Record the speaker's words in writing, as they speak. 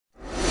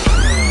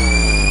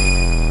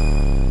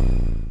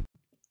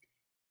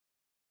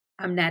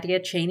I'm Nadia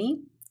Cheney.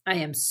 I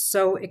am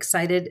so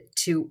excited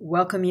to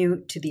welcome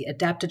you to the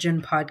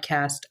Adaptogen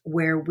podcast,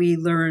 where we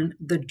learn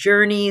the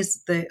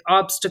journeys, the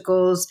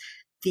obstacles,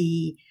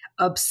 the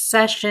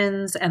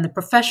obsessions, and the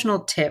professional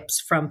tips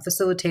from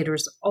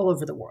facilitators all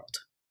over the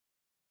world.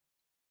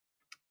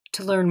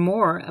 To learn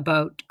more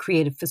about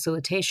creative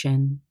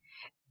facilitation,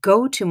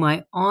 go to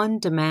my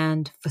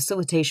on-demand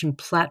facilitation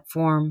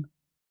platform,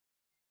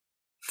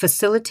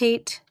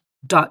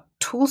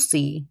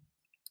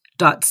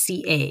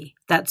 facilitate.toolsy.ca.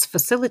 That's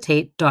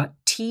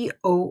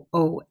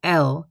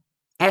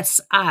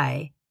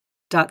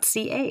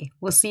facilitate.toolsi.ca.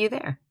 We'll see you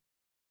there.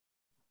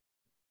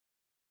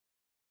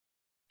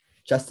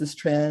 Justice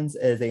Trans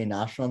is a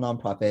national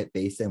nonprofit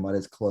based in what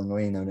is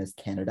colonially known as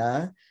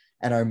Canada,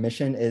 and our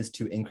mission is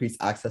to increase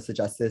access to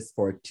justice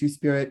for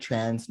two-spirit,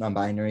 trans,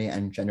 non-binary,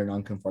 and gender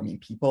non-conforming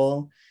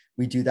people.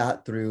 We do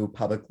that through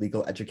public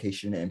legal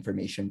education and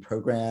information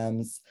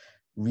programs,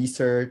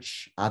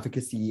 research,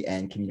 advocacy,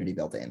 and community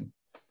building.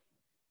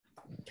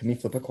 Can we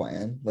flip a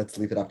coin? Let's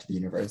leave it up to the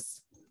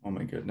universe. Oh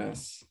my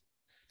goodness.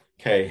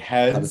 Okay,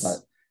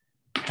 heads,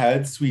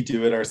 we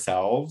do it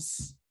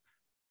ourselves.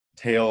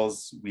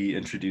 Tails, we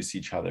introduce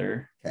each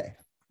other. Okay.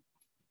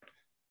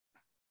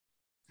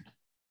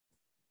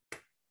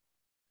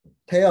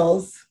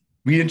 Tails.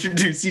 We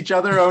introduce each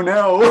other. Oh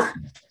no.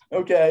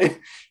 Okay.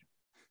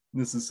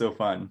 This is so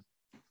fun.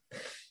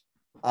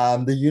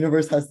 The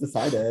universe has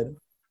decided.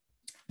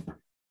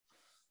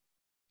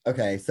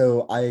 Okay,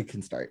 so I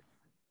can start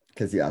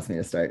because you asked me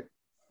to start.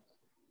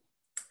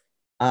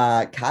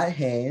 Kat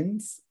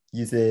Haynes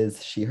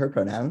uses she, her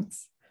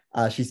pronouns.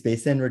 She's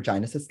based in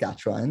Regina,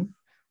 Saskatchewan,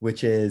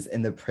 which is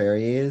in the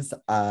prairies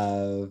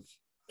of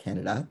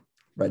Canada,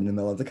 right in the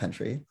middle of the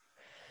country.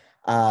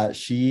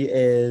 She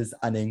is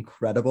an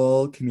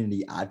incredible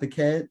community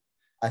advocate,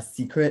 a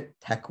secret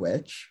tech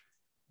witch,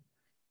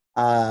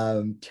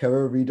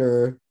 tarot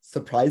reader,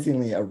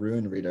 surprisingly a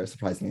rune reader,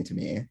 surprisingly to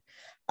me.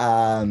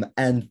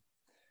 And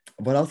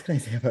what else can I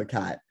say about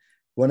Kat?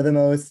 One of the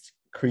most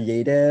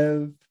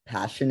creative,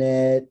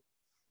 passionate,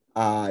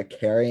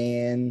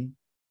 caring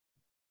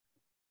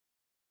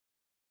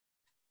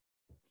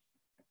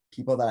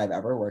people that I've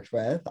ever worked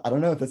with. I don't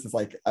know if this is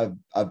like a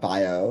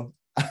bio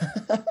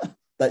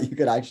that you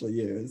could actually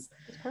use.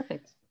 It's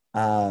perfect.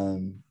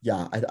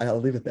 Yeah,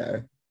 I'll leave it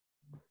there.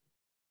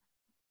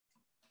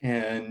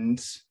 And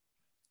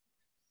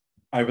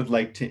I would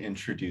like to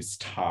introduce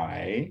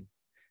Tai,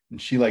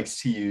 and she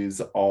likes to use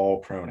all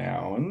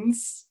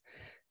pronouns.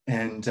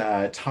 And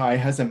Tai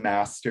has a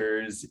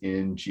master's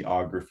in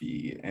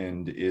geography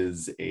and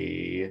is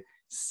a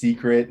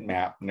secret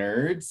map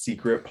nerd,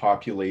 secret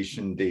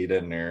population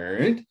data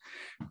nerd.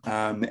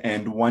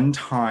 And one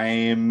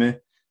time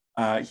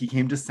he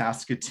came to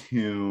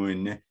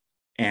Saskatoon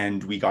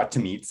and we got to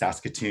meet.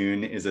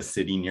 Saskatoon is a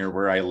city near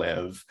where I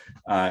live.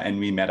 And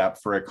we met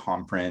up for a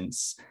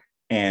conference.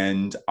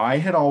 And I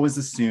had always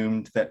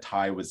assumed that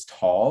Tai was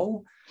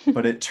tall,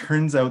 but it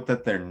turns out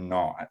that they're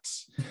not.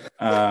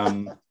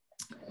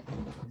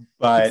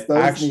 But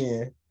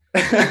actually,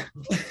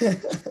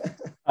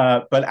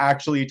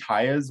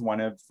 Tai is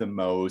one of the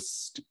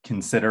most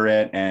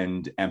considerate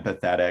and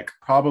empathetic,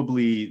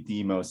 probably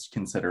the most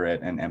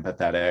considerate and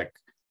empathetic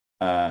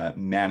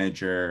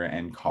manager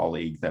and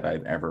colleague that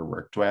I've ever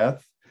worked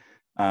with.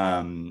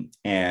 And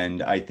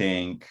I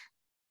think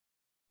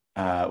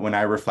when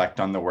I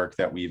reflect on the work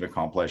that we've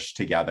accomplished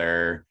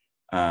together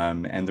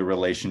and the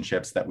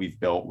relationships that we've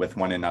built with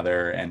one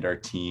another and our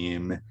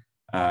team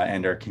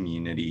and our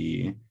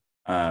community,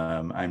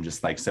 I'm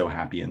just like so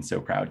happy and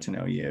so proud to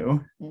know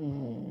you.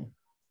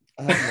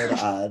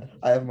 I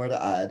have more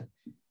to add.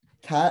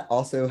 Kat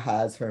also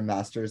has her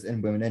master's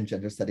in women and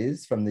gender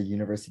studies from the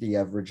University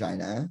of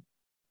Regina.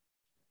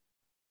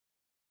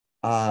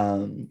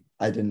 I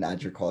didn't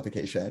add your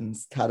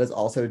qualifications. Kat is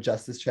also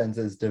Justice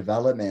Trans's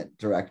development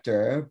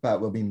director,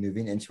 but will be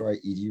moving into our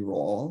ED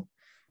role,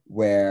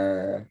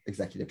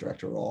 executive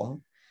director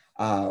role,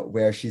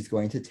 where she's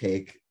going to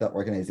take the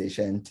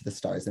organization to the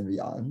stars and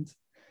beyond.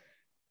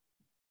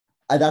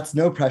 That's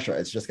no pressure.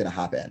 It's just going to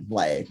happen.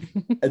 Like,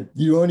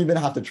 you won't even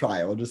have to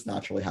try. It will just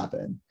naturally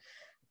happen.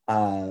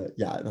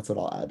 Yeah, that's what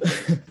I'll add.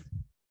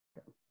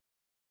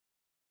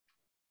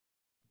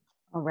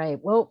 All right.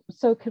 Well,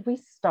 so could we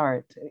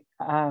start?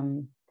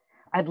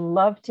 I'd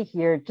love to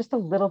hear just a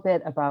little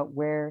bit about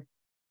where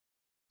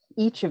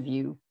each of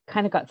you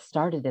kind of got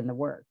started in the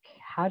work.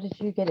 How did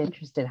you get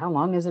interested? How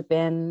long has it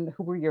been?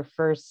 Who were your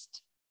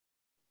first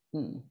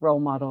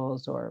role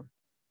models or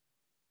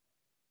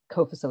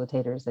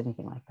co-facilitators,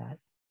 anything like that?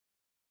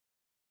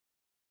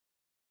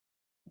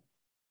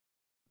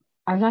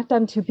 I've not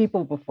done two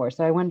people before,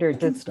 so I wonder. I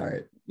can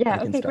start.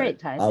 Yeah, okay, great,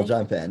 Tai. I'll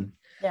jump in.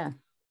 Yeah.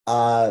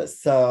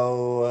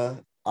 So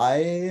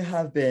I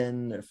have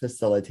been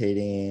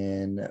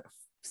facilitating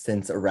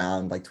since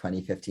around like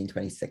 2015,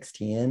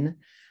 2016,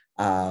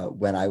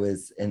 when I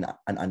was in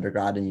an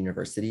undergrad in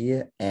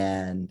university,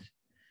 and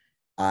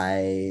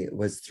I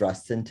was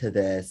thrust into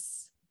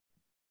this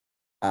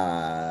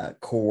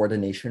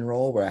coordination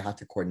role where I had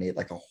to coordinate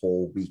like a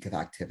whole week of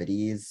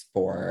activities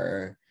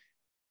for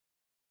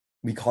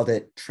we called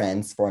it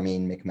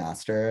Transforming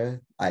McMaster.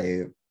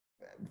 I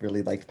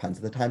really liked puns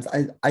at the times.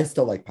 I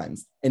still like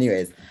puns.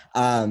 Anyways,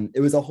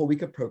 it was a whole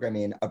week of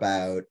programming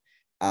about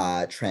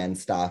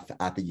trans stuff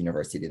at the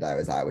university that I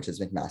was at, which is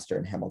McMaster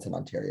in Hamilton,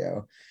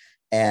 Ontario.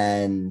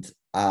 And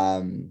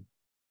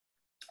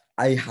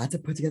I had to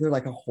put together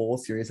like a whole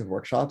series of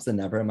workshops, and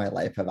never in my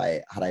life had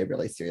I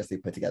really seriously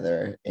put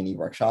together any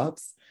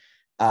workshops.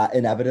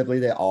 Inevitably,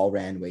 they all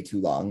ran way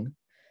too long.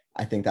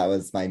 I think that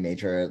was my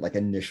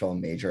initial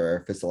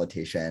major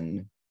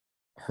facilitation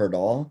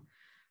hurdle.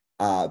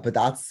 But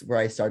that's where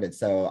I started.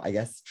 So I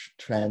guess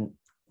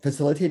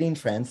facilitating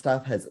trans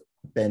stuff has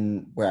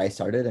been where I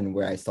started and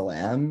where I still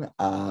am.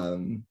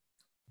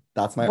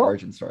 That's my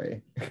origin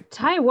story.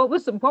 Tai, what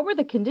were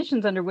the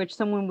conditions under which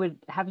someone would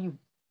have you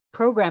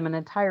program an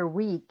entire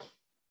week?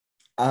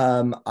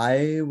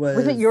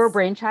 Was it your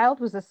brainchild?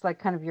 Was this like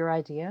kind of your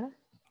idea?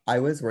 I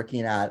was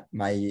working at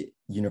my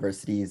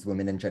university's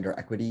Women and Gender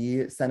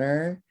Equity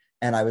Center,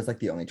 and I was like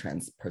the only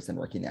trans person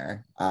working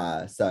there.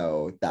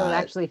 So it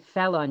actually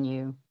fell on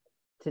you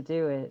to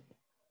do it.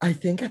 I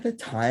think at the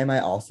time I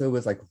also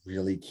was like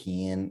really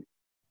keen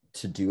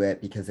to do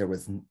it because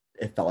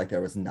it felt like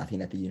there was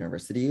nothing at the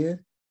university,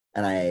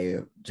 and I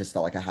just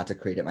felt like I had to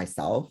create it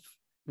myself.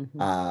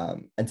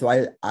 Mm-hmm. And so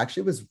I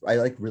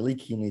like really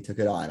keenly took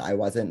it on. I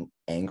wasn't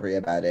angry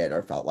about it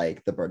or felt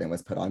like the burden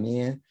was put on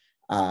me.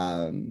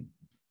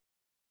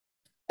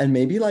 And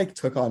maybe like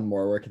took on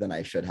more work than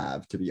I should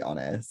have, to be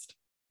honest,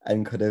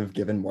 and could have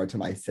given more to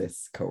my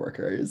cis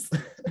coworkers.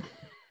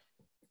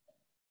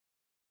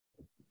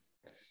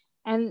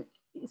 And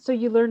so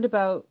you learned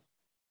about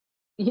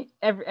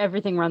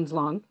everything runs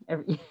long.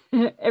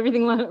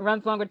 Everything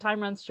runs long, but time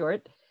runs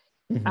short.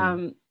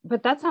 Mm-hmm.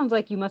 But that sounds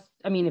like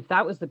if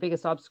that was the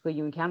biggest obstacle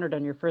you encountered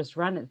on your first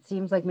run, it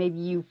seems like maybe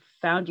you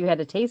found you had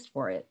a taste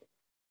for it.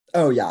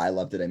 Oh yeah, I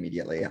loved it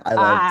immediately.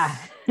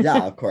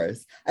 Yeah, of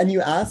course. And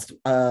you asked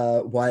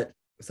what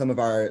some of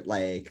our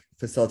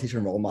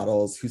facilitation role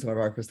models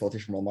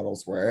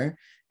were.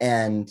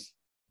 And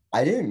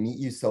I didn't meet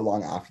you so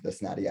long after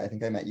this, Nadia. I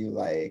think I met you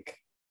like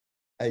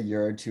a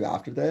year or two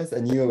after this,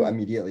 and you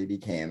immediately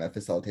became a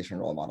facilitation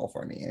role model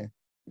for me.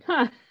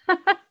 Huh.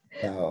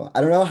 So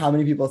I don't know how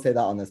many people say that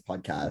on this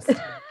podcast.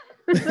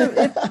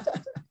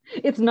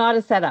 It's not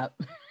a setup.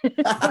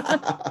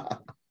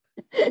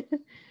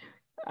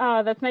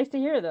 That's nice to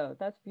hear, though.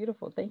 That's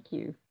beautiful. Thank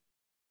you.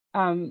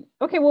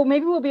 Okay, well,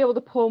 maybe we'll be able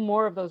to pull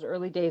more of those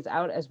early days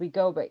out as we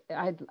go, but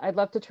I'd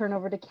love to turn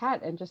over to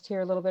Kat and just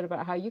hear a little bit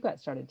about how you got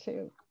started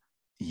too.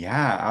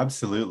 Yeah,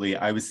 absolutely.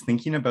 I was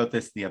thinking about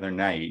this the other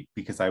night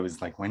because I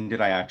was like, when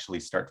did I actually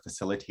start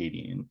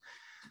facilitating?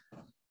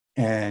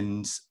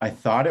 And I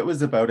thought it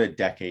was about a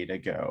decade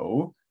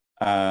ago,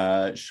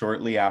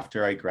 shortly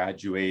after I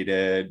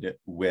graduated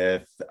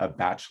with a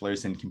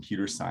bachelor's in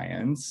computer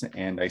science,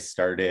 and I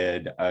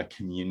started a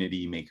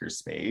community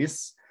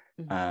makerspace.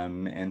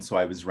 And so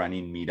I was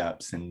running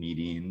meetups and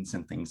meetings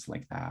and things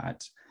like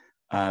that.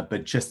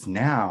 But just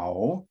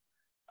now,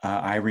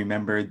 I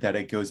remembered that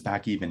it goes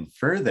back even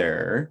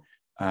further.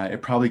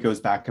 It probably goes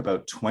back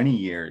about 20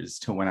 years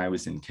to when I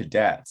was in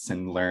cadets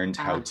and learned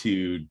how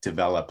to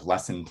develop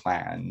lesson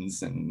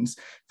plans and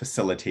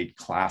facilitate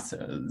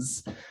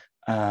classes.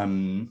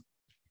 And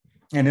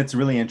it's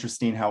really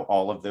interesting how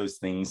all of those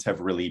things have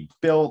really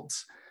built.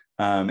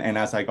 And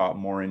as I got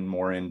more and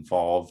more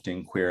involved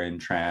in queer and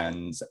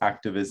trans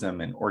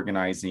activism and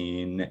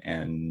organizing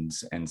and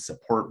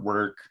support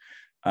work,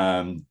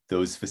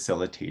 those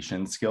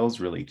facilitation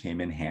skills really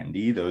came in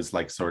handy, those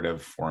sort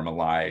of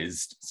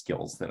formalized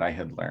skills that I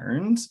had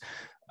learned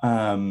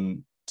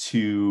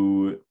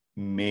to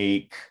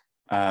make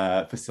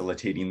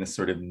facilitating this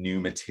sort of new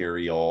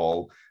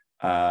material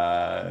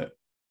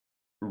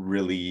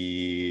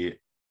really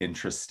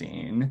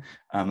interesting,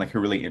 a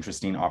really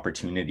interesting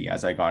opportunity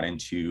as I got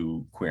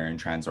into queer and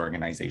trans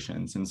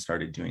organizations and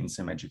started doing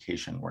some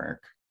education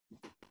work.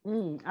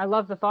 I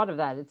love the thought of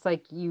that. It's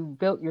like you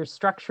built your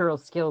structural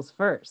skills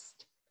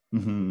first,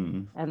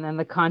 and then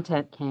the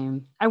content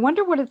came. I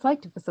wonder what it's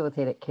like to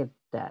facilitate at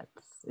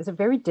cadets. It's a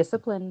very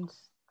disciplined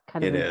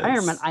kind of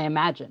environment, I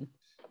imagine.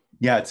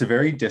 Yeah, it's a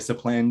very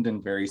disciplined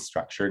and very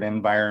structured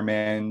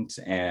environment.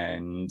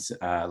 And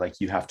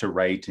you have to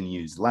write and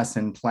use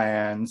lesson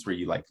plans where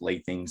you lay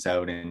things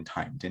out in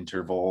timed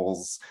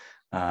intervals.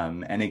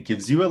 And it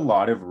gives you a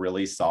lot of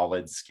really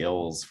solid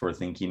skills for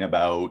thinking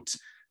about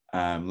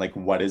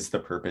what is the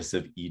purpose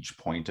of each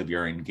point of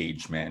your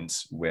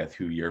engagement with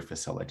who you're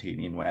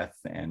facilitating with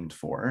and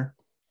for.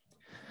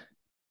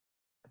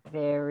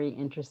 Very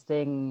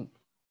interesting,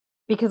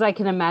 because I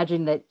can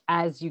imagine that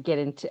as we get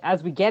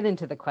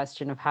into the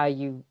question of how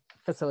you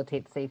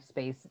facilitate safe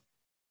space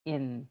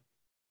in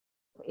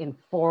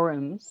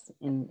forums,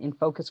 in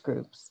focus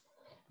groups,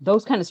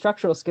 those kind of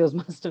structural skills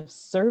must have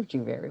served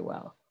you very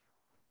well.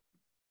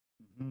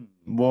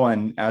 Well,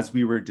 and as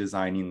we were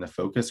designing the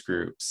focus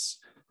groups,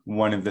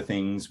 one of the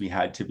things we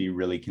had to be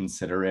really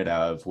considerate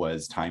of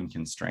was time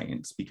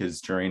constraints,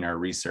 because during our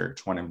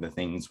research, one of the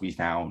things we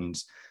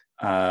found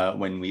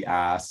when we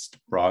asked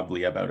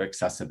broadly about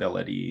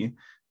accessibility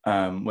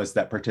was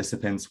that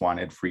participants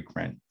wanted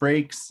frequent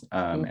breaks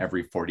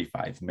every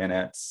 45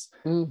 minutes.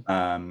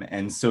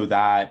 And so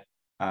that,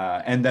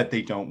 and that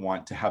they don't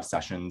want to have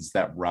sessions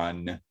that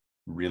run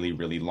really,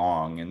 really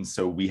long. And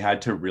so we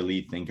had to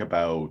really think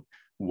about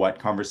what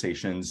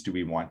conversations do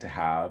we want to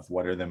have?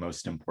 What are the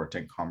most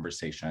important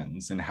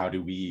conversations? And how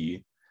do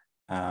we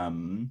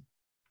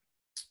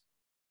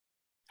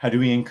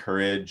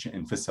encourage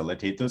and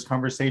facilitate those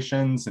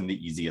conversations in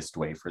the easiest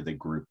way for the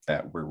group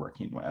that we're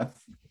working with?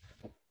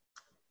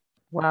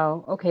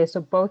 Wow. Okay.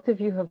 So both of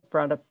you have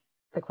brought up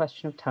the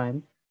question of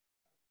time.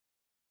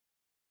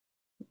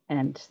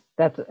 And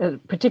that's a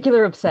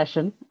particular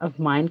obsession of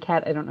mine,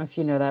 Kat. I don't know if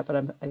you know that, but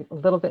I'm a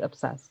little bit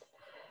obsessed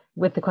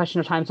with the question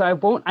of time. So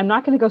I'm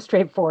not going to go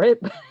straight for it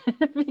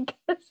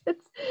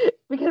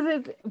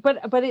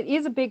but it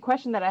is a big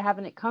question that I have,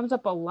 and it comes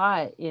up a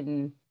lot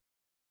in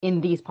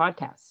these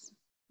podcasts.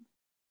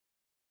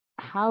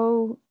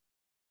 How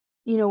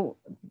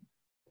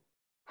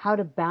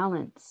to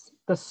balance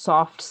the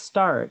soft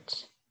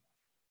start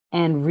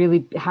and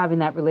really having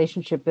that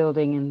relationship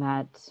building and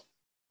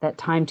that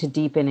time to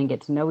deepen and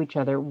get to know each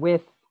other,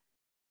 with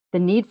the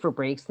need for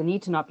breaks, the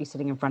need to not be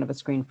sitting in front of a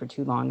screen for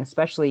too long,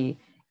 especially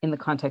in the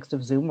context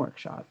of Zoom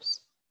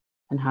workshops,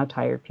 and how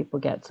tired people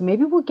get. So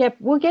maybe we'll get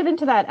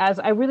into that, as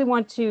I really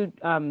want to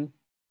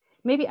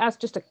maybe ask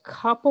just a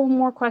couple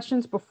more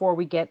questions before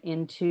we get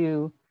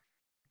into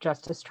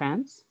Justice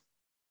Trans.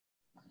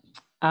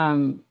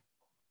 And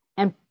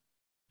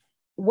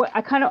what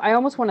I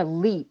almost want to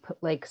leap,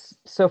 like,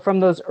 so from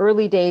those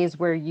early days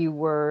where you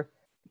were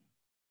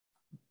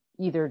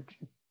either,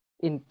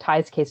 in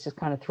Ty's case, just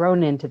kind of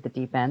thrown into the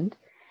deep end,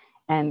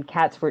 and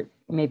Kat's were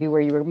maybe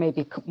where you were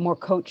maybe more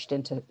coached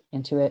into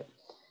it.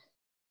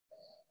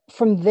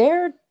 From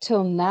there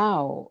till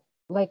now,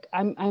 like,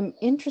 I'm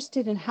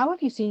interested in, how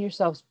have you seen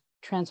yourselves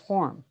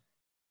transform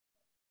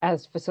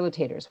as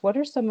facilitators? What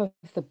are some of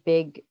the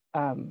big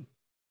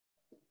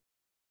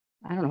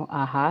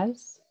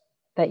ahas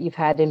that you've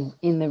had in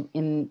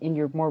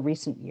your more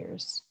recent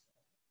years?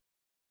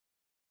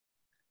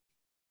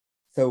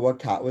 So what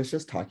Kat was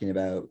just talking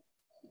about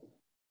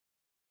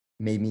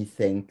made me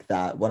think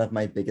that one of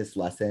my biggest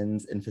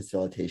lessons in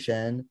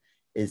facilitation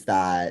is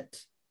that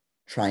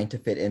trying to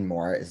fit in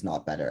more is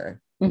not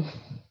better.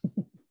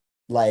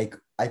 Like,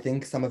 I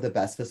think some of the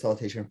best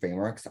facilitation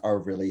frameworks are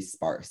really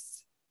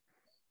sparse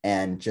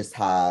and just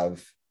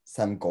have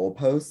some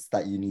goalposts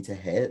that you need to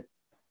hit.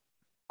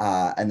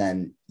 And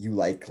then you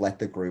let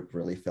the group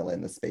really fill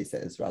in the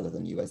spaces rather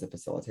than you as a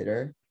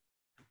facilitator.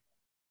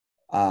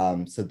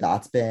 So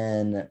that's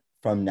been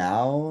from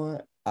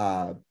now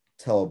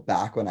till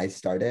back when I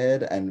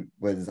started and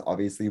was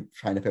obviously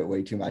trying to fit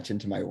way too much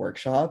into my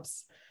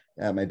workshops.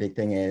 My big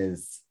thing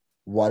is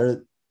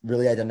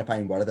really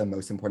identifying what are the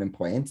most important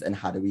points and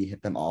how do we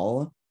hit them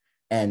all.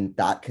 And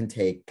that can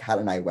take, Kat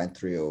and I went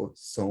through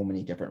so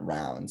many different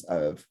rounds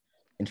of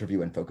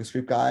interview and focus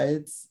group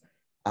guides,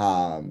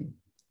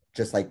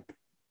 just like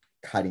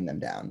cutting them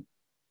down.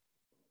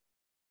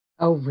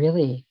 Oh,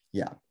 really?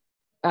 Yeah.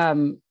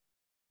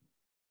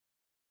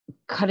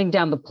 Cutting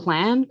down the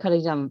plan,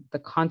 cutting down the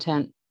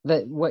content,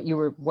 what you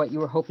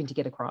were hoping to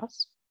get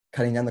across?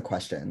 Cutting down the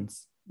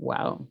questions.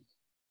 Wow.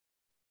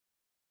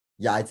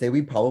 Yeah, I'd say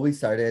we probably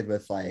started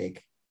with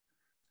like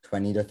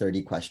 20 to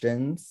 30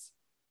 questions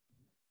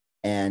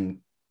and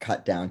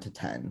cut down to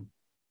 10.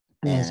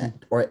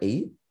 Amazing. Or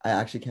 8. I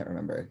actually can't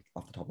remember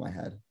off the top of my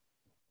head.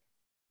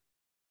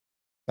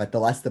 But the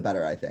less the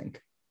better, I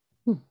think.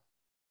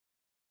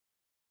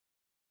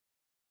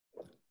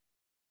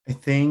 I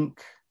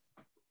think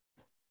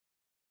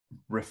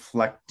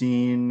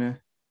reflecting,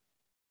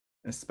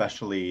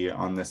 especially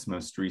on this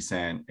most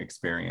recent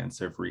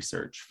experience of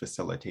research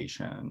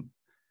facilitation,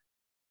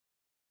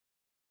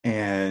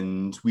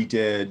 and we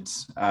did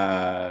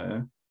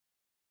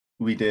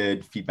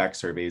feedback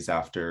surveys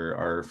after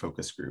our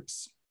focus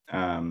groups,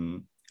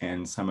 and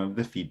some of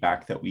the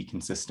feedback that we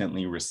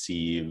consistently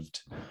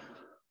received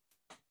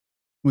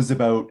was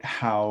about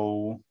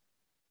how,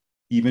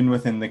 even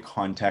within the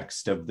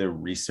context of the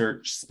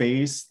research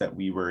space that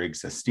we were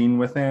existing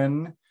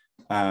within,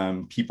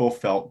 people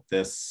felt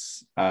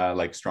this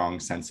like strong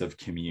sense of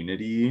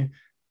community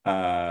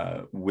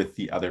with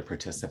the other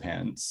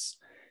participants.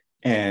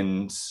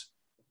 And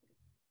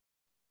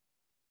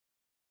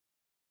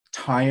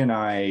Tai and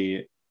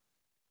I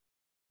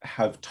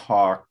have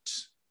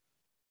talked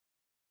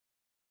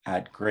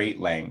at great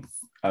length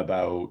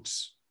about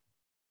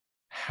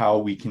how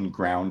we can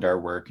ground our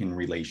work in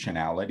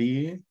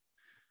relationality.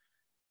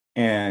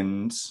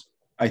 And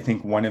I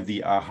think one of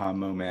the aha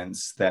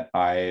moments that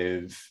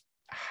I've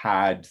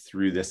had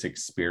through this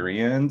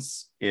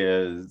experience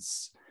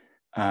is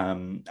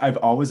I've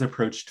always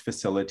approached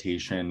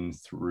facilitation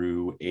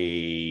through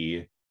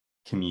a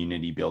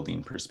community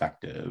building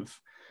perspective.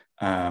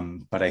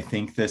 But I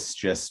think this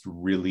just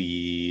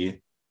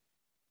really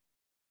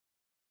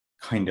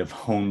kind of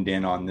honed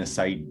in on this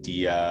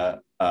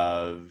idea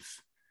of,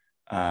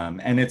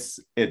 and it's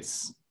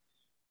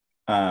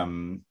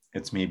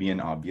it's maybe an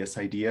obvious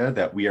idea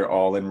that we are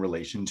all in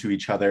relation to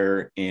each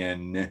other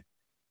in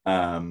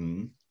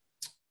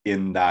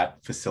that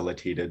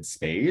facilitated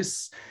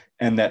space,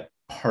 and that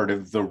part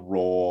of the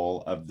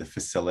role of the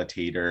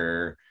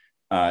facilitator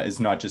is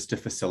not just to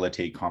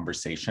facilitate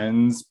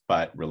conversations,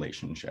 but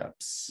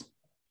relationships.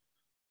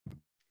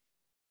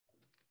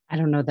 I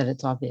don't know that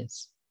it's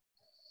obvious.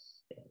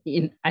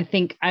 I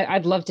think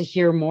I'd love to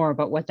hear more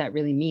about what that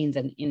really means,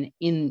 and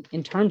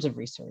in terms of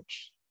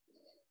research.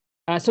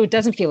 So it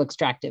doesn't feel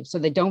extractive. So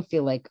they don't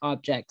feel like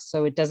objects.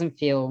 So it doesn't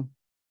feel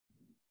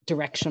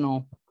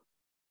directional.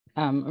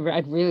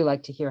 I'd really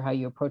like to hear how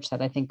you approach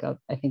that. I think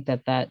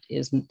that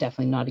is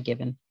definitely not a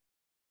given.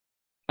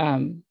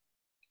 But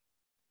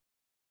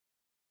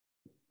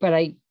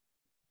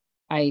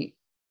I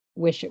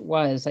wish it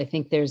was. I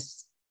think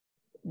there's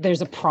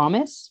a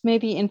promise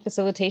maybe in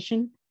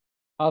facilitation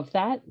of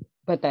that,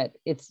 but that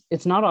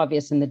it's not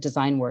obvious in the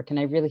design work. And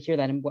I really hear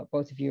that in what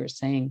both of you are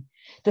saying.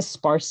 The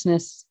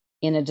sparseness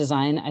in a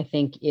design, I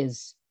think,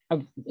 it's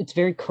a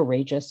very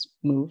courageous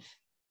move.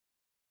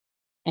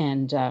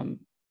 And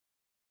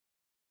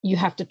you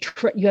have to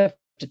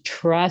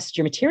trust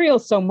your material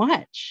so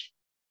much,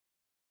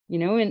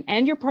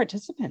 and your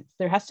participants.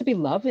 There has to be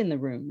love in the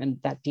room and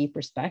that deep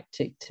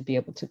respect to be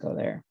able to go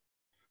there.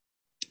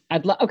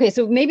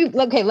 So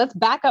let's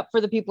back up for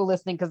the people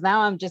listening, because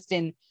now I'm just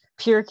in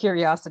pure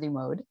curiosity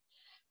mode.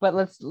 But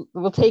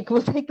we'll take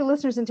the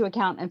listeners into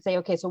account and say,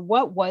 okay, so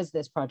what was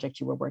this project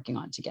you were working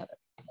on together?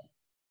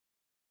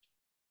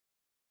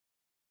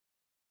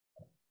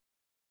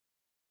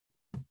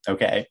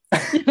 Okay.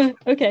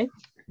 Okay.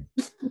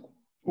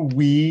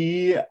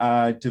 We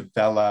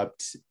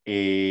developed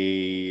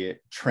a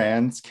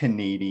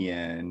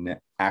trans-Canadian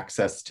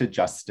access to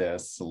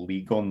justice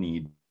legal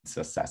needs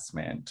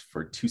assessment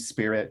for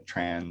two-spirit,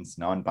 trans,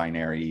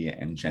 non-binary,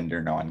 and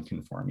gender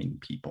non-conforming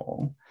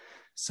people.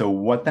 So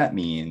what that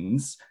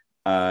means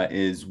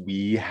is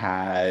we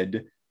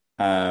had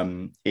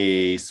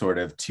a sort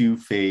of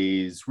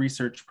two-phase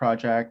research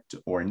project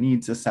or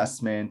needs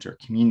assessment or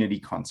community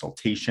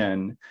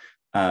consultation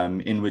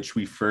in which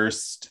we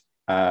first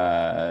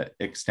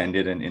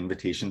extended an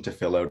invitation to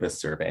fill out a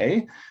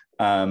survey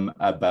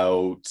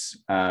about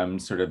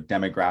sort of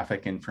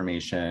demographic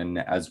information,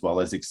 as well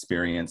as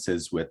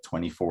experiences with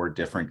 24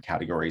 different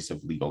categories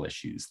of legal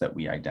issues that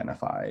we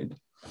identified.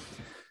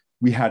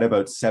 We had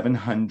about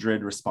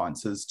 700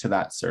 responses to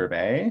that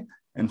survey.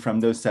 And from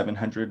those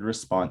 700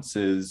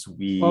 responses,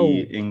 we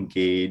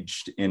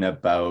engaged in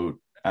about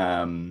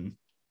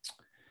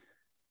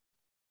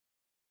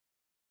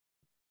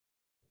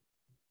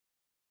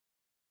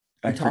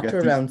We talked to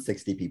around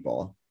 60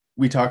 people.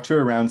 We talked to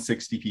around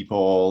 60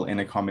 people in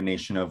a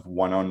combination of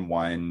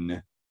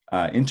one-on-one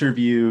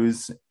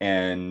interviews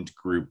and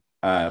group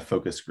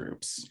focus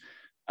groups.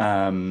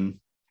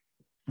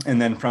 And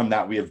then from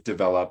that, we have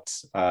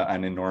developed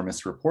an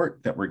enormous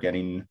report that we're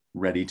getting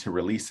ready to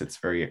release. It's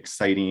very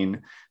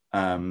exciting,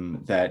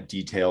 that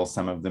details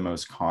some of the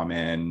most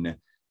common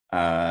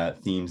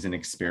themes and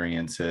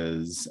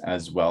experiences,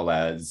 as well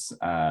as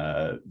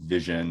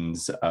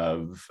visions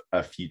of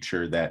a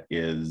future that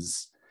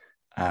is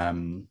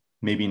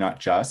maybe not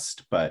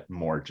just, but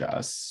more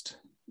just.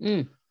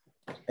 And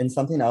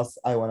something else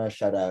I want to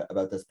shout out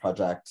about this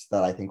project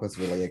that I think was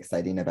really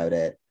exciting about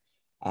it,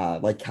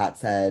 like Kat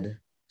said,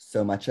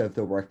 so much of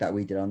the work that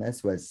we did on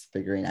this was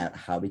figuring out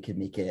how we could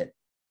make it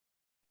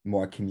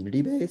more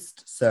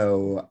community-based.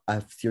 So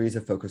a series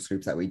of focus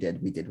groups that we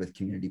did with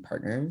community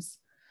partners.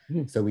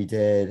 So we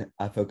did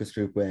a focus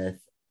group with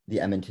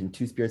the Edmonton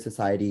Two-Spirit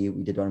Society.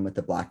 We did one with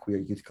the Black Queer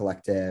Youth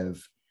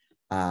Collective.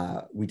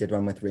 We did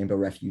one with Rainbow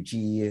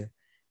Refugee.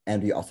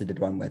 And we also did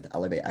one with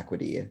Elevate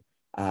Equity,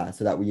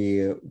 so that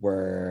we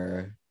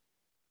were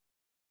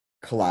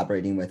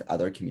collaborating with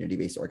other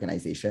community-based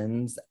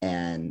organizations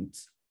and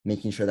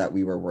making sure that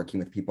we were working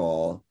with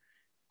people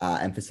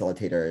and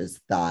facilitators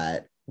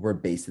that were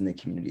based in the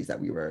communities that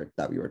we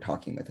were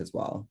talking with as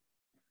well.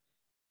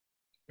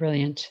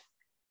 Brilliant.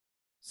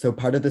 So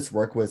part of this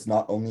work was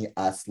not only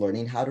us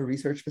learning how to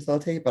research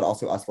facilitate, but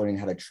also us learning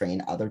how to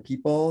train other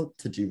people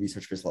to do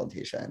research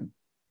facilitation.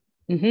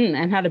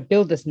 And how to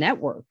build this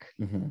network,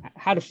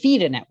 how to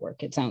feed a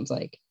network, it sounds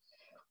like.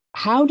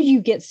 How do you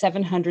get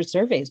 700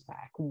 surveys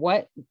back?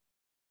 What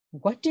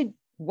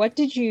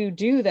did you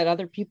do that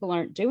other people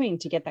aren't doing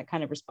to get that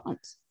kind of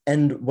response?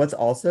 And what's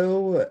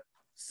also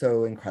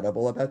so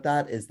incredible about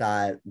that is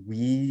that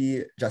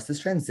Justice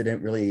Trends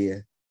didn't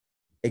really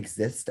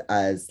exist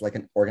as like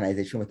an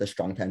organization with a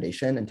strong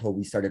foundation until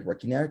we started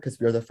working there, because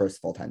we were the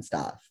first full-time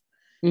staff.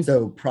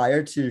 So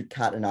prior to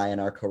Kat and I and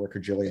our coworker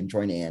Julian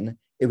joining,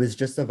 it was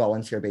just a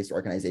volunteer-based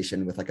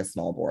organization with like a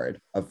small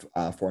board of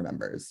 4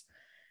 members.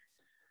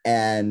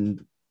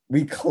 And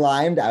we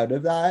climbed out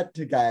of that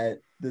to get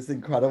this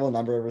incredible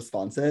number of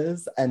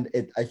responses. And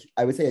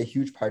I would say a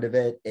huge part of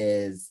it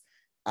is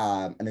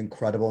an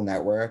incredible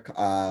network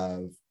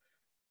of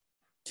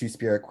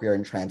Two-Spirit, queer,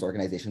 and trans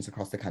organizations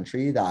across the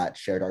country that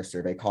shared our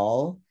survey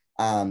call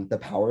The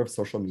power of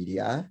social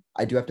media.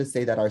 I do have to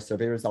say that our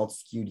survey results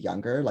skewed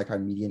younger, like our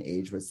median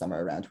age was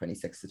somewhere around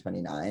 26 to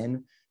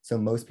 29. So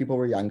most people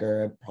were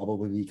younger,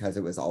 probably because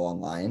it was all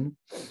online.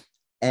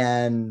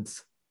 And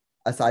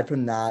aside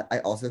from that, I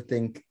also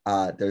think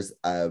there's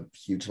a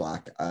huge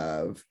lack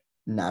of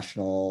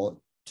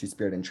national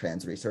two-spirit and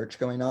trans research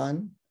going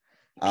on.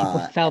 People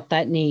felt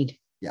that need.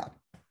 Yeah.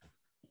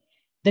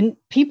 Then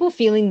people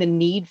feeling the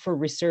need for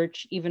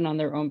research, even on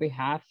their own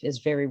behalf, is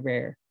very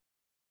rare.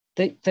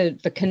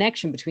 The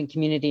connection between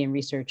community and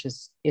research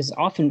is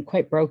often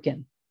quite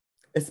broken.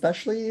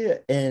 Especially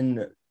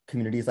in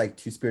communities like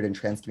two-spirit and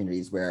trans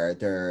communities where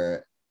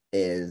there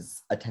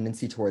is a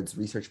tendency towards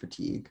research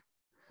fatigue.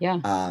 Yeah.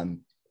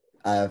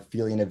 A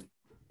feeling of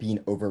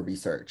being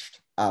over-researched.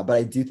 But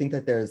I do think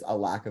that there's a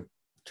lack of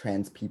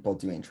trans people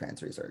doing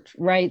trans research.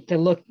 Right.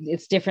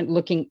 It's different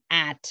looking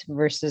at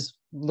versus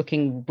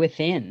looking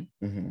within.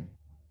 Mm-hmm.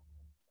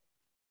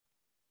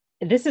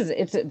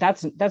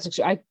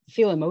 I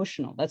feel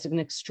emotional. That's an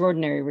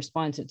extraordinary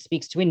response. It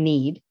speaks to a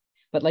need,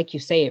 but like you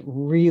say, it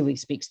really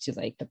speaks to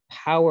like the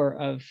power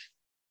of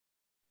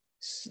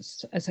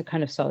as a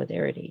kind of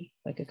solidarity,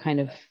 like a kind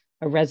of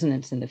a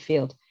resonance in the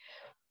field.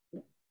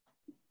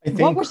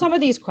 What were some of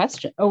these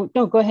questions? Oh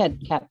no, go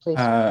ahead, Kat, please.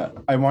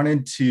 I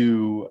wanted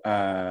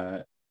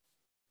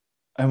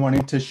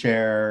to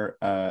share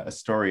a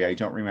story. I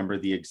don't remember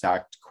the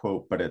exact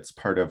quote, but it's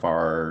part of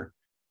our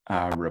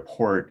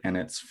report, and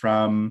it's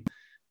from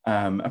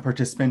a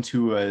participant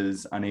who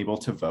was unable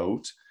to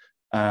vote,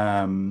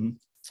 I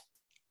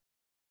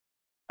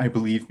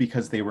believe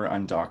because they were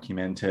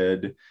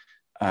undocumented,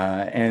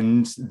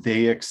 and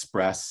they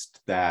expressed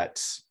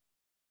that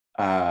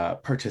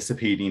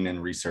participating in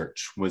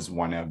research was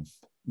one of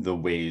the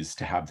ways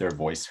to have their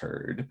voice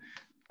heard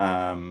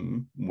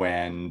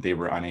when they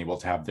were unable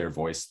to have their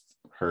voice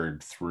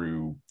heard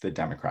through the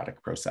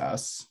democratic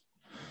process.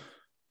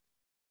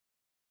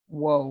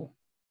 Whoa.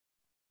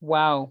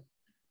 Wow.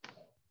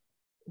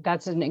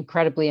 That's an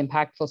incredibly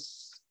impactful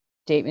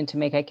statement to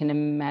make. I can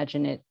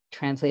imagine it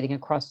translating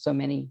across so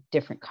many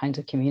different kinds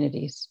of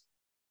communities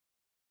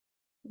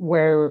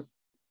where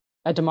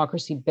a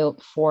democracy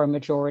built for a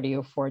majority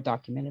or for a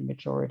documented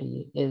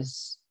majority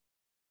is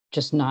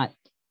just not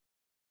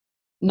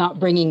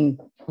bringing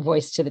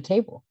voice to the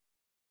table.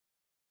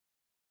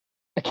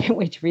 I can't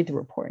wait to read the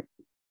report.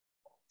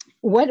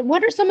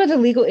 What are some of the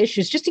legal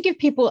issues, just to give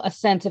people a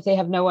sense if they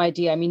have no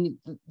idea? I mean,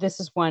 this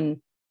is one,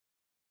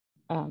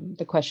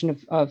 the question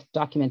of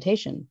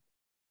documentation.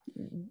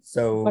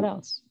 So what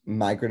else?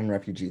 Migrant and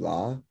refugee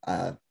law,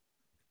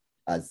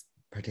 as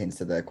pertains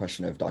to the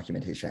question of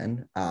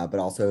documentation, but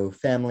also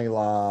family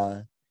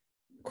law,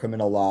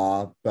 criminal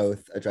law,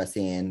 both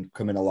addressing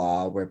criminal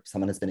law where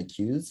someone has been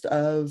accused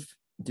of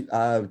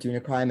doing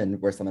a crime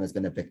and where someone has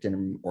been a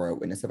victim or a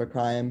witness of a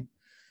crime.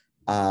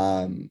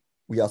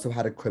 We also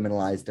had a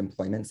criminalized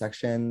employment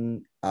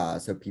section.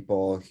 So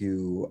people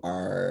who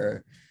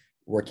are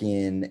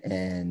working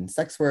in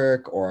sex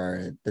work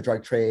or the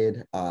drug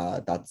trade,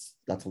 that's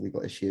a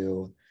legal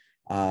issue.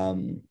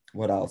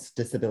 What else?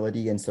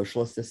 Disability and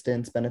social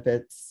assistance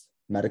benefits,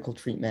 medical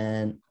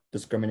treatment,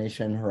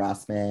 discrimination,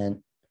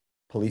 harassment,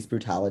 police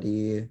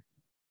brutality.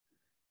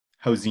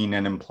 Housing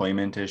and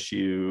employment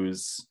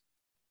issues.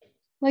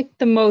 Like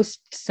the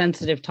most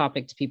sensitive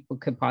topics people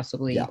could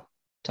possibly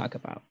talk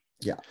about.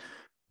 Yeah.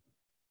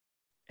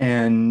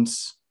 And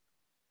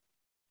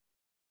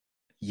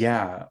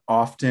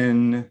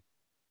often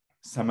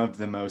some of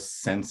the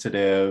most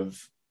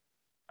sensitive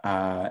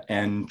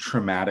and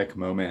traumatic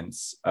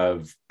moments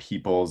of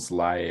people's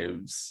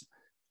lives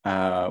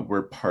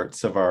were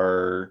parts of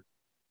our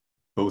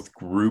both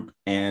group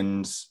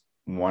and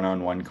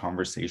one-on-one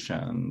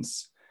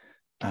conversations.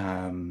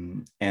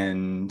 Carrying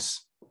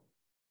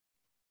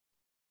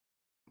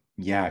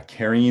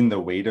the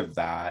weight of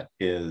that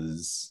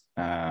is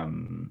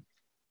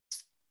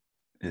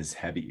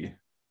heavy.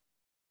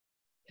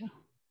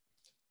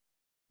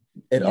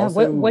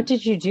 What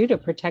did you do to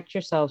protect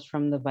yourselves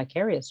from the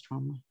vicarious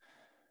trauma?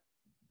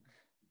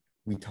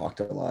 We talked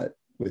a lot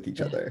with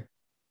each other.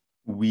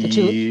 The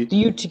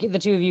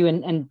two of you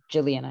and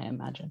Jillian, I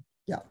imagine.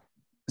 Yeah.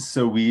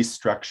 So we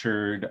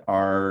structured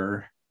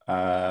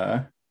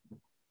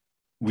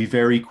we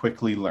very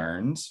quickly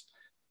learned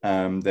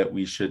that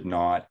we should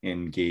not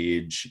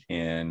engage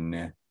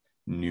in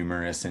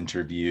numerous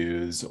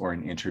interviews or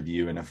an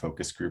interview in a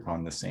focus group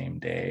on the same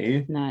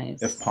day.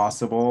 Nice. If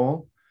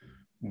possible.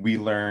 We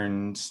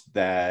learned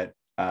that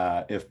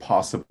if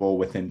possible,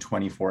 within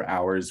 24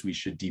 hours, we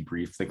should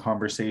debrief the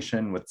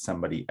conversation with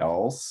somebody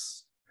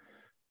else.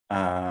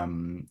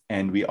 And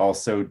we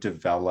also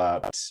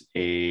developed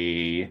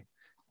a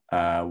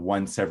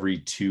once every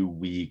 2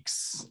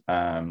 weeks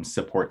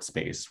support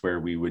space where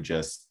we would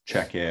just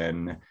check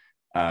in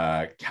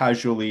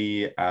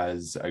casually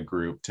as a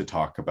group to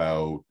talk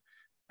about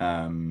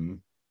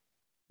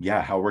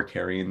how we're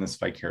carrying this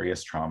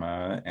vicarious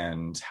trauma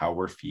and how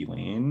we're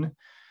feeling.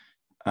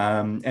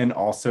 And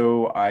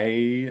also,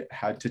 I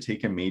had to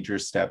take a major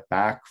step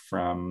back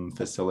from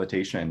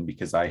facilitation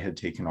because I had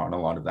taken on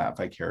a lot of that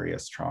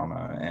vicarious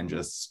trauma and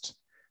just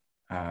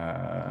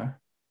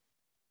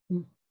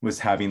was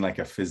having like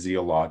a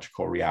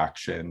physiological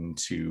reaction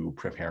to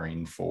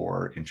preparing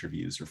for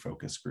interviews or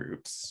focus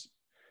groups.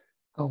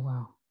 Oh,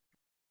 wow.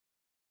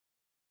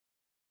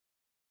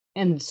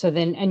 And so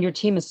then, and your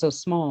team is so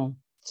small,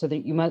 so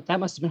that that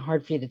must have been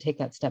hard for you to take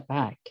that step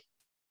back.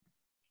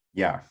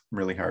 Yeah,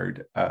 really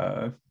hard.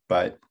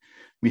 But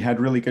we had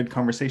really good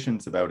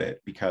conversations about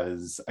it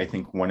because I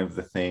think one of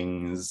the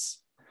things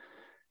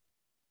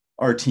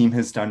our team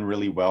has done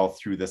really well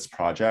through this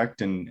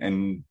project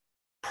and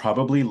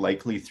probably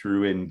likely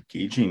through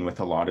engaging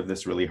with a lot of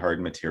this really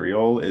hard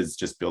material is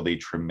just build a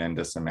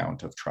tremendous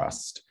amount of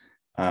trust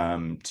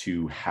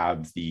to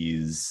have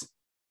these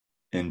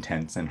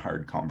intense and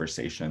hard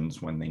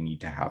conversations when they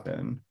need to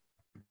happen.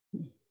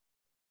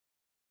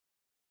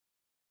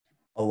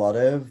 We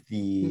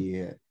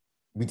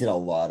did a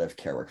lot of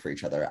care work for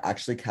each other.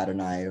 Actually, Kat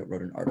and I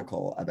wrote an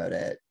article about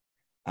it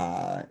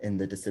in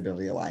the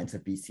Disability Alliance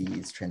of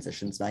BC's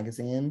Transitions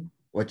magazine,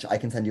 which I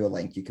can send you a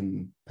link. You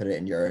can put it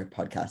in your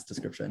podcast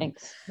description.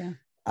 Thanks. Yeah.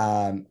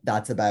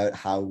 That's about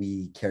how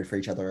we cared for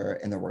each other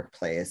in the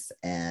workplace.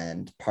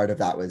 And part of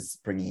that was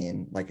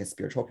bringing like a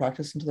spiritual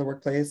practice into the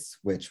workplace,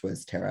 which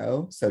was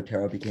tarot. So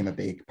tarot became a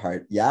big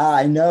part. Yeah,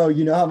 I know.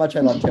 You know how much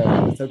I love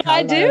tarot. So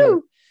I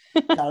do.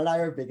 Kat and I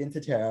are big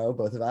into tarot,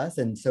 both of us.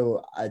 And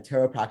so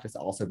tarot practice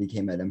also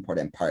became an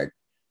important part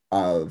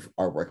of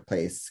our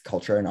workplace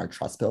culture and our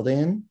trust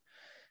building.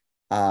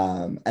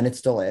 And it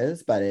still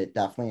is, but it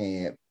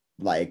definitely,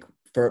 like,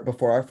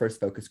 before our first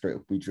focus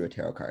group, we drew a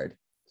tarot card.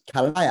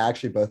 Kat and I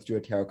actually both drew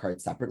a tarot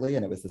card separately,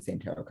 and it was the same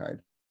tarot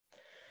card.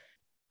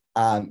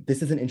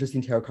 This is an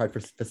interesting tarot card for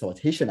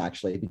facilitation,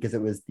 actually, because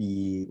was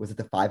it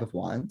the Five of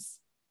Wands?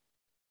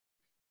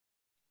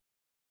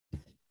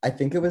 I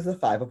think it was the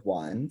Five of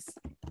Wands.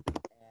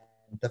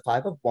 And the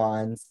Five of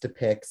Wands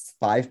depicts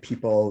 5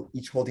 people,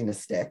 each holding a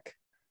stick,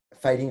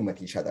 fighting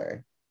with each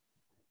other,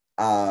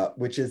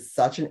 which is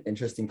such an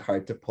interesting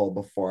card to pull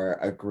before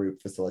a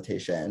group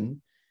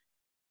facilitation.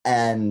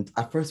 And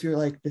at first we were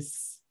like,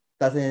 this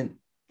doesn't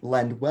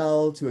lend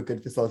well to a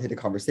good facilitated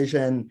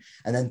conversation.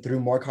 And then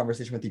through more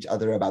conversation with each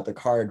other about the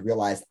card,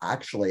 realized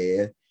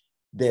actually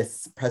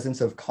this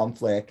presence of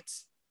conflict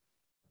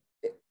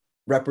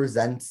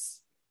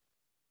represents,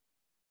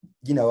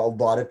 you know, a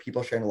lot of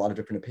people sharing a lot of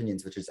different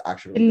opinions, which is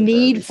actually really the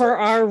need for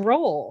our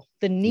role,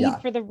 the need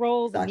for the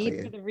role, exactly. The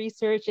need for the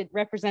research. It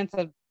represents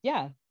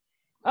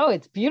oh,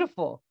 it's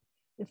beautiful.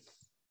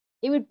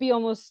 It would be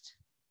almost,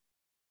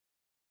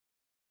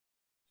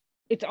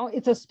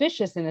 it's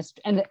auspicious and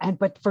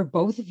but for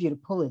both of you to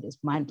pull it is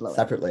mind-blowing.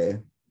 Separately.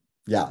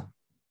 Yeah.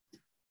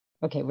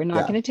 Okay, we're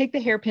not going to take the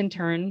hairpin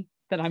turn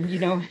that I'm,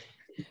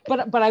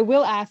 but I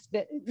will ask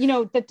that,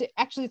 that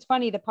actually it's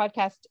funny, the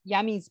podcast,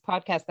 Yami's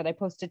podcast that I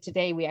posted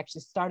today, we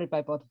actually started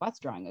by both of us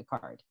drawing a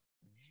card.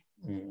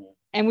 Mm.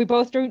 And we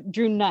both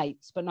drew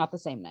knights, but not the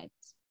same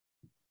knights.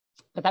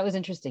 But that was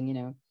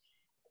interesting,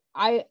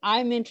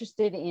 I'm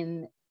interested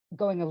in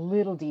going a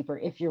little deeper,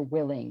 if you're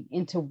willing,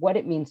 into what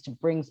it means to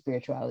bring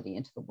spirituality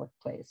into the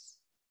workplace.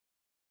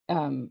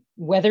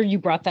 Whether you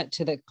brought that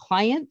to the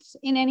clients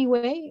in any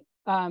way,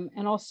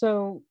 and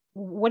also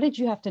what did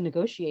you have to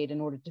negotiate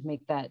in order to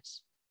make that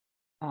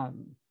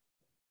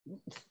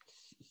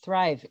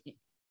thrive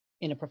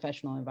in a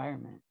professional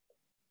environment?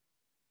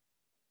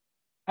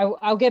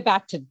 I'll get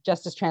back to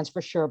justice trans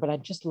for sure, but I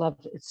just love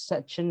it's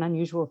such an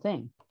unusual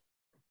thing.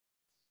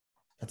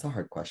 That's a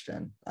hard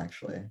question,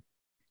 actually.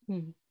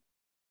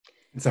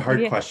 It's a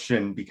hard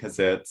question because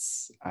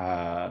it's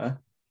a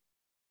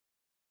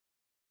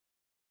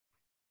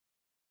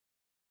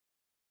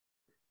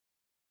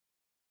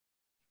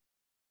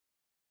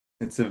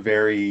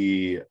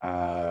very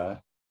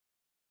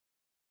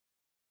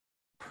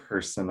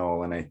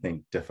personal and I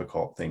think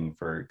difficult thing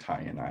for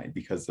Tai and I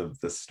because of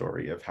the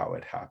story of how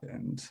it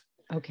happened.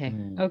 Okay.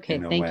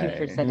 Thank you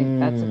for setting.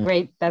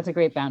 That's a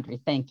great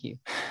boundary. Thank you.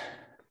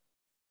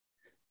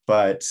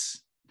 But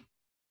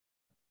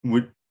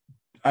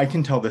I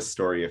can tell this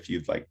story if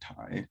you'd like,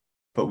 Tai,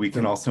 but we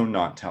can also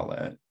not tell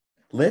it.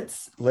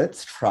 Let's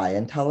try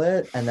and tell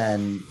it, and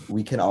then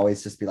we can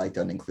always just be like,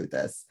 don't include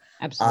this.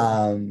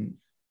 Absolutely.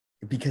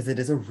 Because it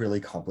is a really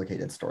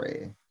complicated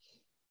story.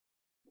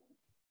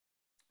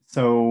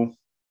 So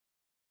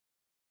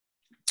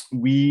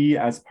we,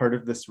 as part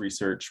of this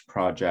research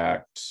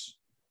project,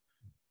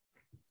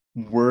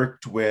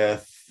 worked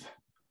with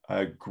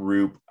a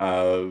group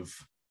of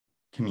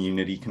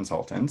community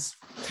consultants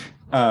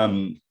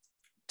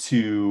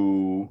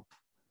to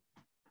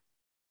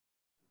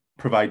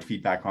provide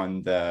feedback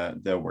on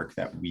the work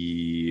that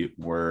we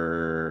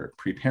were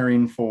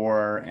preparing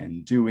for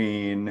and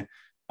doing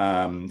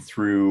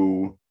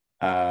through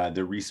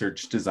the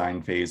research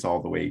design phase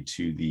all the way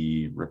to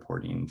the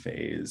reporting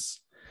phase.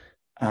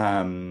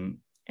 At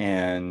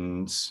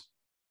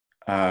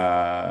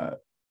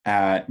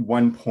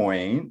one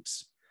point,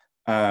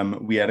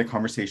 we had a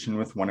conversation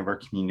with one of our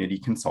community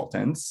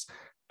consultants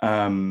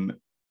who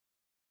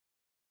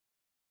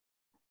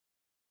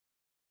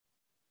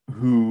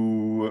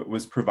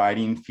was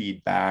providing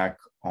feedback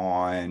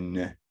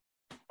on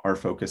our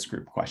focus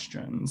group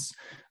questions.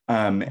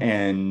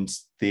 And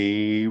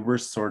they were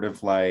sort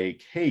of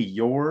like, hey,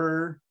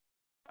 your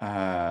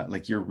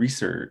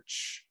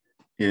research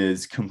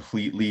is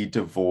completely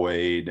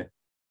devoid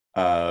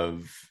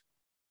of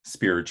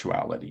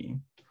spirituality.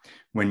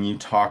 When you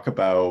talk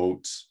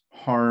about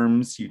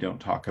harms, you don't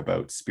talk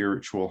about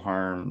spiritual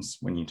harms.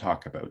 When you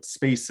talk about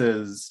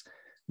spaces,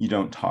 you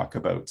don't talk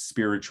about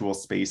spiritual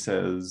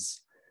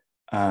spaces.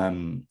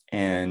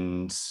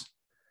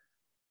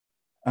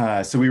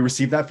 So we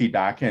received that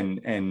feedback,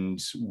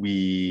 and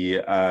we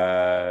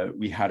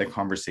had a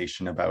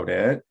conversation about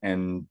it.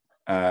 And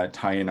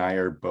Tai and I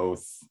are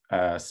both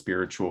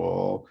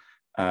spiritual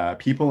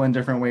people in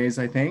different ways,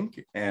 I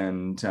think.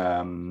 And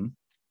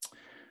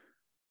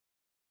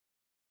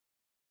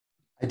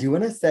I do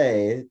want to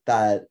say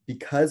that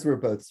because we're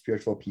both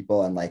spiritual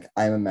people and like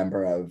I'm a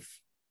member of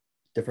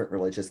different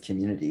religious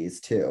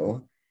communities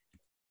too,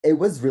 it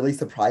was really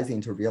surprising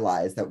to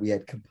realize that we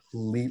had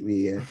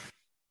completely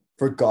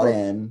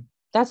forgotten.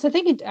 That's the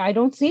thing. I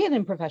don't see it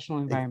in professional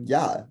environments.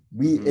 Yeah,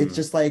 it's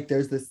just like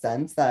there's this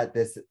sense that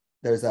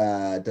there's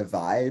a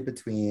divide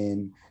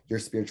between your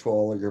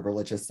spiritual, your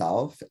religious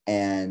self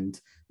and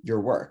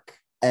your work.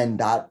 And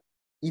that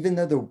even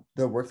though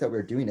the work that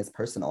we're doing is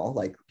personal,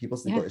 like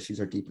people's legal issues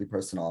are deeply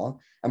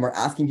personal, and we're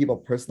asking people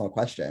personal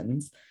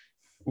questions,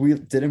 we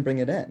didn't bring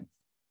it in.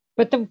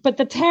 But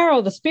the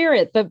tarot, the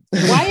spirit,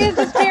 why is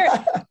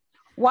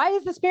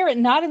the spirit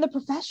not in the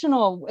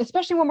professional,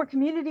 especially when we're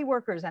community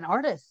workers and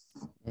artists?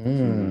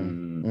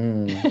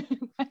 Right?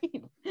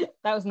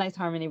 That was nice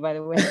harmony, by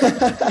the way.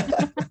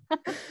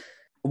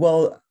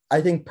 Well,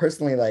 I think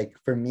personally, like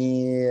for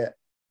me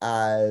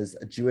as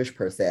a Jewish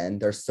person,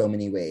 there's so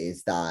many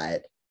ways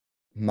that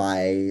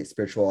my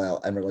spiritual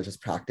and religious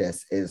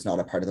practice is not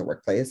a part of the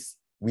workplace.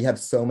 We have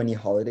so many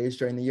holidays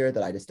during the year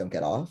that I just don't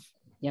get off.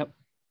 Yep.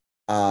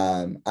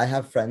 I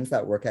have friends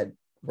that work at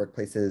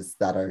workplaces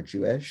that are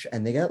Jewish,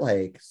 and they get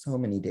like so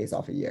many days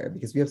off a year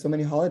because we have so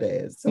many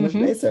holidays. So much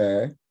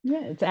nicer.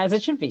 Yeah, it's as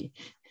it should be.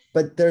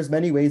 But there's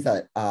many ways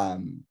that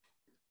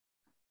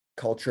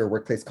culture,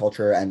 workplace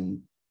culture,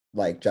 and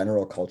like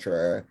general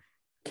culture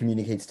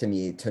communicates to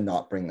me to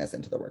not bring this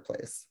into the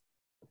workplace.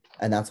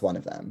 And that's one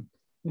of them.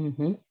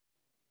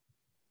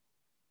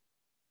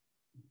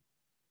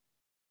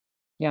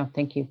 Yeah,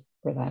 thank you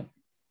for that.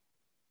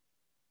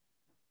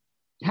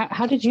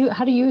 How do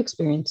you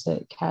experience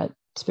it, Kat,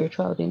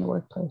 spirituality in the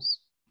workplace?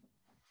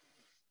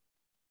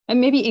 And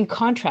maybe in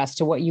contrast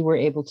to what you were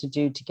able to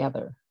do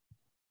together.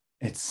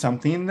 It's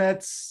something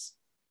that's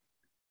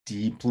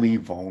deeply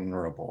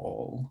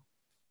vulnerable.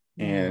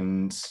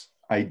 And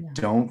I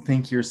don't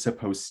think you're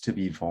supposed to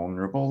be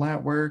vulnerable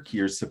at work.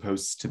 You're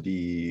supposed to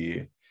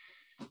be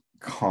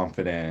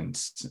confident,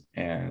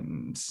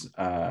 and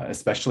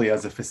especially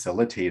as a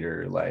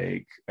facilitator,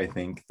 like I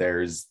think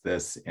there's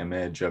this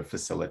image of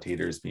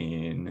facilitators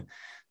being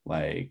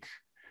like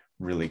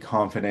really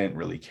confident,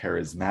 really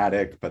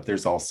charismatic, but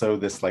there's also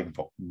this like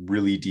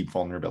really deep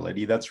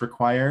vulnerability that's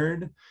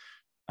required.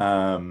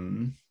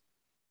 And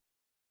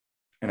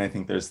I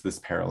think there's this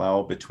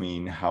parallel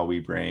between how we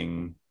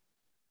bring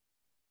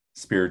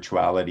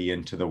spirituality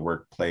into the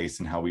workplace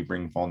and how we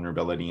bring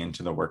vulnerability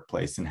into the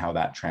workplace, and how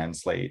that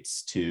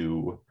translates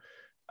to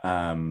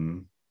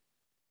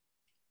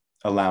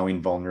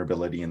allowing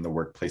vulnerability in the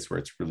workplace where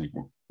it's really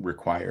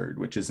required,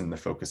 which is in the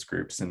focus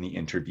groups and the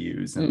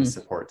interviews and the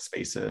support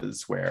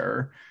spaces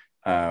where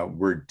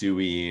we're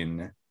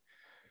doing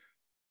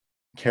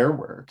care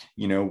work.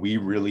 You know, we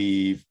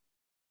really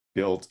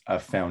built a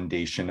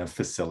foundation of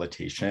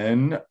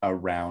facilitation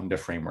around a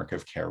framework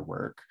of care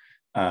work.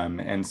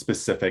 And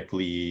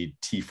specifically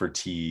T for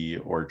T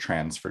or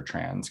trans for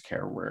trans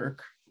care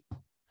work.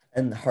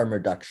 And harm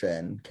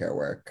reduction care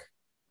work.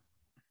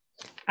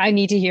 We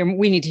need to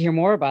hear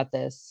more about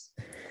this.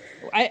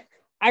 I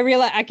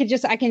realize I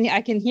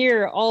can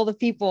hear all the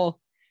people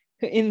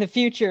in the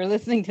future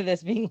listening to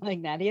this being like,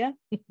 Nadia,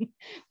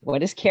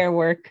 what is care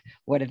work?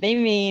 What do they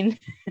mean?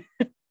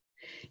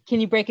 Can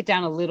you break it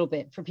down a little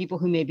bit for people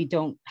who maybe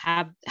don't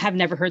have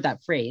never heard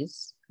that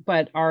phrase,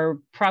 but are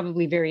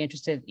probably very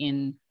interested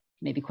in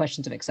maybe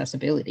questions of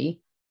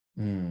accessibility?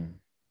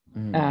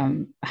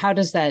 How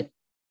does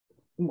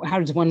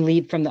one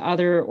lead from the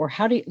other, or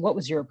what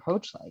was your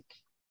approach like?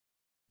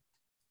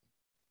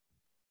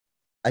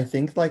 I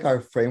think like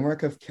our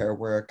framework of care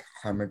work,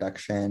 harm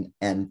reduction,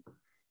 and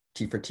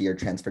T for T or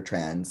trans for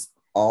trans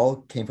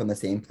all came from the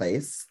same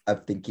place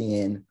of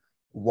thinking,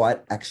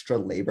 what extra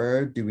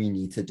labor do we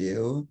need to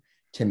do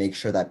to make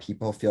sure that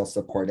people feel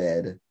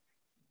supported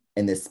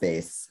in this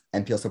space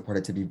and feel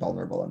supported to be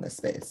vulnerable in this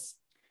space?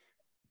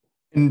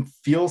 And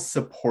feel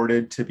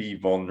supported to be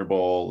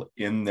vulnerable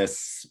in this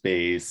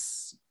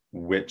space,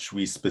 which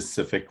we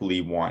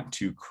specifically want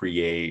to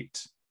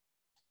create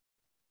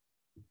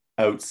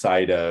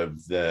outside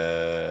of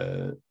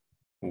the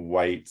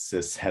white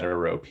cis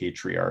hetero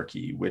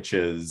patriarchy, which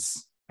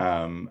is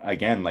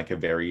again, like a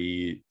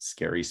very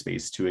scary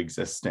space to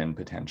exist in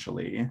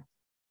potentially.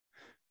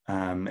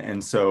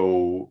 And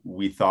so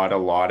we thought a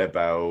lot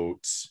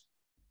about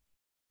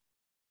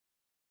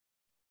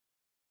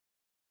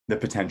the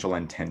potential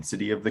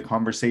intensity of the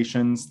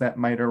conversations that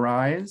might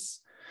arise.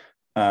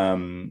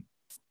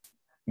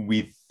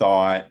 We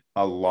thought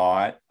a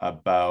lot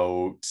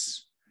about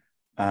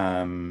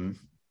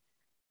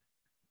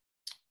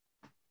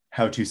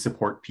how to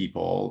support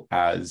people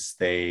as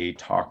they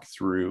talk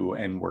through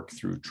and work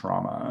through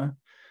trauma.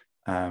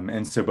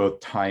 And so both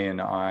Tai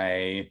and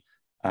I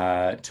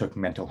took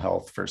mental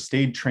health first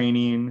aid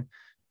training.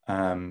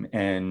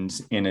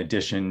 And in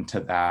addition to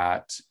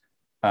that,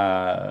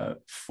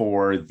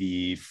 for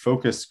the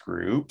focus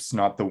groups,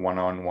 not the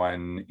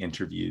one-on-one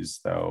interviews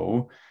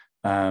though,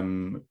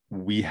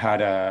 we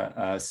had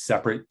a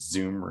separate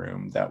Zoom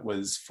room that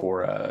was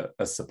for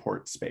a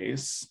support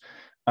space.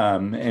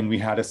 And we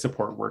had a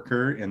support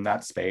worker in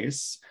that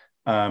space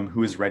who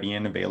was ready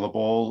and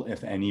available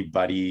if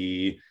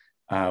anybody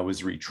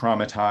was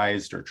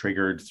re-traumatized or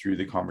triggered through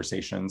the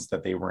conversations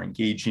that they were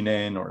engaging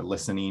in or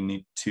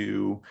listening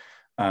to.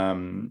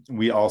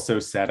 We also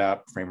set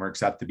up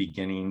frameworks at the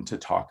beginning to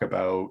talk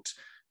about,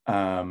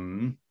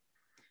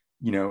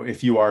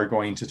 if you are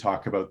going to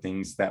talk about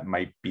things that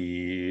might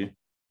be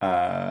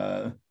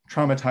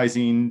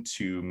traumatizing,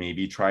 to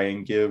maybe try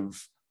and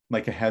give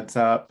like a heads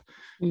up.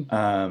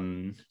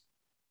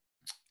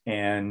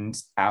 And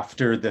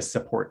after the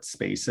support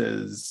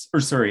spaces,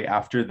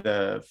 after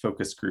the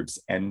focus groups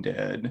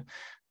ended,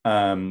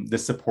 the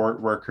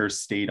support workers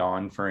stayed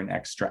on for an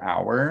extra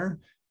hour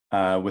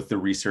with the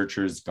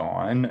researchers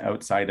gone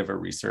outside of a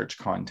research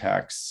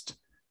context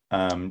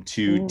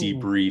to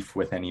debrief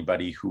with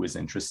anybody who was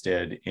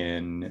interested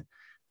in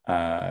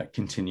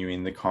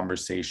continuing the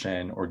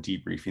conversation or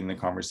debriefing the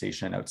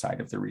conversation outside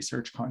of the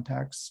research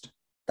context.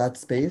 That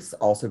space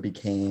also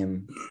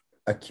became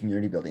a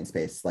community building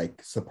space.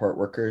 Like support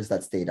workers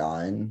that stayed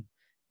on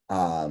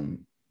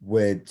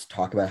would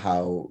talk about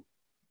how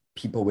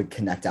people would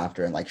connect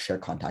after and like share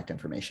contact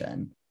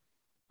information.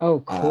 Oh,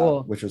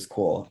 cool. Which was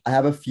cool. I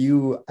have a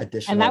few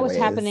additional And that was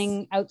ways.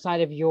 happening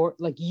outside of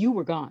you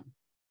were gone.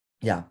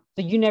 Yeah.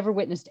 So you never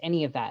witnessed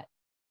any of that.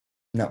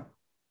 No.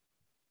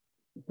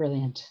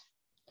 Brilliant.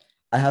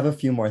 I have a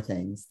few more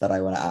things that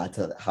I want to add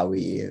to how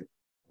we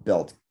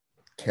built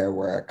care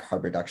work,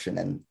 harm reduction,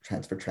 and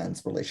transfer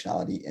trends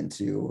relationality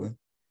into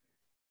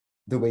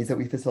the ways that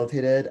we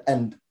facilitated.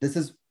 And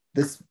this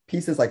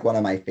piece is like one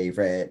of my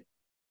favorite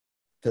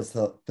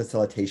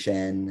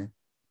facilitation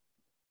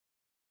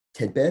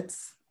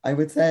tidbits, I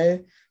would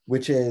say,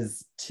 which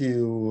is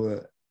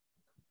to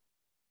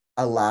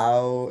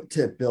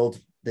build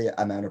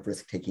the amount of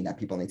risk taking that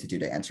people need to do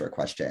to answer a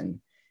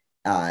question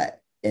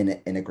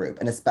in a group,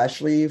 and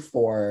especially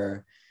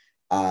for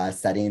a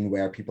setting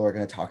where people are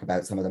going to talk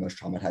about some of the most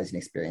traumatizing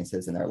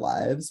experiences in their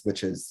lives,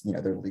 which is,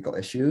 their legal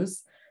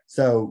issues.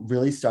 So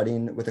really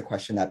starting with a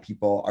question that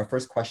our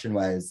first question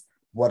was,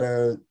 what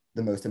are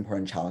the most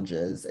important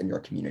challenges in your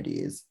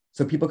communities?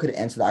 So people could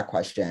answer that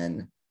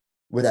question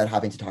without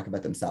having to talk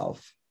about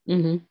themselves.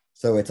 Mm-hmm.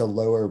 So it's a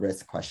lower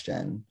risk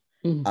question.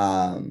 Mm-hmm.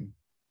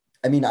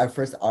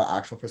 Our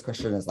actual first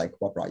question is like,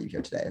 what brought you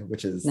here today?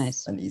 Which is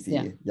nice. a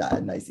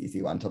nice,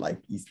 easy one to like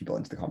ease people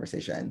into the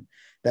conversation.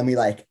 Then we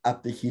like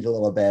up the heat a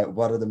little bit.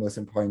 What are the most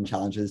important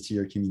challenges to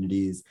your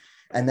communities?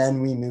 And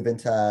then we move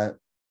into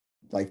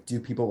like, do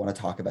people want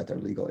to talk about their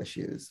legal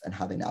issues and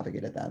how they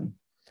navigated them?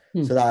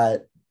 So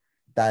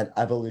that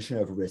evolution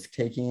of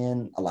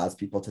risk-taking allows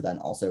people to then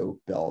also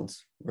build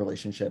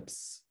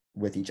relationships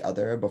with each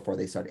other before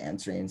they start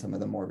answering some of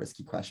the more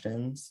risky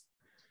questions.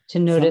 To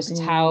notice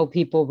how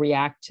people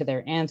react to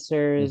their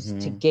answers,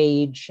 to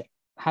gauge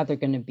how they're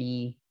going to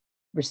be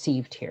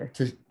received here.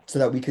 So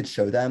that we could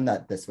show them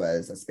that this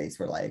was a space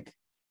where like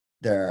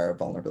their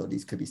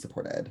vulnerabilities could be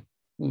supported.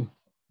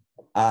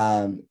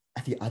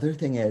 The other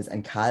thing is,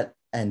 and Kat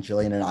and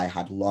Jillian and I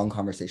had long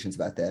conversations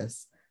about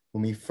this,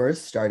 when we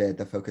first started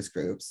the focus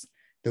groups,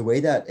 the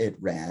way that it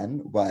ran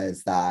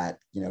was that,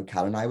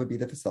 Kat and I would be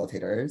the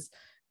facilitators,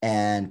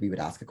 and we would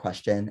ask a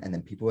question, and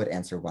then people would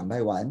answer one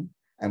by one,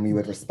 and we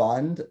would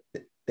respond.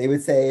 They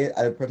would say,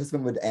 a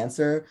participant would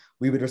answer,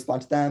 we would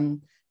respond to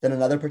them, then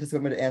another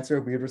participant would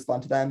answer, we would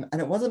respond to them,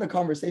 and it wasn't a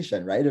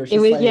conversation, right? It was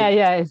just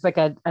it's like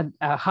a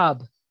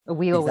hub, a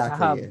wheel with a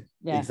hub.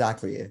 Yeah.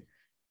 Exactly.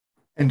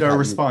 And our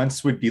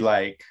response would be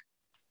like,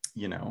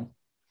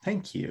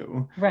 thank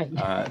you. Right.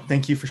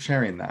 Thank you for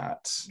sharing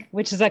that.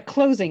 Which is a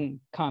closing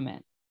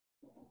comment.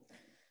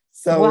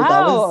 So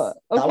that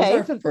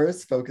was our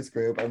first focus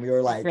group, and we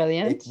were like,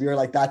 brilliant. We were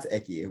like, that's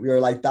icky. We were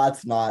like,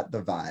 that's not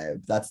the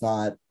vibe. That's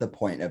not the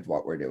point of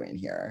what we're doing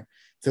here.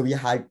 So we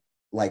had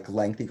like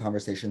lengthy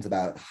conversations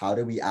about how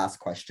do we ask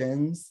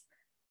questions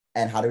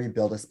and how do we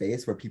build a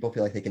space where people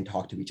feel like they can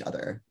talk to each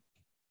other.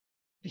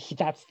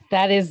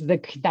 That is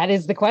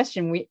the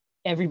question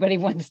everybody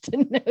wants to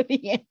know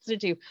the answer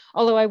to.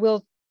 Although I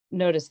will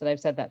notice that I've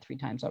said that 3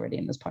 times already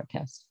in this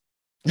podcast.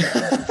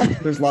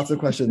 There's lots of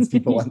questions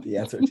people want the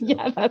answer to.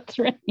 Yeah, that's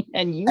right.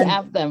 And you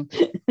have them.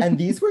 And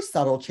these were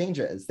subtle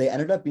changes. They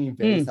ended up being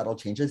very subtle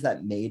changes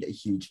that made a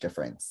huge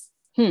difference.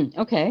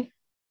 Okay.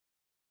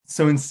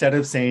 So instead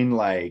of saying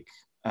like,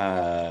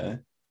 oh,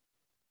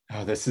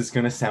 this is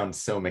going to sound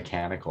so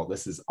mechanical.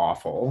 This is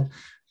awful.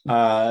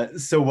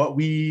 So what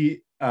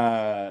we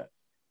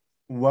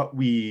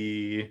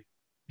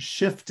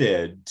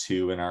shifted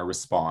to in our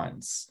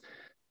response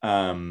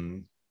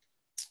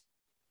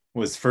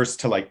was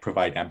first to like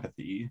provide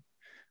empathy,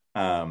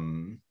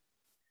 and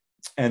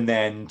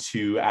then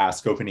to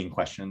ask opening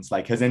questions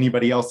like, has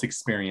anybody else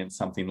experienced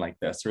something like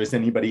this, or has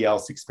anybody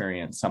else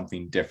experienced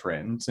something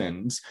different,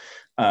 and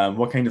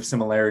what kind of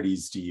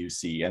similarities do you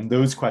see? And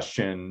those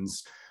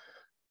questions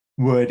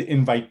would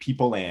invite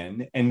people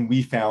in, and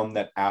we found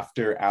that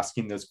after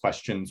asking those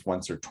questions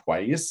once or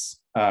twice,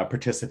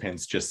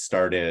 participants just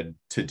started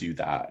to do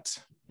that.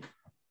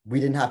 We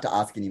didn't have to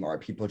ask anymore.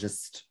 People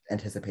just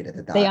anticipated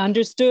that. They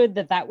understood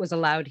that was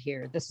allowed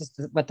here. This is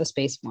what the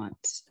space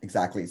wants.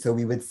 Exactly. So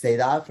we would say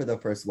that for the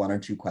first one or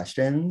two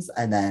questions,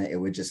 and then it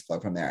would just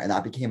flow from there. And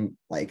that became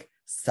like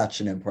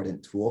such an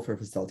important tool for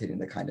facilitating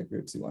the kind of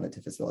groups we wanted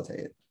to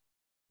facilitate.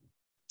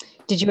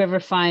 Did you ever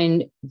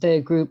find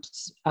the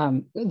groups,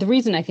 the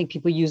reason I think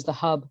people use the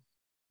hub,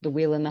 the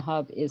wheel in the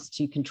hub, is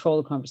to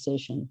control the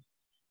conversation,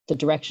 the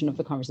direction of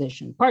the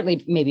conversation,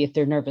 partly maybe if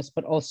they're nervous,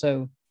 but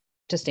also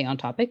to stay on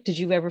topic. Did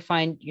you ever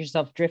find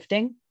yourself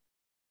drifting?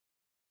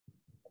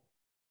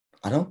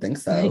 I don't think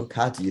so.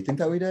 Kat, do you think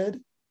that we did?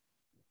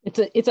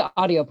 It's an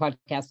audio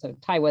podcast, so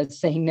Tai was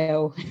saying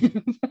no,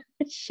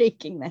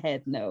 shaking the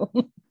head no.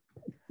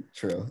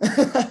 True.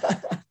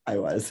 I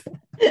was.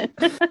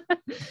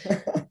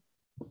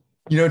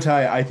 You know,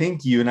 Tai, I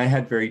think you and I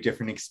had very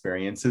different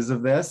experiences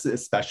of this,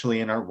 especially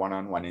in our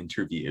one-on-one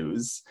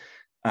interviews.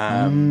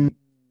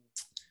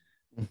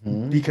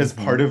 Because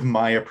part of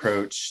my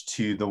approach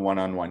to the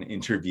one-on-one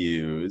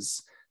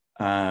interviews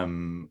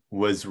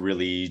was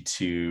really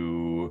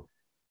to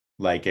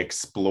like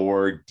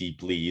explore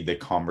deeply the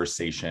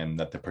conversation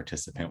that the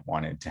participant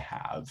wanted to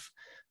have,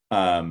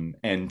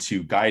 and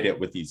to guide it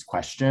with these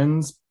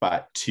questions,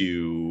 but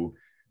to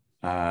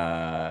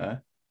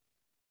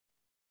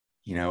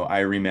you know, I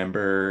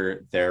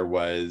remember there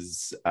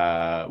was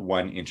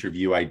one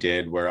interview I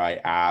did where I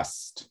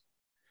asked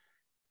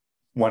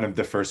one of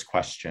the first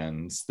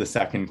questions, the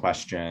second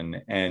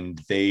question, and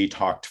they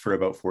talked for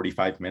about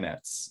 45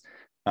 minutes.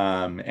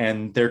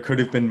 And there could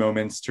have been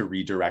moments to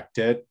redirect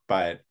it,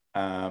 but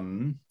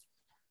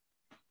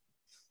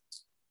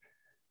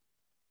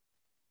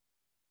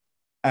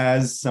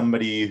as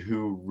somebody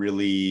who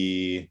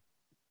really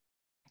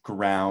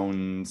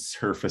grounds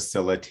her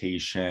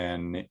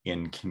facilitation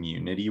in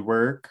community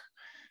work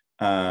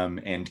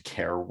and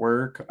care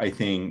work, I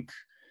think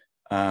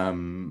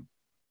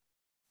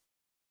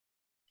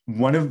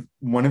one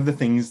of the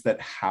things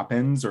that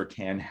happens or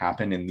can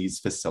happen in these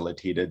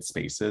facilitated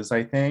spaces,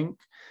 I think,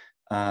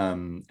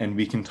 and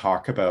we can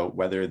talk about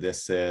whether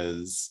this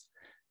is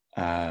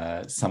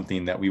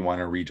something that we want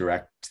to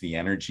redirect the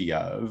energy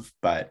of,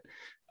 but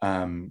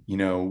you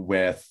know,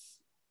 with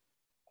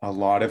a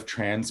lot of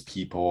trans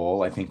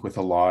people, I think with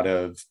a lot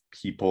of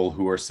people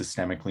who are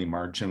systemically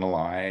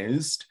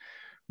marginalized,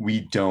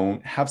 we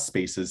don't have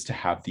spaces to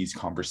have these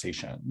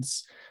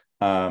conversations.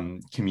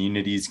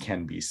 Communities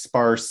can be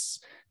sparse.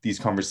 These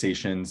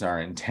conversations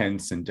are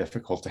intense and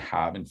difficult to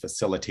have and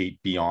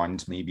facilitate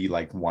beyond maybe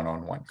like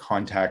one-on-one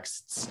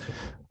contexts.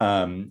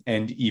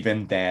 And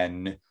even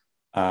then,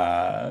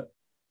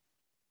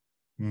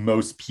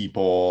 most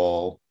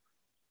people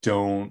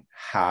don't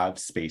have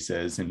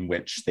spaces in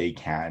which they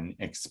can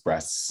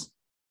express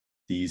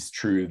these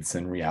truths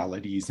and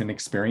realities and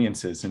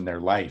experiences in their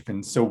life.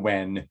 And so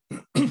when,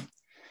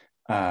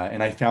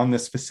 and I found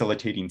this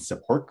facilitating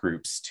support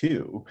groups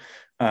too,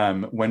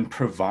 when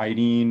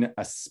providing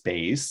a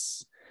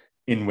space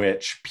in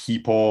which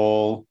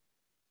people,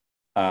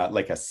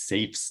 like a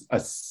safe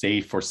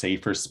or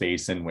safer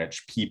space in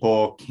which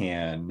people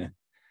can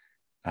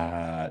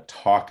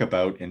talk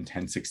about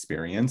intense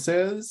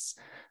experiences,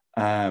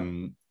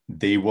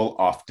 they will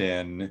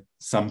often,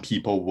 some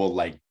people will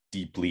like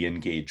deeply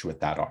engage with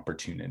that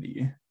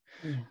opportunity.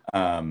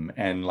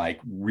 And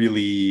like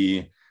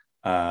really,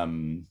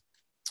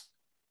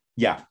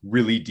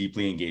 really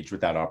deeply engage with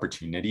that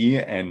opportunity.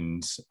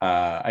 And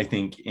I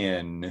think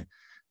in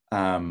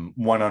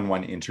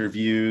one-on-one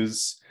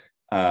interviews,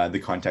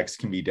 the context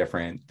can be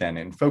different than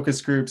in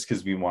focus groups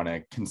because we want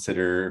to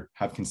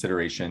have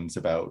considerations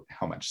about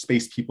how much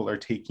space people are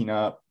taking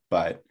up.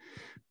 But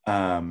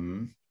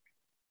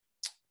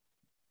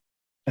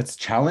it's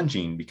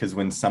challenging because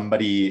when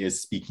somebody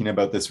is speaking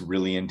about this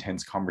really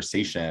intense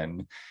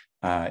conversation,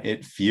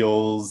 it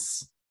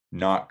feels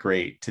not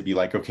great to be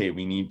like, okay,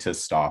 we need to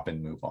stop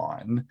and move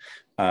on,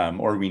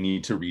 or we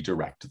need to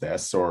redirect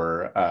this,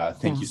 or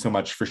thank you so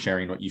much for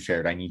sharing what you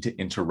shared. I need to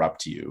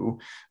interrupt you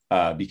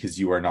because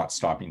you are not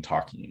stopping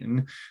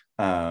talking.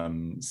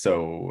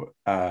 So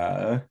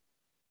I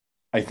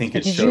think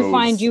it shows. Did you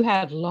find you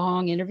had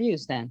long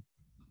interviews then?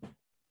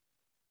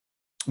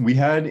 We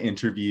had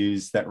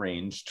interviews that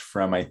ranged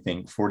from, I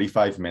think,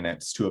 45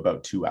 minutes to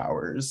about 2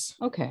 hours.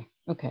 Okay.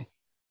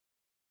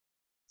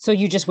 So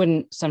you just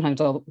wouldn't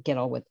sometimes get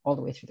all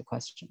the way through the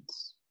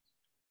questions.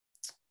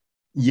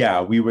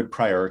 Yeah, we would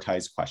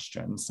prioritize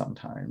questions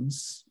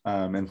sometimes,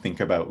 and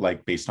think about,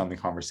 like, based on the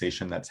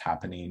conversation that's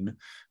happening,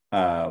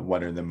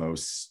 what are the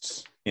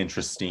most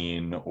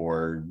interesting,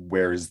 or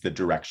where is the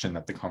direction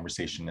that the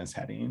conversation is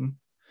heading.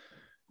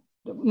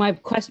 My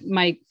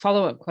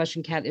follow-up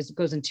question, Kat,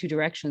 goes in two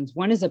directions.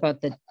 One is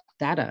about the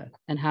data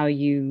and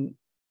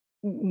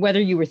whether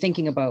you were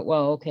thinking about,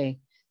 well, okay,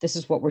 this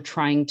is what we're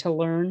trying to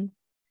learn,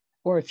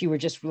 or if you were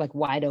just like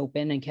wide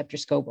open and kept your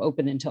scope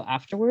open until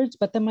afterwards.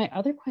 But then my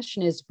other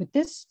question is, with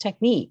this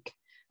technique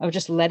of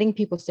just letting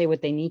people say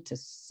what they need to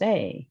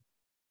say,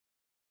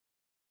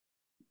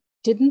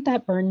 didn't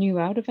that burn you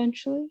out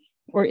eventually?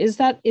 Or is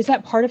that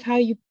part of how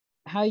you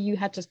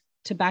had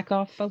to back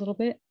off a little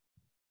bit?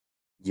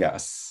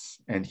 Yes,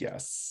 and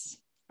yes,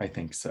 I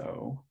think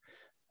so.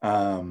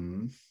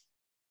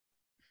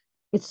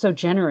 It's so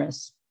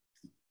generous.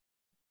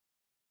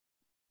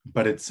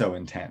 But it's so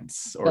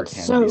intense, or But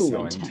can so be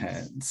so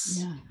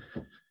intense. intense.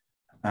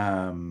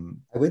 Yeah.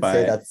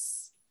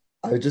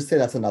 I would just say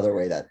that's another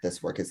way that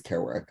this work is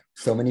care work.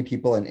 So many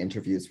people in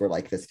interviews were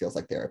like, this feels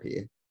like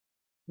therapy.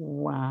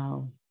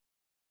 Wow.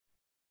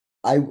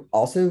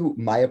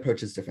 My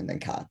approach is different than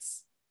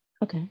Kat's.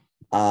 Okay.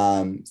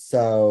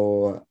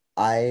 So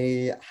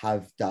I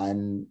have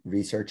done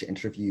research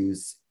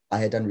interviews. I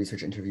had done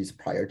research interviews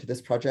prior to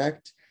this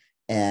project,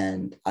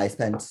 and I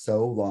spent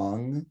so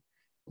long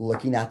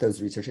looking at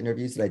those research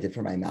interviews that I did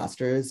for my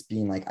master's,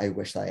 being like, I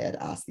wish that I had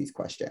asked these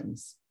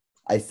questions.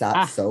 I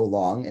sat so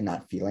long in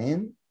that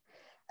feeling.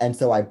 And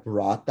so I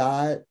brought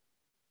that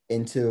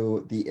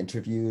into the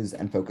interviews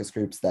and focus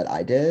groups that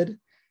I did.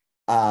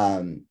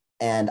 And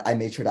I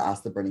made sure to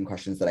ask the burning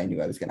questions that I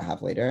knew I was going to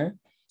have later.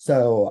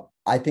 So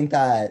I think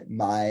that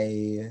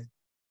my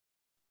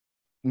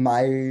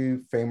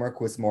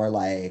framework was more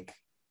like,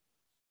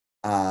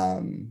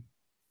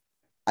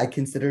 I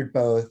considered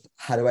both,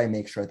 how do I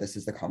make sure this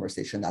is the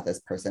conversation that this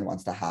person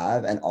wants to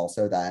have, and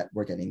also that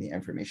we're getting the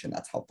information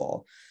that's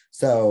helpful.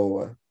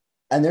 So,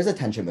 and there's a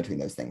tension between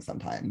those things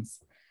sometimes.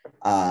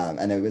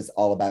 And it was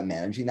all about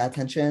managing that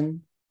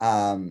tension.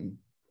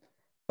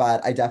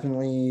 But I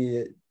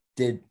definitely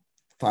did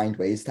find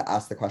ways to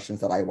ask the questions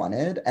that I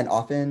wanted. And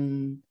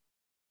often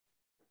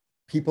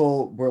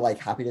people were like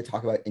happy to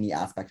talk about any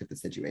aspect of the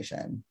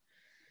situation.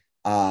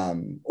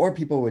 Or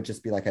people would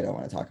just be like, I don't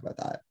want to talk about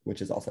that,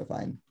 which is also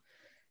fine.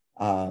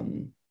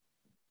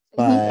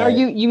 But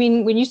you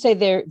mean when you say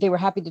they were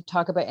happy to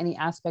talk about any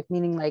aspect,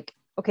 meaning like,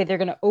 okay, they're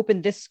going to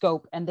open this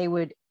scope and they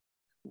would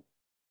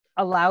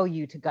allow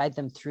you to guide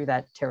them through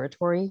that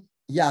territory?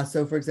 Yeah.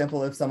 So for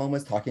example, if someone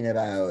was talking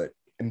about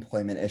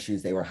employment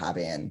issues they were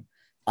having,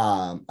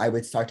 I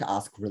would start to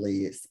ask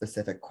really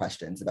specific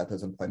questions about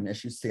those employment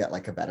issues to get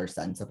like a better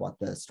sense of what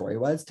the story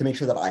was, to make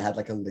sure that I had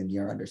like a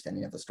linear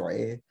understanding of the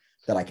story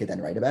that I could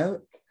then write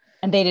about.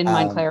 And they didn't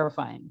mind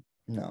clarifying?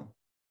 No.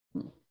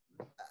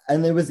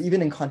 And there was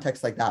even in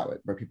context like that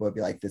where people would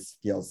be like, this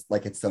feels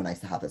like it's so nice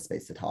to have this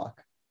space to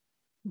talk.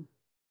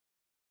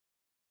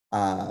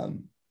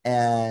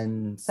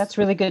 And that's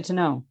really good to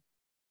know.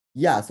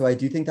 Yeah, so I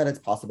do think that it's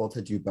possible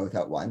to do both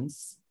at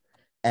once.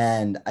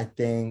 And I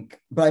think,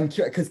 but I'm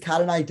curious because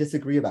Kat and I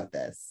disagree about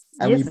this.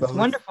 And yes, it's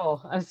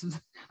wonderful. I'm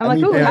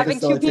like, oh, having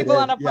two people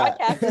on a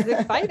podcast is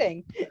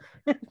exciting.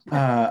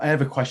 I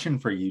have a question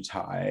for you,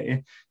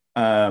 Tai,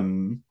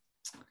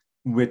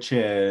 which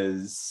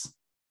is,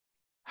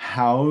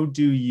 how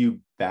do you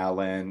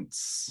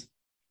balance?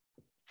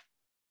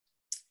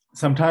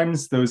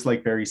 Sometimes those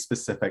like very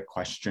specific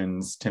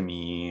questions to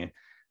me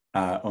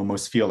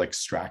almost feel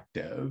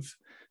extractive.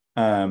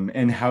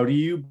 And how do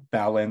you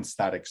balance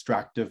that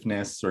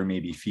extractiveness, or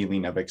maybe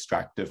feeling of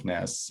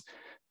extractiveness?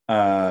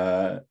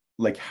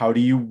 Like, how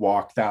do you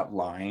walk that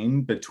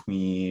line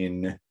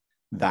between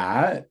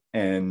that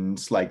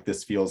and like,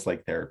 this feels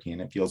like therapy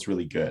and it feels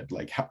really good?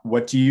 Like,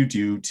 what do you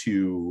do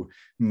to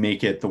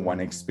make it the one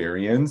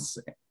experience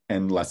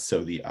and less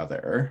so the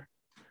other?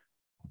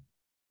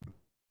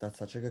 That's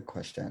such a good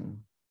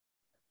question.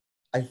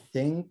 I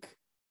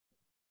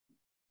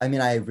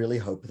mean, I really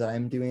hope that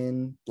I'm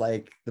doing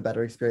like the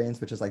better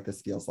experience, which is like,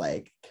 this feels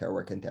like care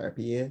work and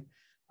therapy.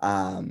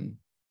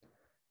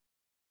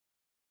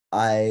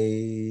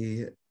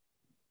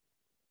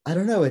 I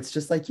don't know. It's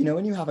just like, you know,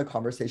 when you have a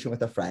conversation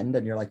with a friend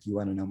and you're like, you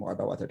want to know more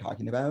about what they're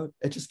talking about,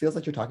 it just feels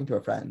like you're talking to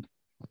a friend,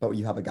 but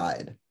you have a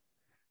guide.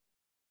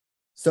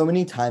 So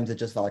many times it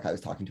just felt like I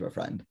was talking to a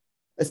friend,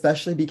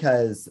 especially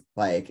because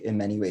like in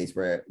many ways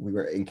we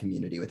were in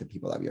community with the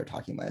people that we were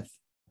talking with.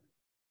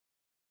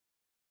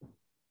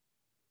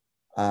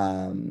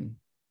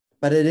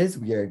 But it is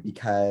weird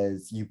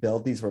because you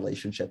build these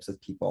relationships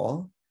with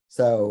people.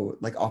 So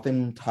like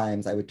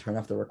oftentimes I would turn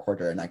off the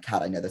recorder, and like,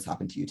 Kat, I know this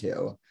happened to you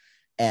too.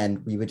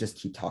 And we would just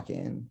keep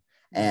talking,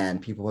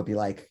 and people would be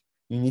like,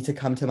 you need to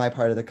come to my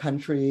part of the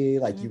country.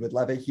 Like, you would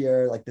love it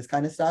here, like this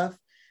kind of stuff.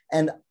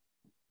 And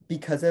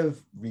because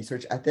of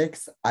research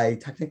ethics, I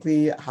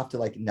technically have to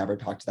like never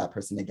talk to that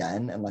person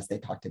again unless they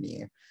talk to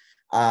me.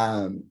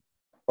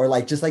 Or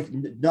like just like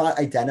not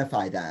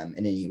identify them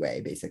in any way,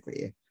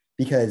 basically,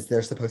 because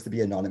they're supposed to be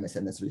anonymous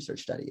in this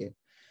research study.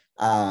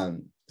 So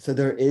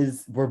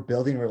we're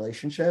building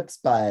relationships,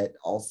 but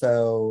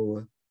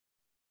also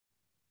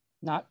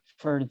not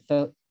for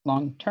the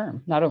long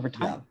term, not over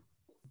time. Yeah.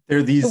 There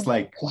are these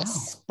Wow.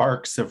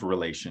 sparks of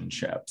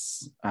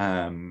relationships.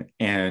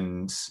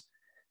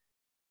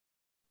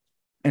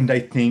 And I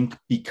think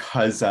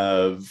because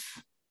of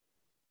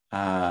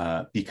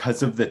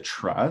the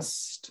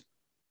trust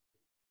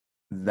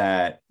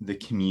that the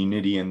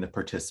community and the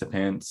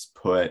participants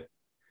put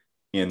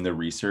in the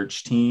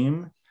research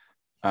team,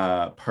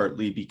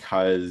 partly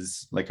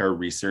because like our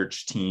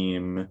research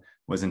team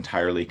was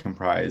entirely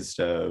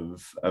comprised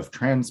of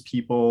trans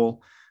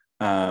people,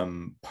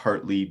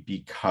 partly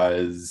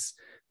because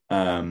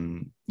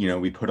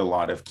we put a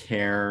lot of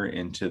care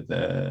into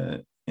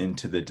the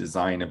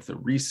design of the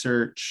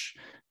research,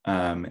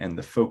 and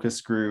the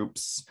focus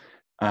groups.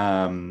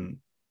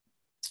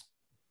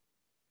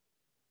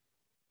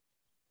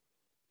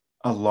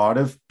 A lot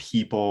of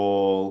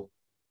people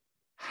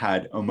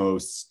had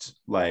almost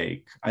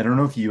like, I don't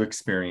know if you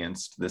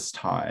experienced this,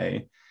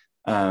 Tai,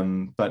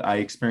 but I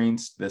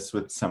experienced this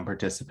with some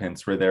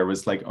participants where there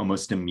was like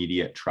almost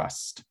immediate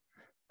trust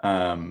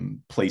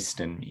placed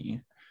in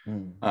me.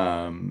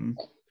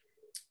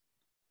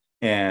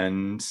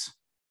 And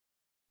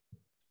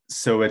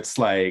so it's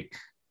like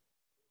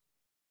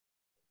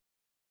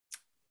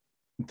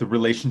the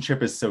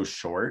relationship is so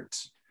short,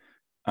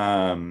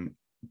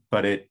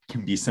 but it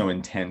can be so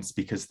intense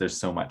because there's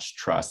so much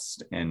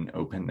trust and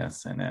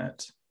openness in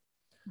it.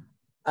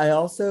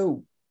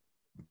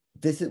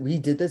 We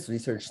did this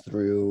research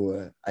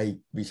through a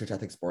research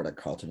ethics board at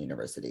Carleton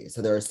University.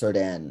 So there are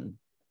certain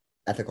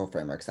ethical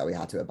frameworks that we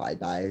had to abide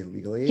by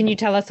legally. Can you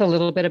tell us a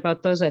little bit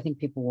about those? I think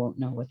people won't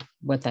know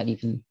what that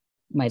even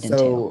might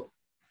entail.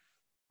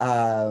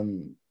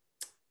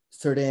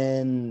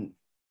 Certain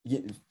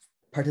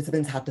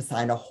participants have to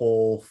sign a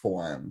whole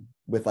form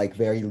with like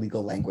very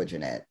legal language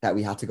in it that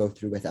we had to go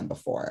through with them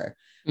before.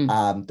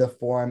 The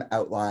form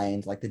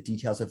outlined like the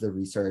details of the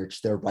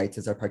research, their rights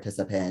as a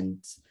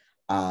participant,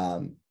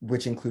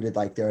 which included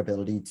like their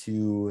ability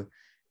to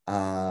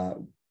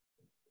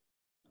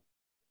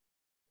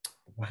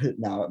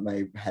now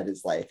my head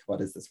is like,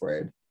 what is this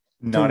word?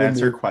 Not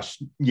answer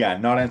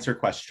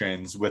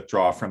questions,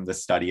 withdraw from the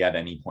study at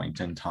any point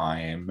in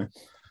time.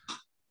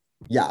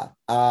 Yeah.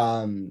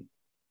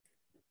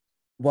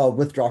 Well,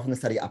 withdraw from the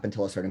study up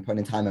until a certain point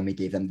in time, and we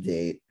gave them the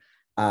date.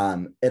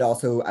 It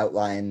also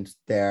outlined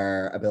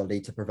their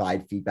ability to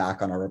provide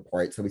feedback on our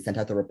report. So we sent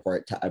out the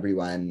report to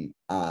everyone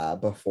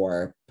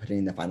before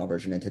putting the final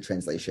version into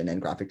translation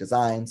and graphic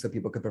design so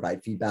people could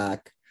provide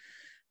feedback.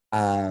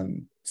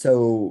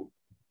 So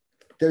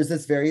there's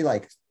this very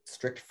like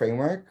strict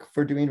framework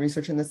for doing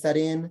research in this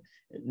setting.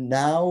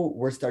 Now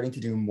we're starting to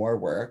do more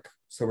work.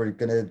 So we're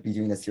going to be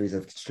doing a series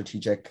of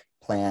strategic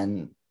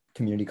plan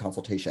community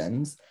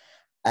consultations.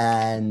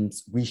 And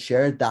we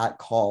shared that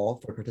call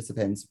for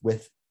participants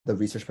with the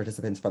research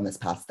participants from this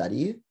past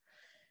study.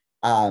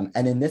 And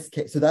in this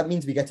case, so that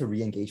means we get to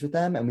re-engage with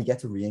them, and we get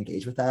to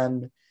re-engage with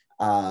them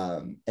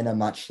in a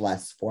much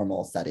less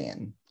formal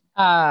setting.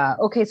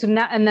 Okay, so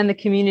now, and then the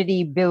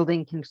community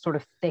building can sort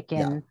of thicken.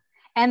 Yeah.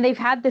 And they've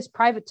had this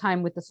private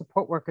time with the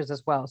support workers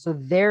as well. So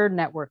their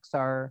networks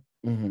are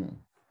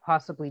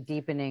possibly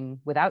deepening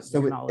without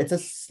your knowledge. It's a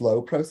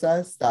slow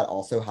process that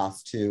also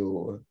has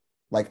to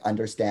like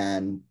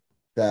understand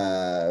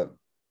the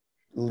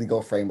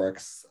legal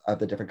frameworks of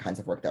the different kinds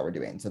of work that we're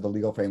doing. So the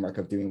legal framework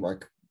of doing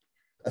work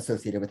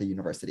associated with a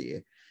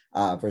university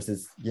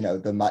versus,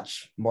 the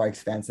much more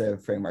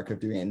expansive framework of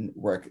doing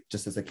work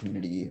just as a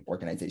community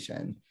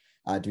organization,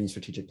 doing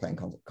strategic plan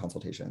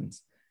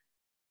consultations.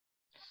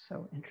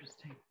 So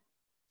interesting.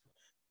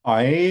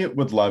 I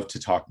would love to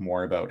talk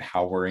more about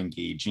how we're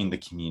engaging the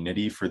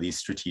community for these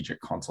strategic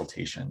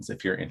consultations,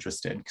 if you're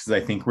interested, because I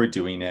think we're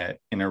doing it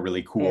in a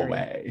really cool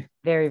way.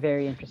 Very,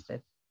 very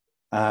interested.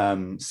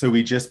 So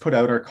we just put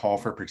out our call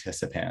for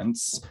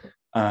participants.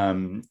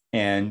 And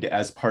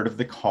as part of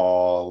the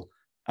call,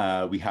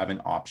 we have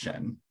an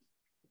option,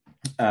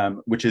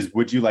 which is,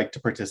 would you like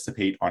to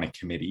participate on a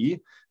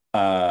committee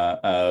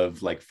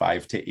of like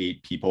 5 to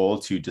 8 people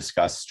to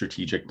discuss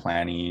strategic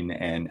planning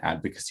and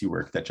advocacy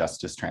work that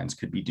Justice Trans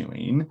could be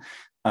doing?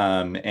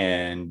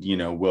 And,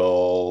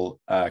 we'll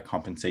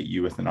compensate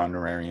you with an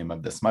honorarium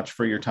of this much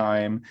for your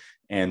time.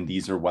 And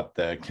these are what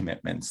the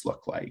commitments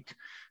look like.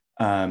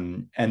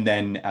 And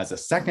then as a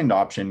second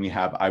option, we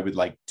have, I would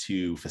like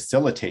to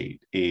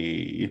facilitate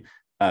a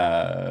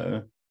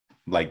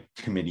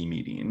committee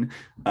meeting.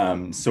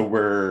 So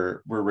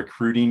we're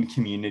recruiting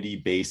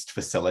community-based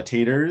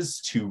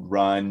facilitators to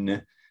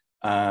run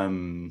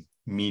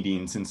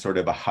meetings in sort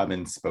of a hub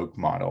and spoke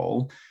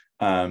model.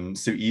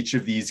 So each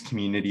of these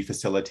community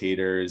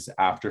facilitators,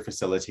 after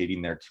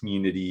facilitating their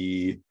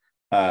community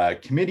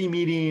committee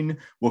meeting,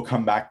 will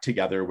come back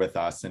together with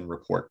us and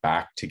report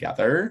back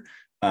together.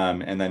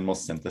 And then we'll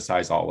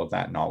synthesize all of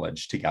that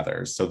knowledge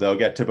together. So they'll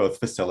get to both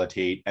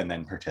facilitate and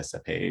then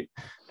participate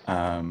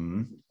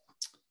in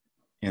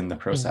the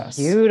process.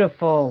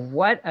 Beautiful.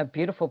 What a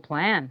beautiful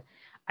plan.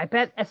 I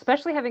bet,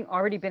 especially having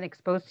already been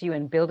exposed to you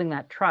and building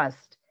that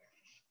trust,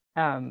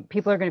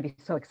 people are going to be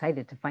so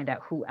excited to find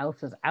out who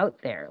else is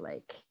out there.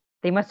 Like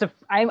they must have,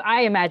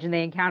 I imagine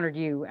they encountered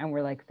you and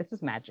were like, this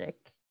is magic.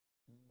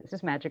 This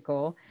is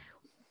magical.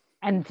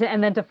 And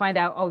then to find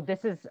out, oh,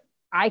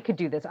 I could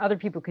do this. Other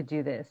people could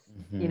do this.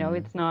 Mm-hmm. You know,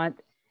 it's not,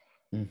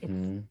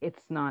 Mm-hmm.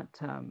 it's not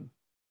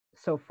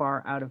so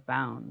far out of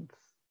bounds.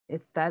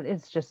 That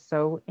is just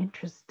so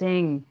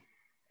interesting.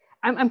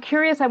 I'm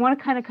curious. I want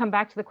to kind of come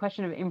back to the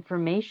question of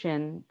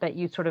information that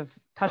you sort of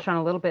touched on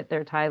a little bit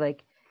there, Tai.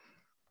 Like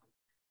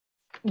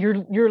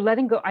you're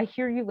letting go. I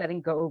hear you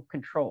letting go of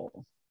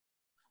control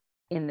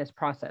in this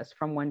process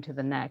from one to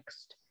the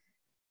next.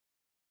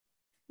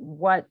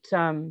 What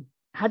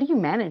how do you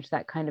manage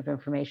that kind of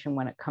information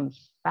when it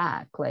comes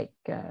back? Like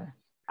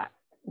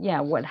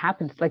what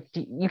happens? Like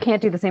you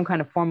can't do the same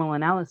kind of formal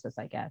analysis,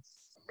 I guess,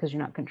 because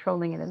you're not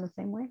controlling it in the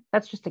same way.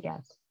 That's just a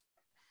guess.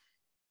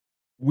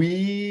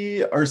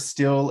 We are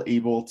still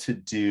able to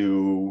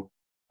do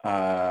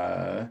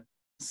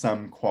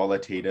some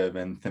qualitative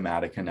and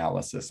thematic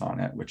analysis on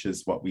it, which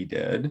is what we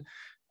did.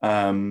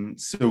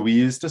 So we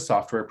used a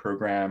software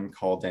program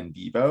called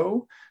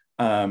NVivo,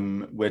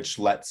 which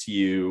lets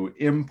you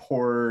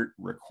import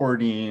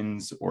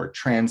recordings or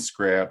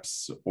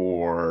transcripts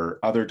or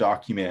other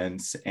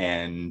documents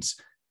and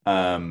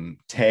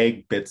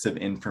tag bits of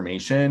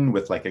information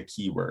with like a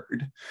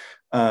keyword.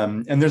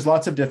 And there's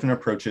lots of different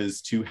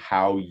approaches to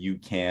how you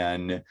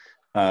can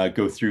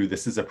go through.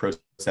 This is a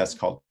process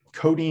called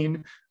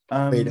coding.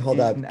 Wait, hold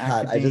up,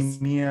 Kat.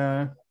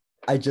 Academia.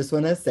 I just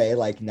want to say,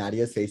 like,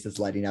 Nadia's face is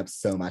lighting up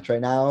so much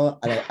right now.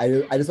 And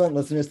I just want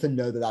listeners to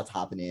know that that's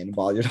happening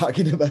while you're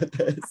talking about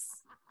this.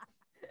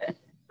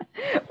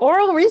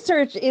 Oral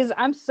research is,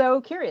 I'm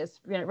so curious,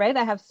 right?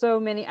 I have so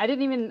many, I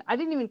didn't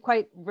even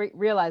quite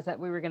realize that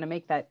we were going to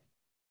make that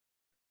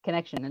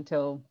connection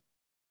until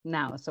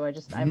now. So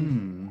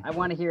I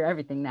want to hear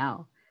everything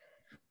now.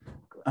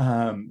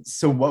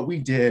 So what we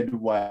did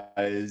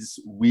was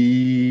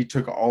we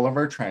took all of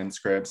our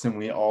transcripts and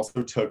we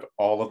also took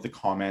all of the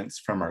comments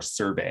from our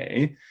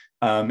survey.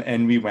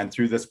 And we went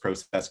through this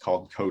process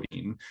called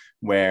coding,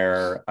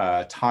 where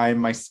Tai,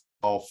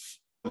 myself,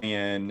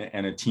 Lillian,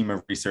 and a team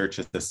of research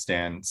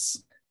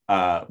assistants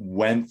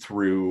went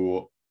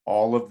through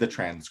all of the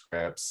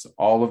transcripts,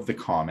 all of the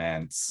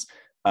comments,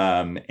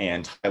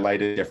 and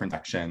highlighted different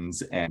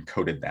sections and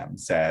coded them,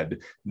 said,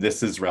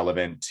 this is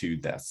relevant to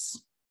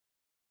this.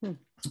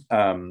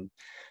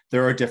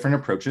 There are different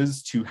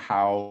approaches to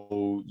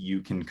how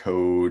you can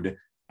code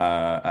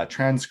a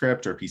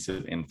transcript or piece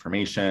of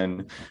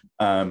information.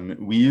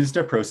 We used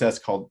a process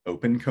called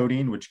open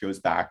coding, which goes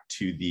back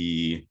to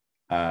the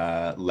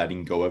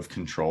letting go of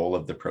control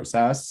of the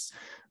process,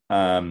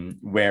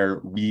 where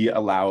we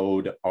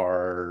allowed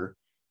our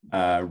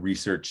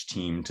research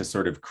team to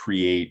sort of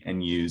create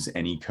and use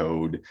any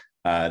code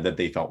that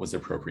they felt was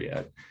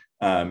appropriate.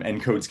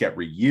 And codes get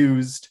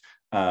reused.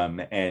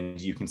 And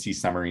you can see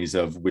summaries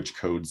of which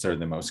codes are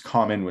the most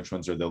common, which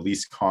ones are the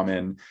least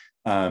common.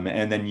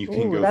 And then you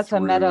can go that's through...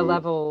 a meta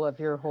level of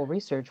your whole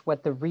research,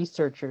 what the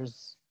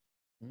researchers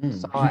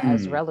saw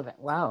as relevant.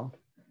 Wow.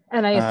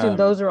 And I assume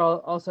those are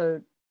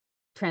also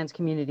trans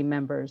community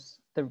members,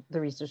 the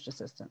research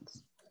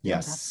assistants.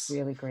 Yes. Oh, that's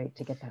really great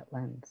to get that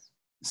lens.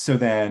 So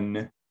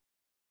then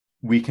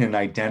we can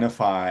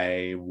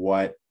identify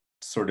what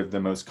sort of the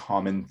most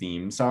common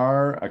themes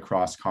are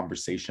across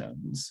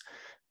conversations.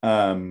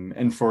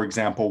 And for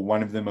example,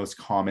 one of the most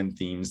common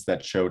themes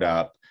that showed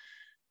up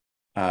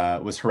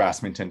was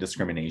harassment and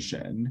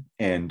discrimination.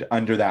 And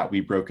under that, we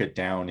broke it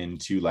down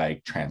into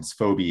like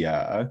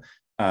transphobia,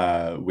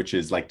 which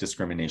is like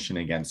discrimination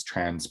against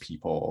trans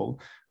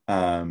people.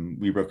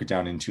 We broke it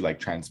down into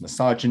like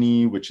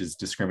transmisogyny, which is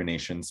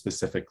discrimination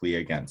specifically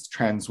against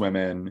trans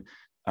women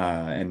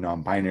and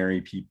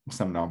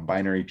some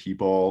non-binary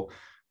people.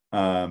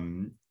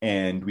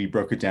 And we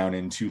broke it down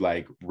into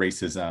like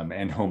racism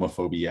and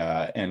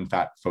homophobia and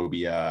fat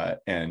phobia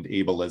and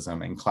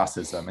ableism and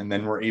classism. And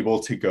then we're able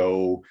to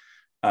go,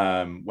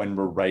 when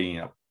we're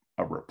writing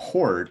a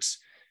report,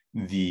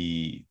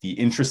 the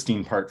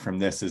interesting part from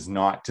this is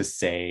not to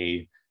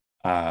say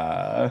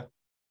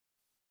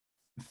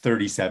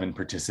 37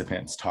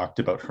 participants talked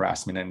about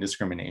harassment and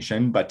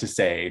discrimination, but to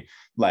say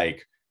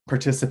like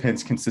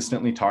participants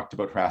consistently talked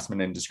about harassment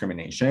and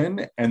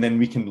discrimination. And then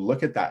we can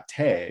look at that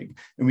tag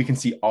and we can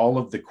see all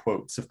of the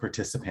quotes of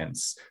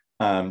participants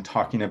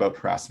talking about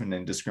harassment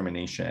and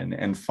discrimination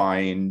and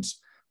find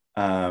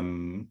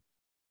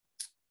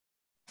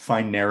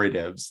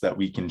narratives that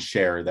we can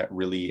share that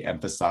really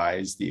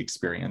emphasize the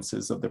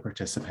experiences of the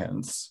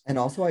participants. And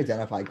also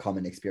identify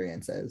common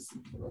experiences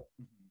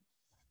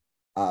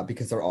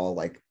because they're all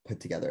like put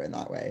together in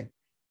that way.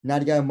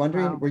 Nadia, I'm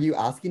wondering, were you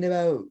asking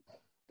about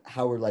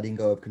how we're letting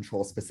go of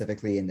control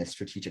specifically in this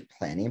strategic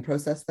planning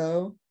process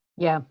though?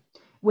 Yeah,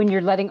 when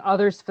you're letting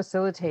others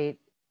facilitate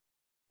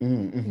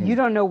Mm-hmm. You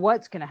don't know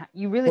what's going to happen.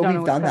 You really don't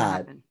know what's going to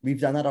happen.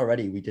 We've done that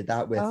already. We did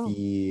that with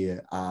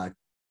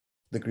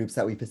the groups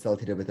that we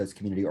facilitated with those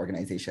community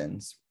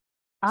organizations.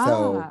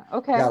 So,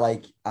 okay. yeah,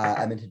 like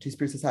Edmonton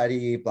Two-Spirit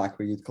Society, Black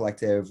Queer Youth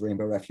Collective,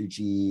 Rainbow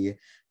Refugee,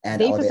 and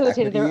they Elevate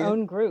facilitated Equity. their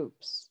own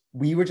groups.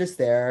 We were just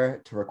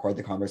there to record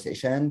the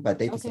conversation, but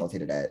they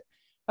facilitated it.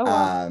 Oh,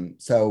 wow.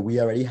 So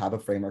we already have a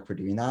framework for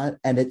doing that.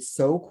 And it's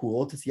so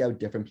cool to see how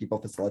different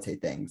people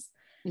facilitate things.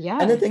 Yeah.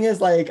 And the thing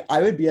is, like,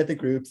 I would be at the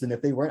groups, and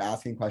if they weren't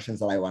asking questions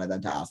that I wanted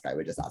them to ask, I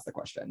would just ask the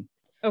question.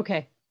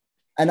 Okay.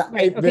 And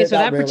right. So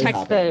that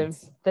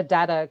protects the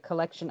data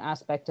collection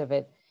aspect of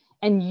it.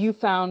 And you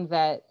found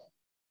that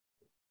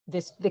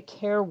the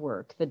care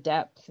work, the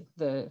depth,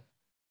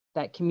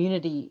 that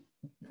community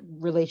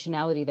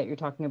relationality that you're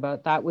talking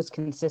about, that was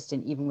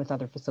consistent even with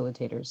other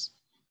facilitators.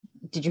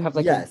 Did you have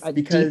like a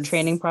deep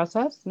training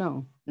process?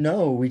 No,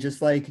 we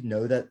just like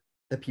know that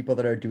the people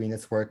that are doing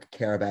this work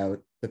care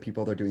about the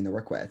people they're doing the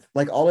work with.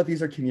 Like all of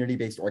these are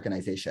community-based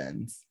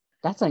organizations.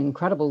 That's an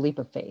incredible leap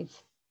of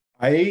faith.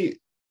 I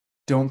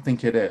don't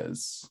think it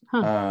is,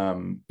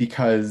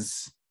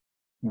 because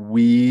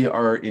we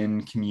are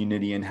in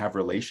community and have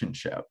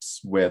relationships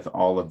with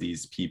all of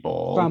these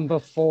people from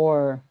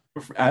before.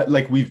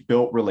 Like we've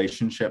built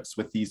relationships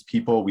with these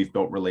people, we've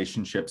built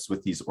relationships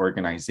with these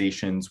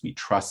organizations, we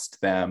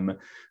trust them.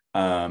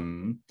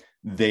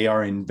 They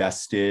are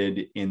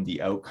invested in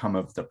the outcome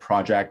of the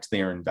project,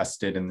 they are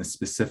invested in the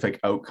specific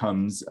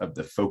outcomes of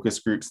the focus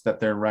groups that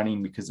they're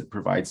running, because it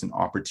provides an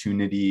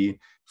opportunity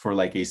for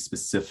like a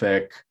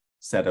specific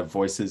set of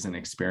voices and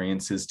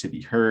experiences to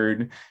be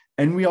heard.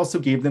 And we also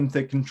gave them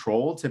the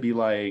control to be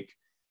like,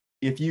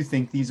 if you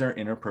think these are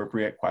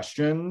inappropriate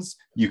questions,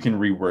 you can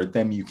reword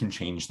them, you can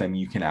change them,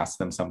 you can ask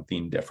them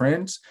something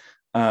different.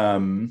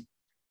 And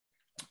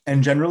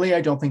generally,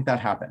 I don't think that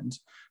happened.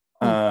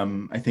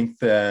 I think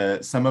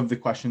some of the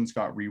questions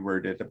got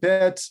reworded a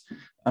bit,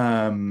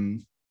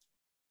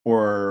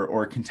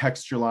 or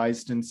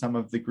contextualized in some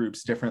of the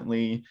groups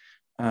differently.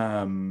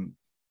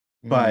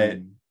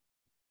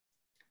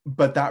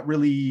 But that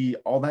really,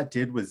 all that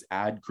did was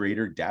add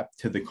greater depth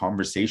to the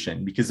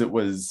conversation, because it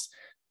was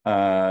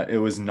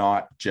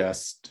not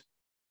just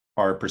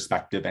our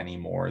perspective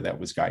anymore that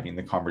was guiding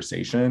the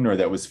conversation or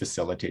that was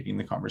facilitating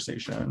the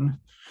conversation.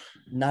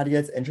 Nadia,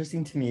 it's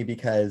interesting to me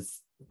because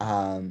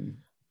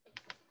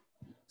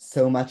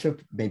so much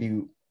of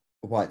maybe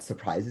what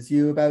surprises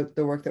you about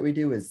the work that we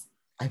do is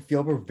I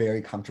feel we're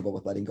very comfortable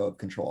with letting go of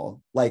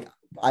control. Like,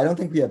 I don't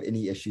think we have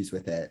any issues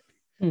with it.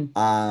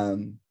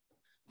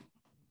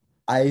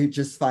 I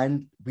just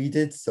find we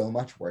did so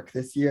much work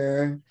this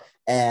year,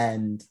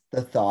 and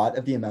the thought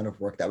of the amount of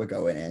work that would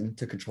go in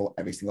to control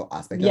every single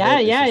aspect of it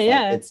is just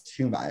like, it's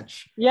too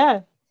much.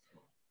 And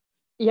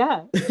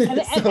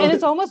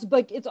it's almost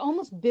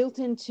built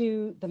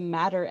into the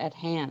matter at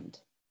hand.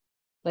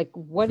 Like,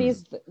 what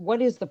is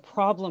the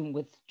problem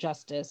with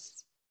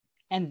justice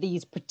and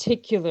these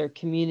particular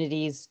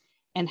communities,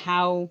 and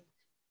how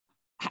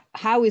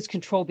is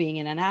control being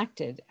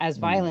enacted as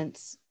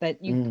violence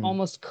that you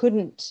almost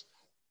couldn't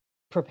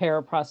prepare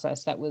a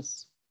process that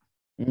was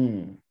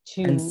too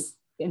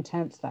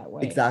intense that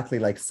way. Exactly.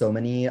 Like, so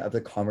many of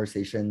the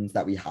conversations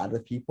that we had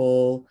with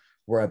people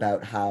were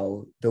about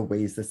how the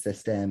ways the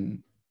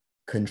system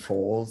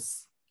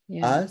controls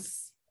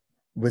us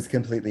was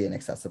completely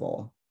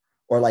inaccessible,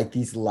 or like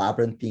these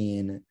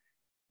labyrinthine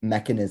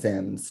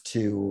mechanisms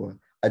to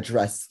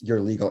address your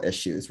legal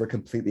issues were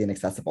completely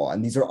inaccessible.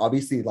 And these are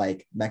obviously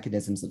like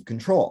mechanisms of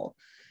control.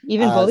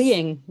 Even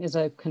bullying is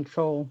a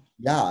control.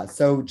 Yeah.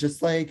 So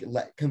just like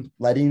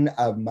letting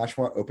a much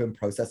more open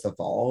process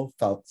evolve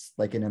felt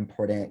like an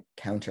important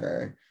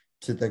counter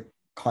to the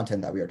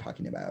content that we are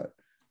talking about.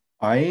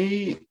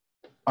 I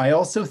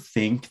also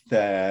think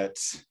that,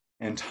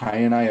 and Tai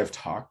and I have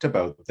talked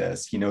about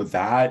this,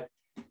 that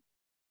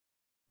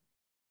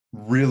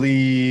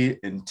really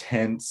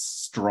intense,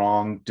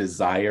 strong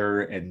desire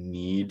and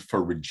need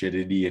for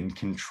rigidity and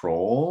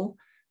control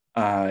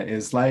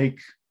is like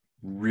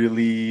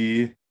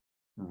really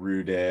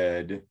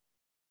rooted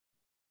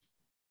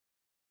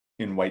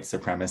in white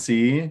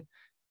supremacy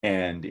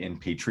and in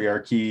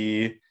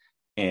patriarchy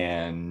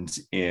and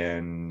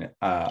in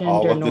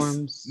all of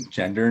this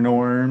gender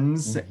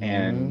norms,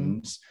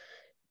 and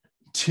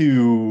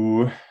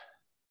to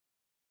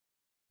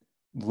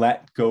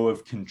let go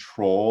of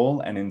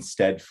control and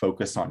instead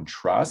focus on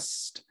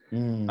trust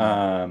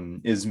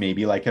is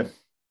maybe like a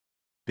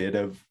bit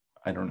of,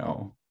 I don't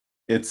know,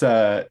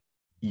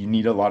 you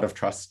need a lot of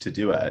trust to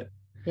do it.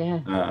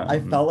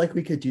 I felt like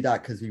we could do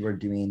that because we were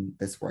doing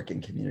this work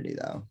in community,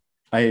 though.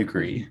 I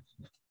agree.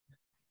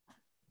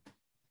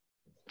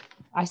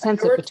 I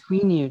sense it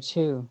between you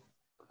too.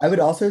 I would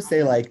also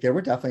say, like, there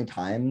were definitely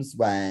times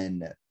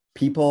when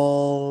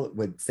people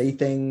would say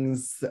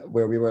things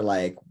where we were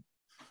like,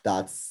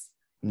 that's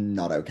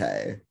not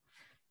okay.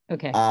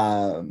 Okay.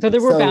 So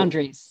there were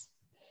boundaries.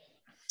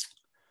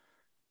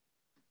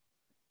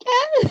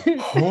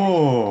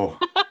 Oh,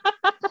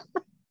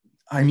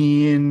 I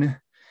mean,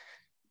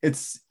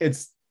 it's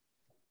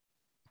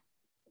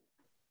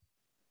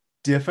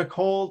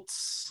difficult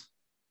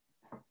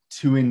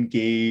to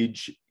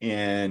engage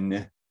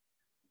in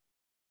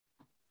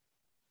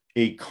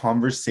a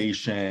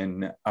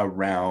conversation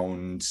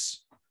around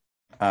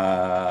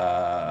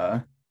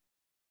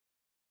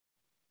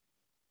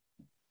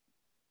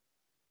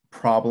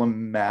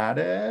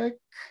problematic,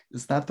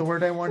 is that the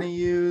word I want to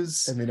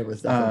use? I mean, it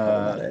was definitely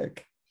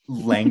problematic.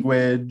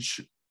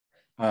 Language,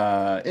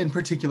 in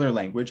particular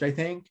language, I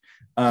think,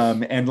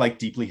 and like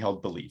deeply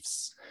held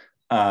beliefs.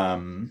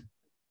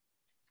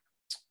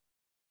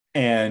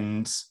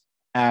 And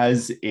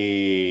as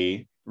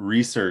a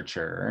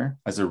researcher,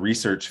 as a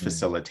research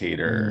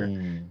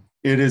facilitator,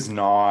 it is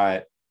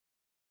not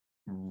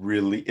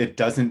really, it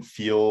doesn't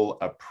feel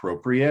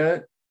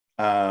appropriate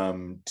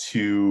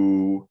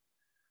to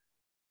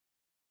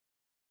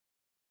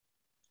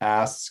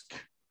ask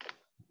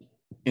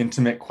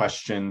intimate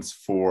questions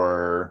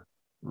for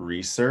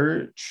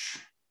research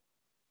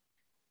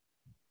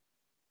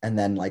and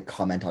then like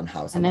comment on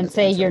how and then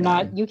say you're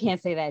not, you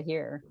can't say that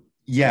here.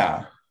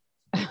 Yeah.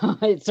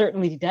 It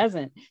certainly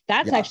doesn't.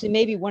 That's actually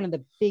maybe one of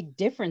the big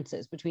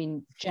differences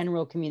between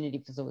general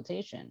community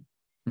facilitation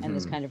and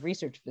this kind of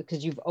research,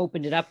 because you've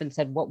opened it up and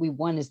said what we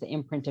want is the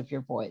imprint of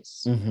your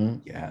voice.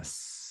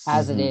 Yes.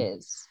 As it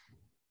is.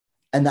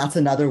 And that's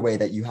another way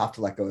that you have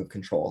to let go of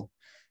control.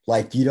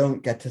 Like you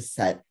don't get to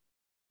set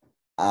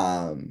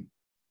the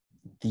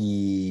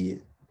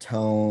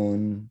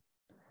tone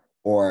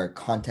or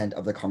content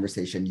of the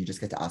conversation. You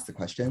just get to ask the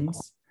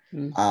questions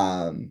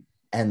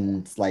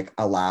and like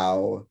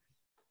allow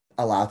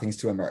things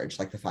to emerge,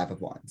 like the Five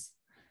of Wands.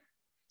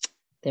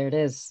 There it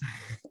is.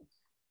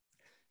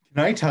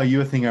 Can I tell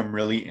you a thing I'm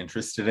really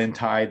interested in,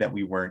 Tai, that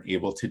we weren't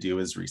able to do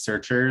as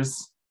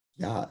researchers?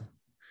 Yeah.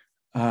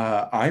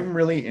 I'm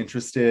really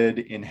interested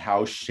in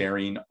how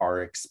sharing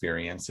our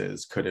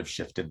experiences could have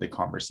shifted the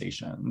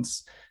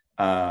conversations.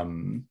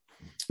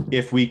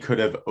 If we could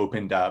have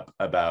opened up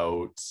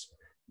about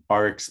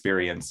our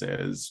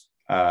experiences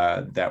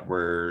that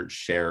were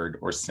shared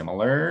or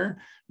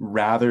similar,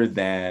 rather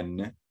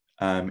than,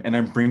 and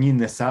I'm bringing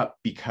this up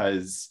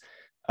because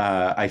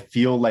I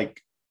feel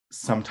like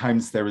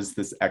sometimes there was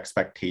this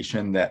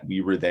expectation that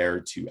we were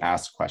there to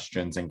ask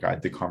questions and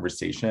guide the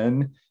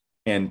conversation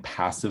and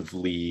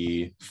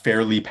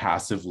fairly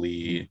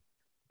passively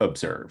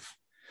observe.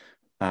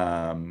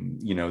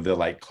 The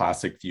like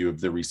classic view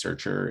of the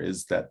researcher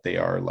is that they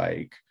are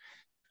like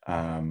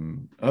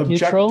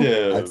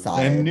objective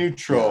and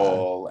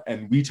neutral.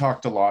 And we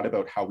talked a lot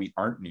about how we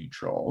aren't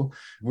neutral.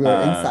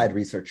 We're inside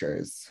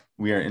researchers.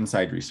 We are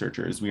inside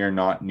researchers. We are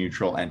not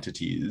neutral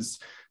entities.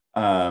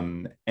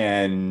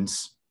 And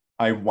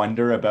I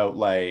wonder about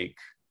like,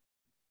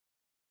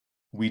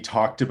 we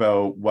talked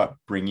about what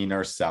bringing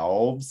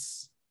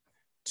ourselves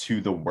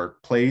to the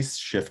workplace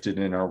shifted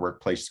in our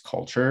workplace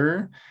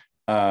culture.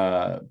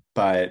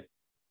 But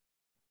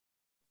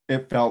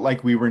it felt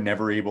like we were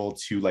never able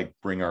to like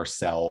bring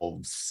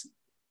ourselves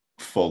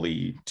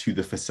fully to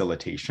the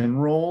facilitation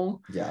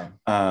role. Yeah.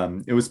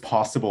 It was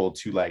possible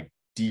to like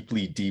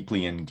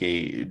deeply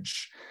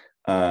engage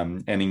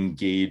and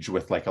engage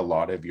with like a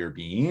lot of your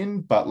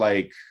being, but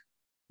like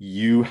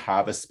you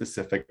have a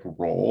specific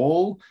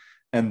role,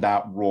 and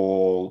that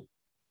role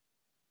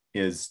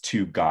is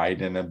to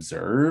guide and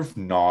observe,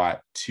 not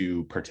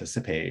to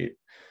participate.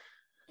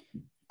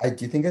 I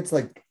do think it's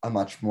like a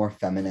much more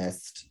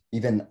feminist,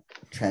 even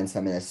trans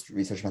feminist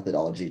research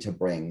methodology to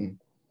bring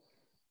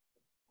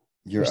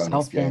your own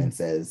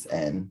experiences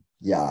in.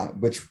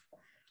 Which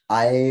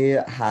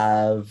I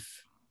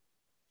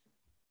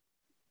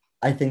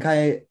think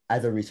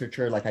as a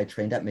researcher, like I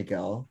trained at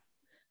McGill.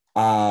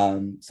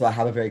 So I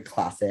have a very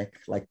classic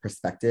like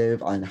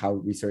perspective on how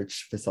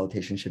research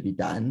facilitation should be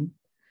done.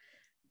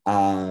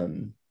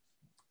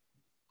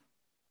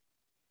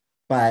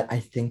 But I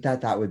think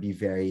that would be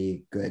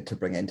very good to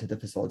bring into the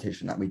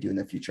facilitation that we do in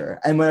the future.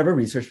 And whatever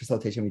research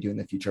facilitation we do in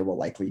the future will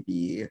likely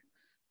be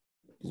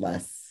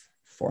less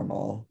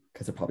formal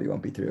because it probably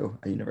won't be through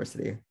a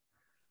university.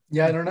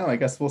 Yeah, I don't know. I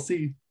guess we'll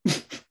see.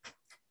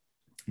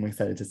 I'm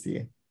excited to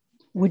see.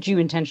 Would you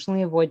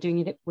intentionally avoid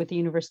doing it with the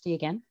university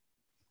again?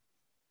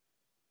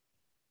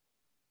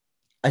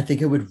 I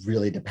think it would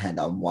really depend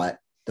on what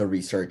the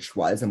research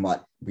was and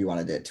what we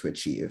wanted it to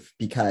achieve,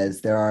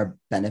 because there are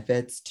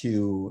benefits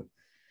to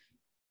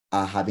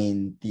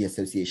having the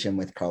association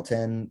with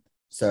Carleton,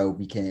 so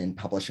we can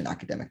publish in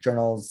academic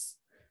journals.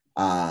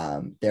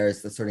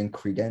 There's a certain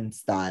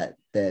credence that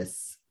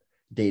this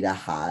data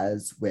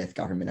has with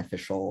government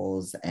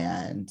officials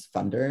and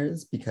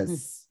funders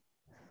because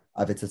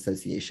of its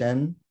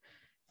association.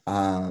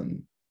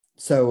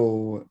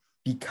 So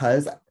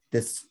because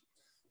this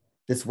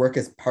work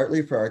is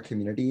partly for our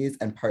communities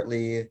and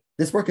partly,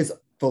 this work is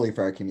fully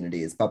for our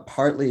communities, but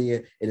partly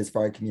it is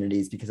for our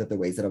communities because of the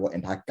ways that it will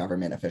impact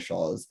government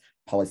officials,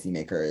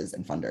 policymakers,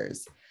 and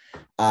funders.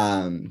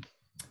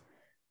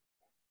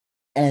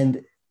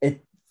 And if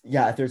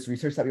there's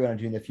research that we want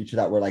to do in the future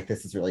that we're like,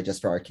 this is really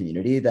just for our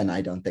community, then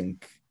I don't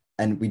think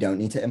and we don't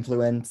need to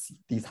influence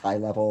these high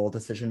level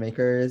decision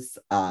makers,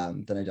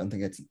 then I don't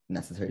think it's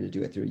necessary to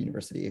do it through a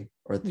university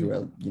or through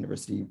a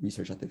university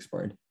research ethics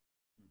board.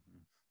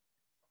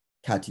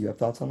 Kat, do you have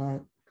thoughts on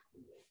that?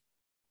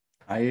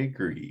 I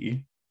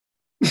agree.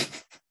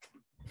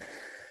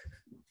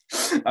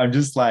 I'm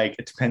just like,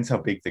 it depends how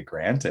big the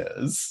grant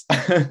is.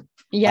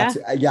 Yeah.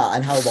 Yeah,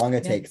 and how long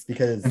it takes,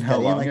 because and how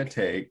long it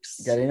takes.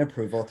 Getting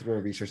approval through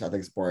a research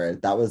ethics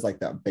board, that was like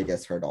the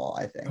biggest hurdle,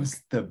 I think. It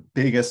was the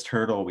biggest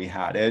hurdle we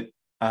had.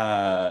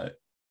 And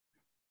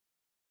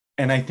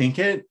I think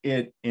it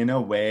in a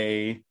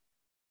way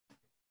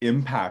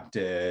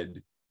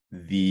impacted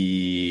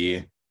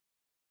the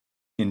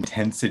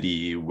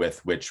intensity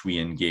with which we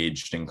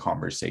engaged in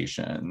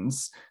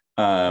conversations.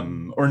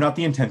 Or not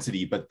the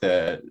intensity, but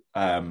the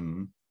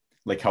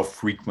like how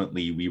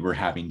frequently we were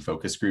having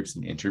focus groups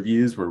and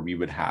interviews, where we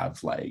would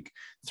have like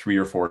 3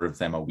 or 4 of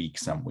them a week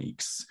some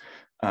weeks.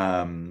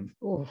 And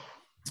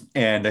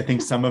I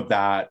think some of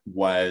that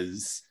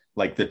was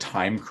like the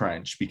time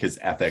crunch, because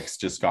ethics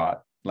just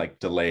got like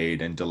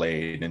delayed and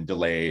delayed and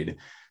delayed.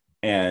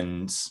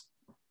 And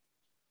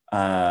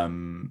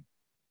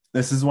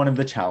this is one of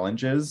the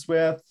challenges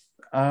with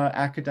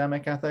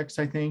academic ethics,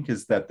 I think,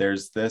 is that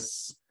there's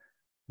this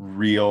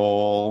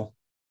real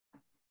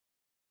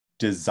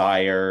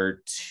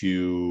desire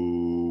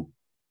to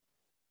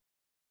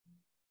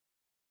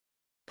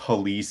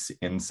police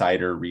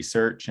insider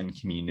research and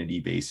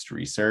community-based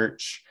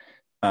research.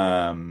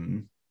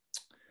 And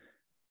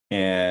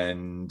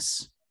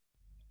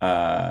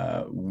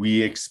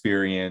we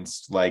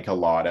experienced like a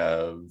lot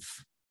of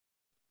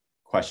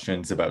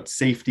questions about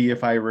safety,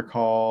 if I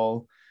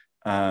recall.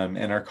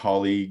 And our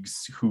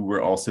colleagues who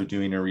were also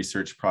doing a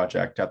research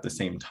project at the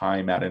same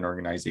time at an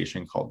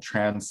organization called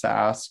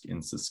Transask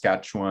in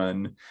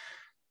Saskatchewan,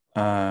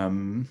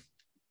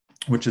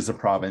 which is a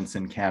province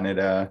in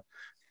Canada,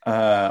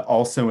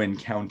 also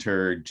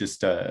encountered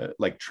just a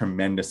like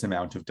tremendous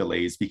amount of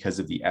delays because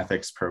of the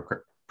ethics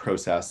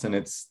process. And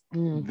it's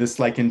this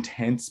like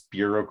intense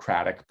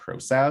bureaucratic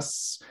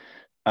process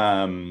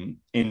in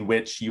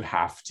which you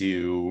have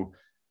to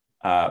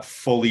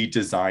fully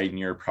design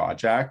your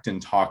project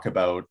and talk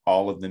about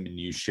all of the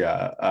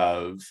minutiae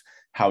of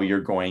how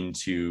you're going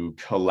to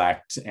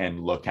collect and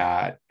look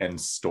at and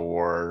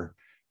store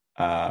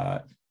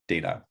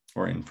data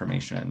or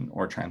information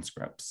or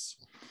transcripts.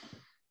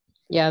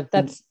 Yeah,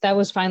 that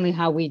was finally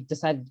how we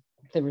decided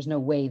there was no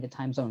way the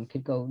time zone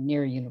could go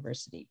near a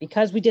university,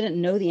 because we didn't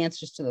know the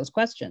answers to those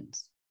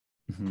questions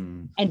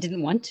and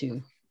didn't want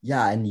to.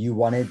 Yeah, and you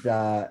wanted,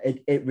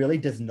 it really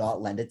does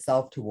not lend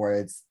itself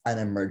towards an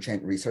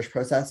emergent research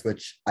process,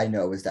 which I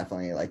know was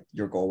definitely like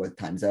your goal with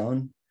time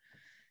zone.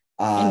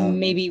 And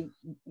maybe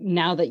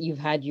now that you've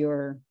had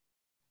your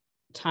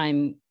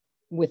time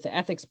with the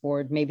ethics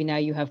board, maybe now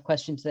you have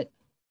questions that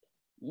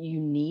you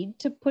need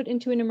to put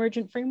into an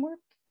emergent framework.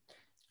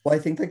 Well, I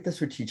think like the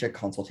strategic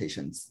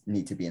consultations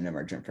need to be an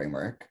emergent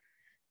framework.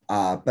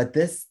 But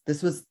this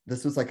was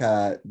like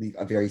a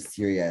very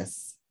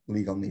serious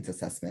legal needs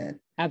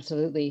assessment.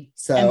 Absolutely.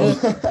 So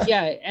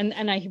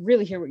and I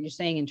really hear what you're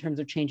saying in terms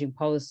of changing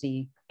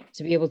policy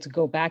to be able to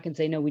go back and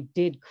say, no, we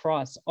did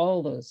cross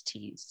all those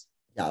T's.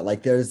 Yeah,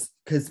 like because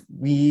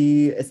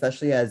we,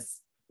 especially as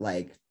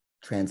like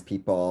trans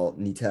people,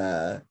 need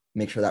to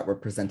make sure that we're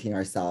presenting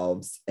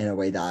ourselves in a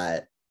way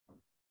that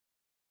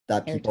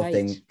people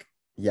think,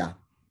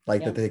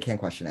 that they can't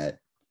question it.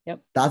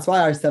 Yep. That's why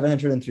our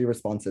 703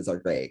 responses are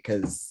great,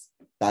 because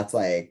that's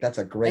a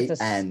great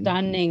end.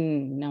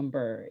 Stunning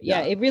number.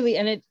 Yeah, it really,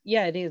 and it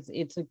is.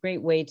 It's a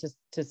great way to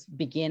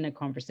begin a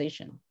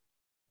conversation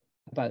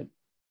about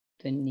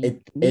the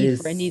need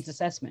for a needs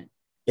assessment.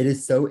 It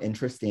is so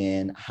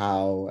interesting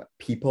how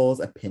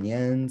people's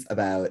opinions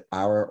about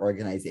our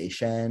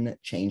organization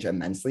change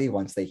immensely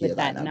once they hear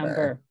that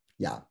number.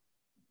 Yeah.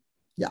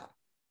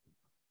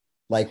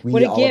 Like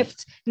what a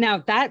gift.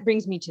 Now that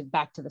brings me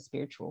back to the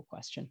spiritual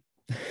question.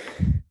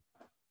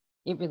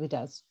 It really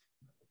does.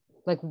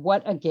 Like,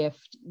 what a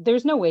gift.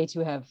 There's no way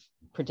to have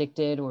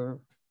predicted, or,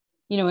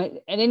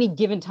 at any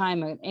given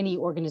time, any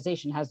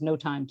organization has no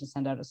time to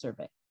send out a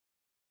survey.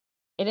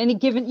 At any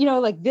given,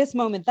 like this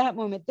moment, that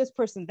moment, this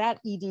person, that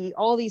ED,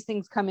 all these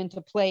things come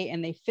into play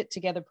and they fit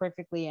together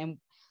perfectly. And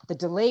the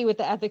delay with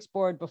the ethics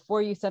board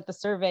before you set the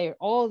survey,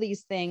 all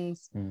these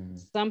things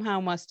somehow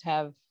must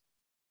have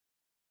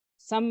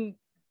some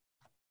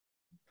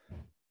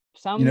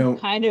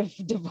kind of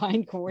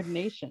divine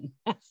coordination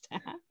has to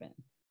happen.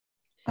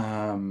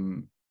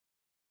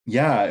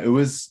 It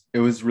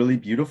was really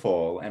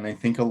beautiful. And I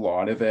think a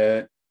lot of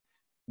it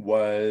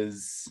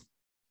was,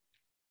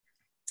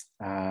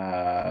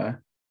 so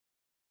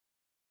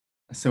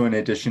in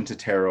addition to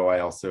tarot,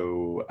 I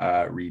also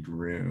read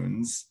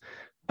runes.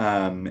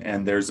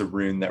 And there's a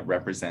rune that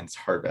represents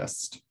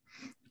harvest.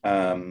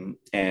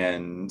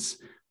 And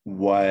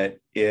what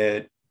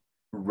it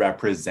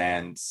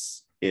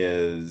represents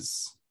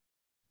is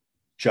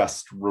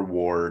just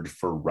reward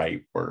for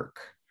right work.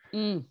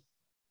 You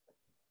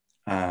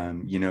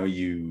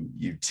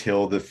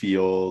till the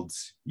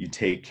fields, you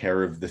take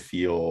care of the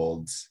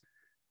fields,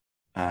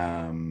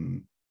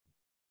 You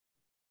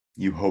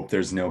hope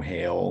there's no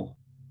hail.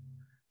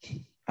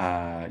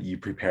 You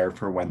prepare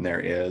for when there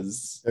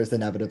is. There's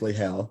inevitably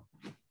hail.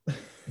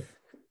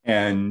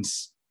 And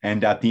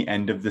at the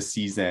end of the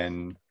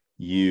season,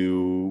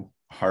 you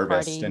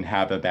harvest Party. and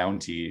have a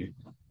bounty.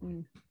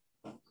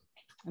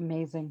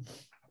 Amazing.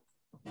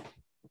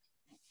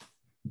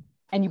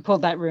 And you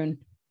pulled that rune.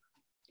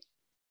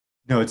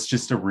 No, it's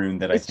just a rune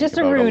that It's I think just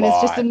a about rune. a It's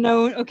lot. just a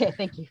known. Okay,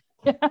 thank you.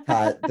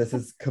 Kat, this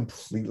is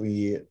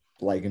completely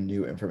like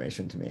new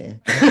information to me.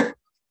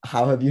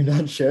 How have you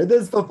not shared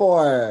this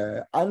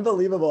before?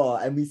 Unbelievable.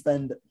 And we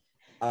spend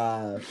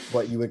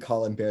what you would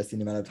call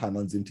embarrassing amount of time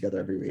on Zoom together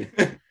every week.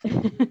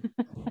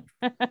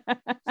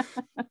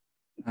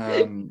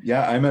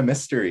 Yeah, I'm a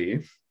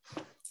mystery.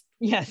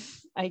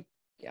 Yes, I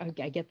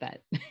get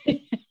that.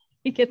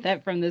 I get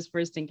that from this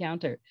first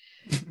encounter.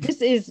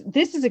 This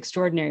is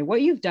extraordinary.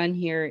 What you've done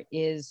here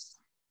is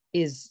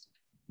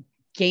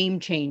game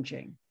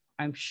changing.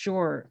 I'm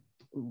sure,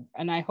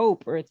 and I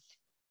hope earth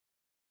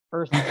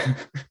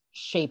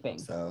shaping.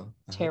 So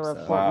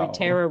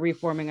Terra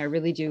reforming. I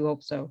really do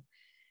hope so.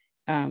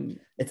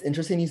 It's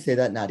interesting you say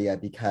that, Nadia,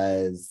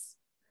 because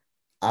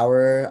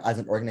as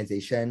an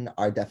organization,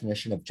 our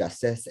definition of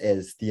justice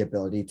is the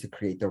ability to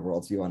create the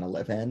worlds we want to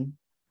live in,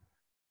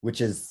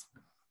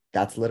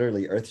 that's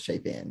literally earth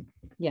shaping.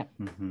 Yeah.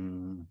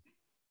 Mm-hmm.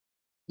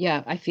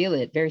 Yeah, I feel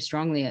it very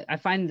strongly. I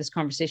find this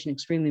conversation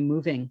extremely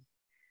moving.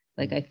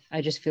 Like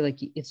I just feel like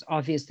it's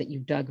obvious that you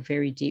dug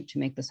very deep to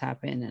make this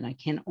happen. And I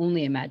can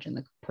only imagine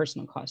the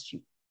personal cost you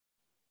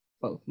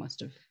both must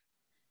have,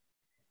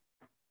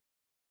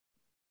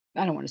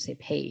 I don't want to say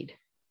paid,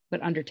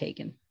 but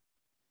undertaken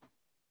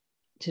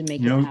to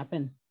make it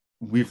happen.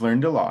 We've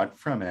learned a lot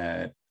from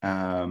it.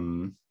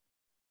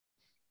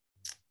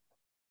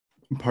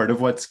 Part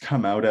of what's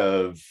come out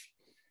of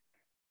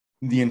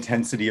the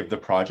intensity of the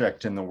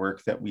project and the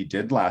work that we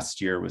did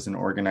last year was an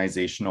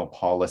organizational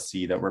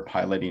policy that we're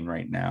piloting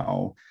right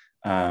now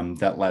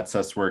that lets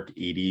us work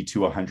 80 to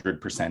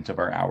 100% of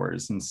our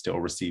hours and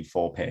still receive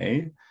full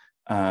pay.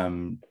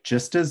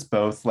 Just as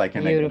both like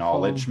an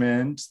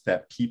acknowledgement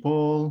that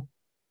people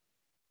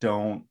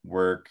don't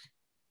work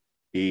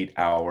 8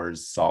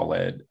 hours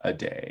solid a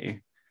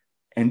day.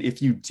 And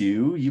if you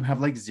do, you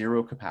have like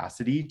zero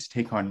capacity to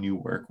take on new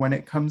work when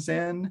it comes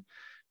in.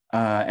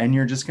 And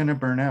you're just going to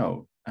burn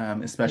out,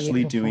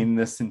 especially doing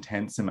this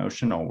intense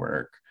emotional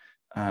work,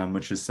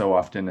 which is so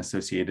often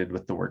associated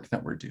with the work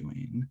that we're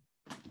doing.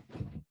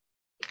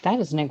 That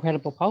is an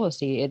incredible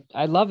policy.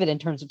 I love it in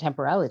terms of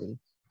temporality.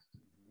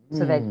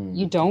 So that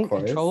you don't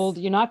control,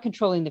 you're not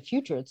controlling the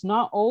future. It's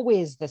not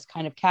always this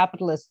kind of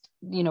capitalist,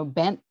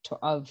 bent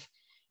of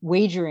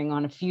wagering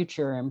on a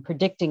future and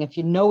predicting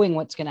knowing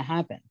what's going to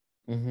happen.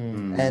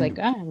 Mm-hmm. It's like,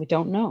 we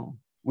don't know.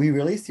 We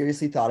really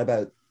seriously thought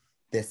about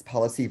this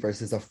policy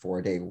versus a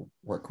 4-day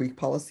work week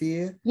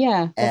policy.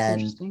 Yeah, that's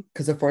interesting.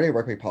 Because a 4-day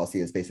work week policy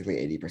is basically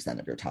 80%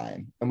 of your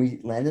time. And we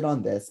landed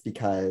on this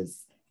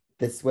because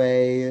this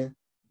way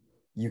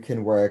you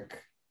can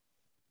work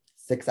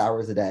 6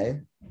 hours a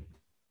day,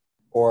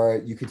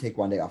 or you could take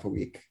 1 day off a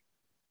week.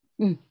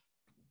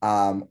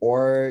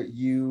 Or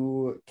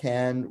you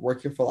can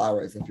work your full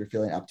hours if you're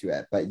feeling up to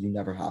it, but you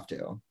never have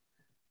to.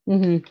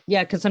 Mm-hmm.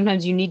 Yeah, because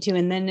sometimes you need to.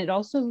 And then it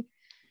also,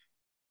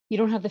 you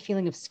don't have the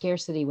feeling of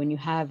scarcity when you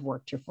have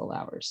worked your full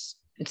hours.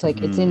 It's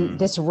like, it's in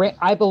this,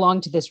 I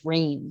belong to this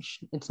range.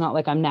 It's not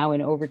like I'm now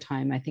in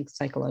overtime. I think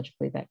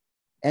psychologically that.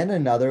 And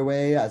another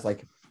way as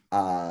like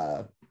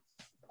an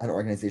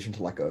organization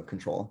to let go of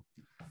control.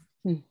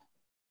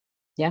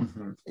 Yeah.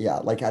 Yeah,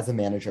 like as a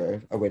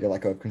manager, a way to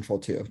let go of control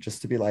too.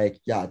 Just to be like,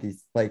 yeah,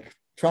 these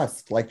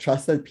trust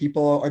that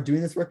people are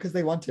doing this work because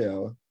they want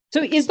to.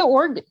 So is the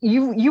org,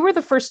 you were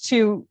the first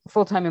 2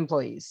 full-time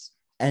employees.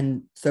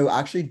 And so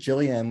actually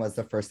Jillian was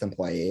the first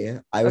employee.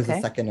 I was the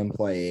second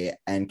employee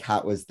and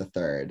Kat was the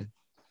third.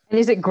 And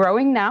is it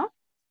growing now?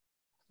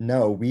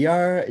 No, we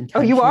are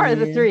you are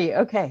the 3.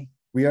 Okay.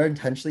 We are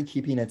intentionally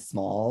keeping it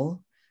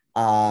small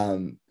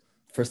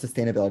for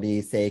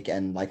sustainability's sake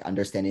and like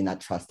understanding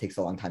that trust takes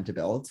a long time to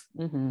build.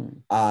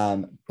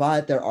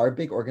 But there are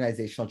big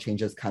organizational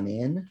changes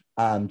coming.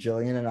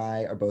 Jillian and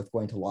I are both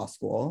going to law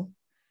school.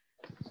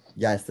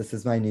 Yes, this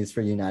is my news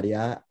for you,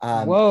 Nadia.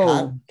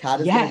 Whoa.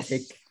 Kat is going to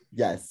take,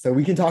 so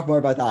we can talk more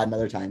about that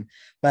another time.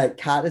 But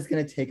Kat is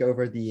going to take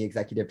over the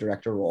executive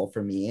director role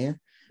for me.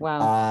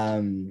 Wow.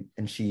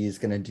 And she's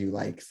going to do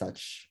like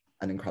such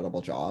an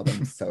incredible job.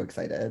 I'm so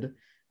excited.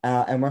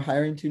 And we're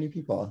hiring 2 new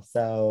people.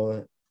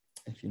 So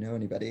if you know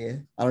anybody,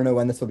 I don't know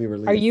when this will be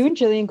released. Are you and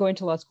Jillian going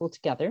to law school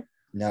together?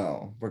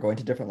 No, we're going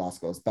to different law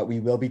schools, but we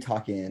will be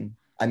talking.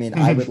 I mean,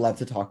 I would love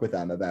to talk with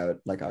them about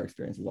like our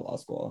experiences at law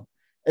school,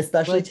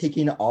 especially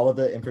taking all of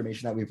the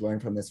information that we've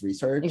learned from this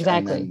research.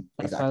 Exactly.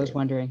 That's what I was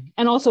wondering.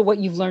 And also what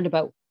you've learned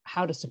about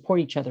how to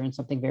support each other in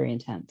something very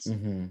intense.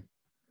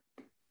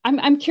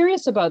 I'm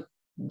curious about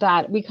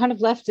that. We kind of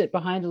left it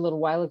behind a little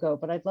while ago,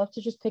 but I'd love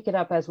to just pick it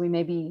up as we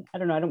maybe, I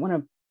don't know, I don't want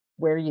to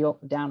wear you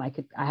down. I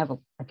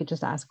could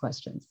just ask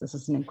questions. This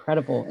is an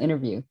incredible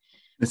interview.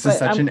 This is But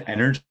such an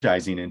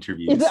energizing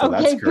interview, is it so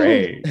that's okay?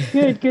 great.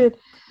 Good.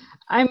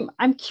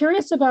 I'm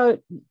curious about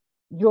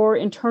your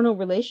internal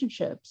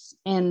relationships,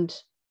 and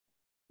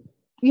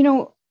you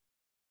know,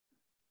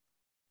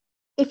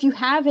 if you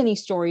have any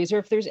stories, or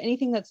if there's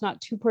anything that's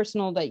not too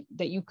personal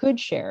that you could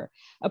share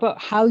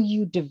about how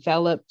you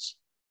developed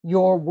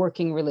your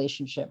working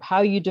relationship,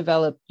 how you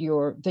developed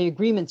the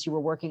agreements you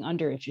were working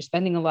under. If you're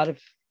spending a lot of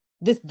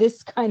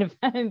this kind of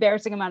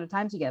embarrassing amount of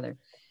time together,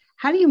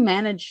 how do you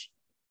manage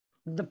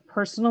the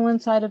personal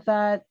inside of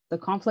that, the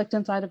conflict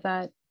inside of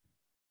that?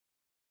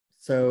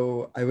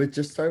 So I would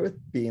just start with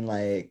being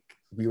like,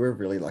 we were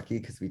really lucky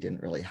because we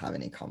didn't really have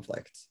any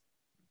conflict.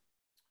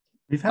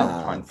 We've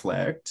had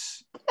conflict.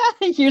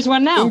 Here's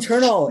one now.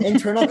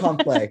 Internal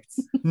conflict.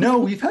 No,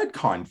 we've had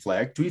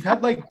conflict. We've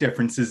had like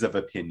differences of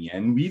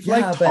opinion. We've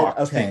like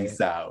talked things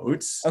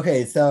out.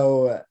 Okay,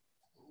 so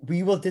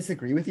we will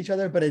disagree with each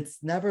other, but it's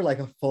never like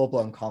a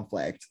full-blown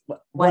conflict.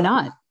 Why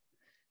not?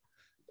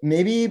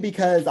 Maybe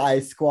because I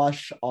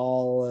squash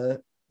all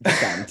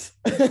dissent.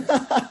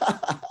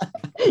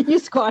 You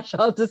squash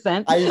all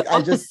dissent.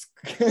 I just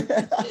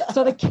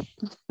so the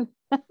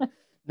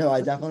no,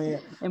 I definitely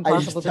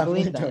impossible to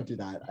believe that. Don't do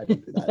that. I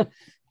don't do that.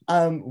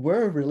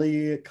 We're a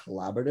really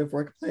collaborative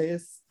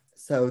workplace,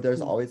 so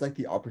there's always like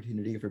the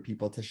opportunity for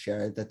people to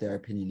share that their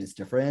opinion is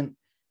different.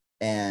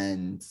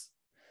 And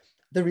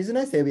the reason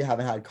I say we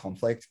haven't had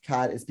conflict,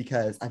 Kat, is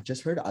because I've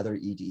just heard other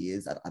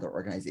EDs at other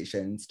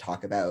organizations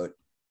talk about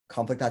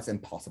conflict that's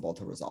impossible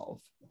to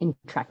resolve.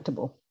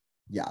 Intractable.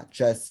 Yeah,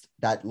 just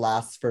that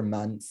lasts for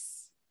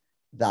months.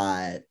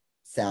 That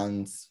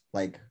sounds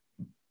like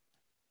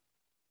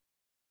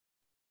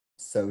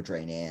so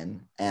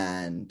draining,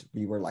 and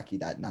we were lucky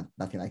that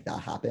nothing like that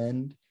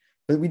happened,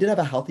 but we did have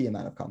a healthy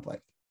amount of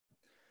conflict.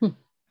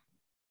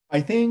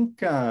 I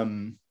think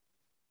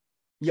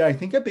I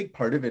think a big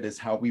part of it is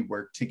how we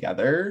work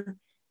together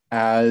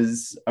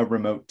as a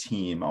remote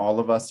team. All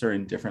of us are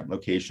in different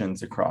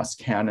locations across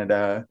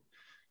Canada,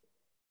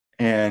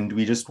 and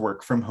we just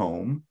work from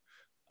home.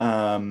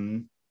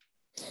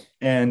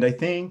 And I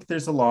think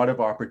there's a lot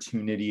of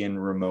opportunity in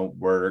remote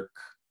work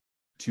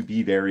to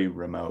be very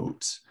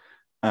remote.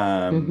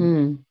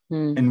 And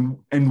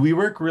we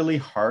work really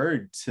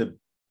hard to,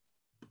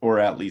 or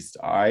at least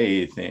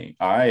I think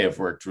I have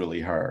worked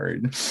really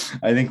hard.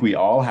 I think we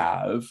all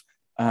have,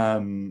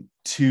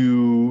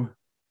 to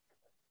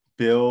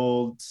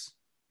build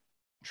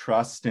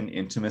trust and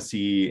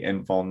intimacy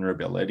and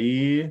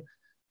vulnerability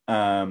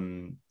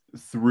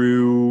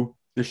through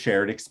the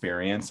shared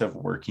experience of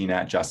working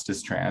at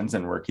Justice Trans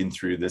and working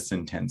through this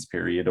intense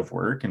period of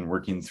work and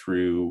working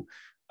through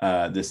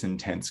this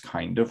intense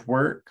kind of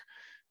work.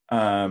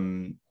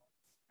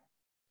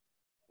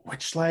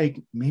 Which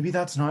like, maybe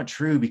that's not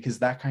true, because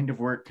that kind of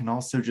work can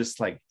also just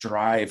like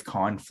drive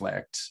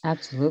conflict.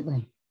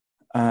 Absolutely.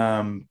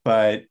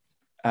 But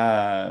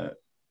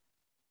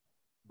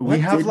we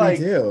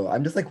do?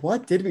 I'm just like,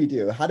 what did we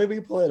do? How did we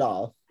pull it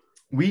off?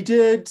 We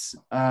did,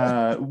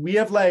 we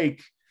have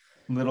like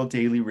little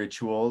daily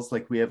rituals.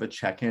 Like we have a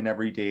check-in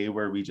every day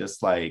where we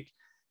just like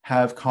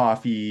have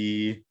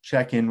coffee,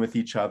 check in with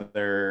each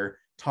other,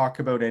 talk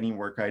about any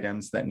work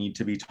items that need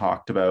to be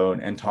talked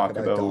about, and talk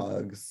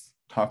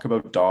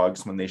about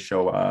dogs when they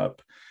show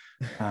up.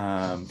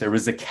 There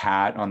was a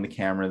cat on the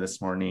camera this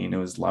morning. It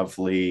was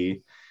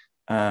lovely.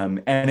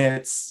 And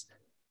it's,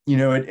 you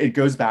know, it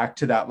goes back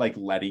to that like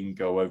letting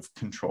go of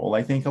control,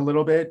 I think, a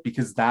little bit,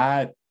 because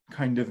that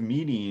kind of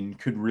meeting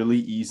could really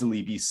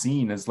easily be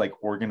seen as like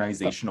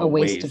organizational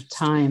waste of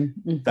time.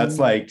 That's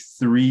like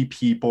 3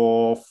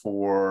 people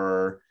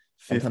for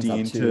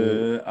 15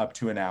 to up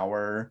to an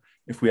hour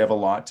if we have a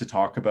lot to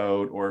talk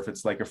about, or if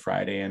it's like a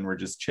Friday and we're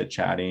just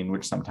chit-chatting,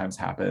 which sometimes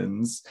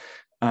happens.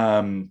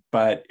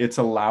 But it's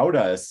allowed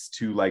us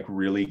to like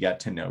really get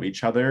to know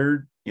each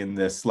other in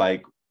this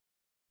like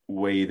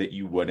way that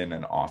you would in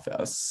an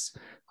office,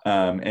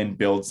 and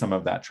build some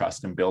of that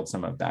trust and build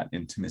some of that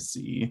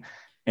intimacy.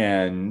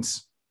 And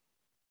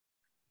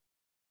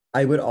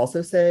I would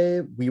also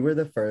say we were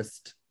the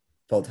first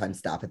full-time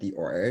staff at the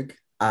org.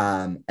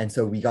 And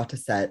so we got to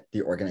set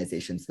the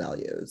organization's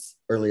values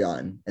early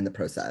on in the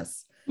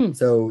process.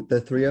 So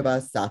the 3 of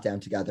us sat down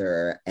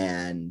together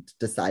and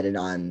decided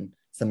on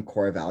some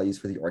core values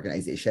for the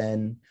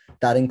organization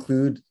that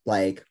include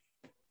like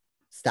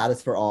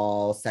status for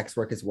all, sex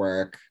work is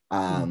work,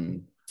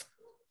 land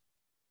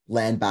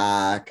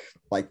back,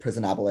 like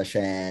prison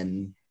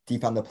abolition,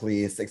 defund the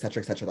police, et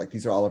cetera, et cetera. Like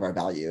these are all of our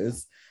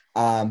values.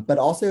 But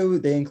also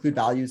they include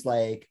values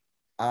like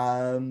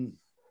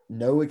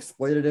no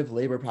exploitative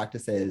labor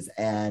practices,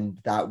 and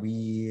that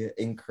we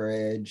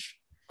encourage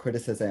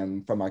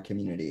criticism from our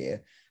community.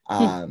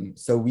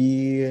 So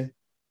we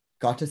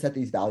got to set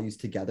these values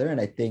together. And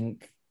I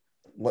think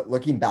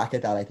looking back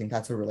at that, I think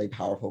that's a really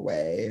powerful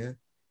way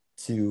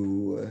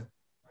to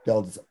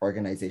build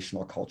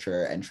organizational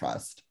culture and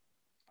trust.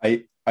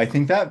 I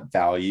think that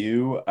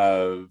value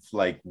of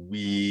like,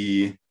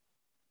 we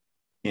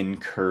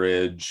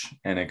encourage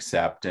and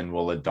accept and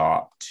will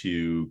adopt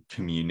to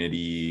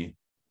community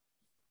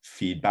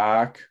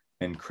feedback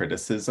and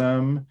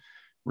criticism,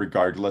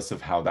 regardless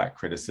of how that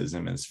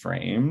criticism is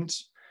framed,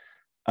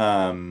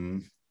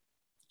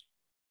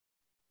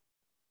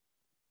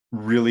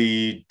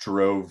 really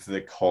drove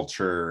the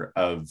culture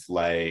of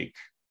like,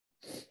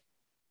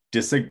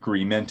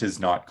 disagreement is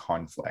not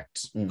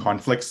conflict.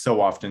 Conflict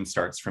so often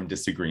starts from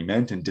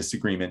disagreement, and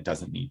disagreement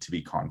doesn't need to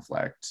be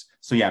conflict.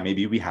 So yeah,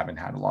 maybe we haven't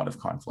had a lot of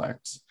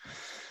conflict.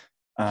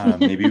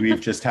 Maybe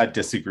we've just had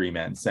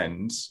disagreements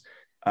and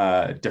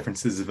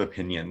differences of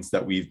opinions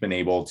that we've been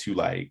able to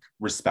like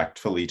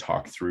respectfully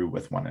talk through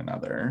with one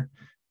another.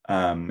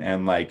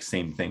 And like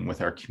same thing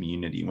with our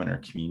community, when our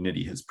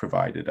community has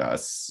provided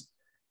us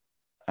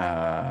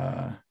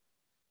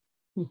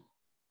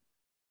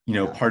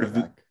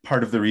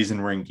part of the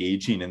reason we're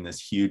engaging in this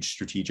huge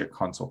strategic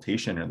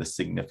consultation, or the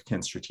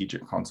significant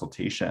strategic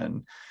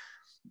consultation,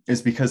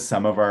 is because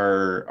some of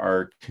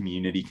our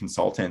community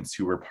consultants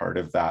who were part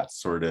of that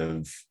sort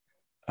of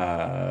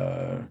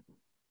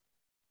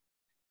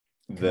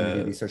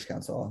Community Research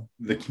Council.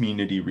 The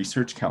Community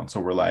Research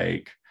Council were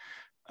like,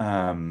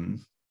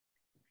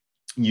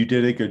 you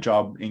did a good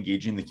job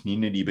engaging the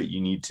community, but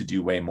you need to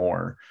do way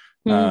more.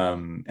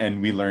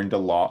 And we learned a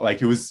lot.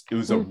 Like it was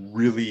a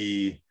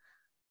really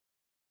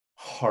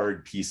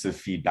hard piece of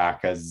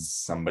feedback as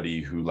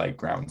somebody who like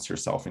grounds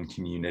herself in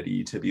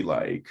community, to be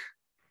like,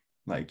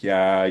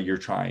 yeah, you're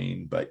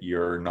trying, but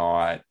you're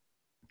not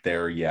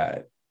there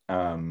yet,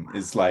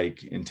 is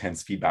like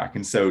intense feedback.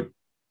 And so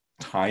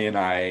Tai and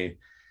I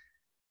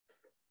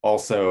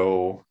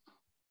also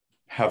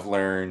have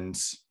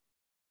learned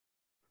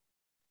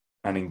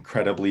an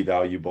incredibly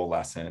valuable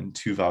lesson,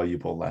 two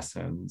valuable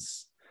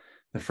lessons.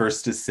 The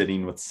first is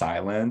sitting with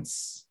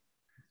silence,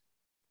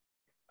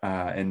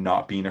 and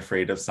not being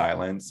afraid of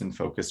silence in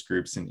focus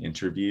groups and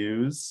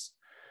interviews,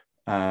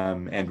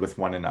 and with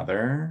one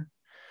another.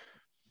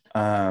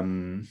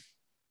 And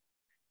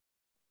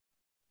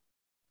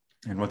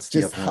what's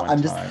the other one?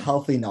 I'm just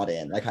healthy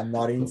nodding. Like I'm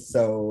nodding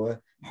so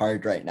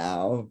hard right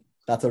now.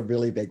 That's a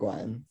really big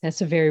one. That's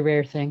a very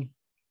rare thing.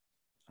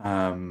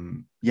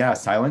 Yeah,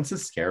 silence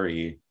is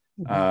scary,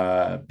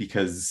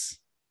 because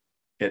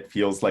it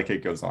feels like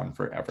it goes on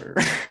forever.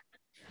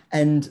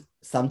 And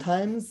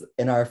sometimes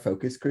in our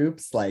focus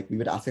groups, like we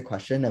would ask a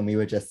question and we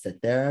would just sit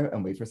there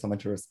and wait for someone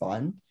to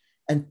respond.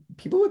 And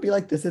people would be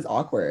like, this is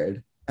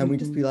awkward. And we'd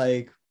just be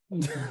like,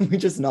 we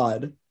just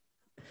nod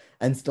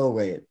and still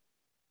wait.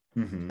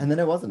 And then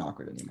it wasn't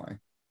awkward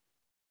anymore.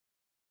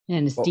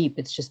 And it's deep.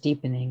 It's just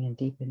deepening and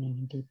deepening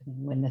and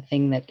deepening. When the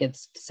thing that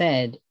gets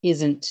said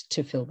isn't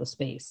to fill the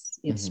space,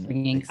 it's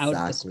bringing out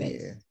the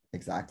space.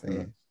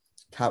 Exactly.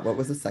 Kat, what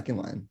was the second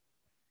one?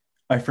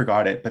 I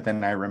forgot it, but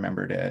then I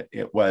remembered it.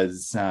 It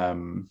was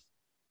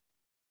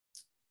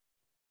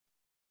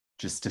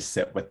just to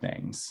sit with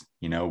things.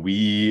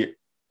 We,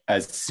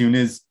 as soon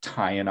as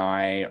Tai and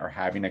I are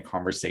having a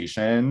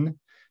conversation,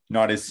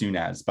 not as soon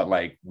as, but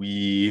like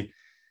we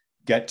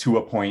get to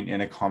a point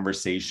in a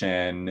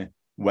conversation,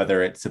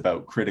 whether it's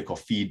about critical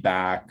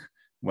feedback,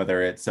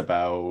 whether it's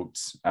about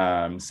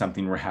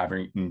something we're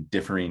having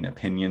differing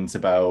opinions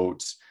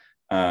about,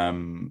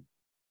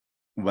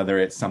 whether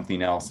it's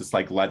something else, it's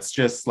like, let's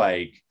just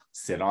like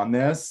sit on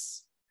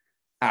this.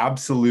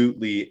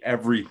 Absolutely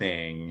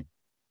everything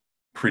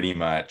pretty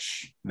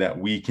much that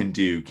we can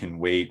do can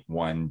wait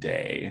one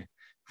day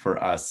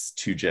for us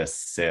to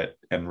just sit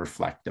and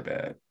reflect a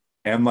bit.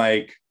 And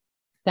like,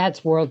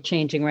 that's world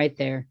changing right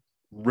there.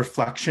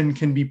 Reflection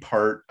can be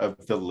part of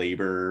the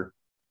labor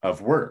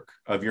of work,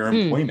 of your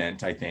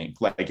employment, I think.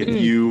 Like if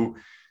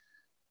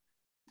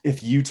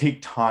you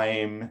take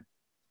time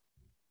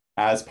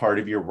as part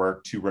of your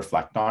work to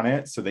reflect on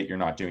it so that you're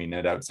not doing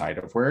it outside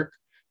of work,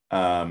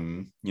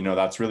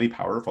 that's really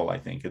powerful. I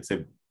think it's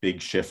a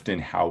big shift in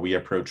how we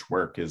approach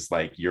work, is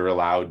like you're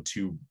allowed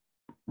to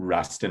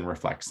rest and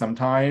reflect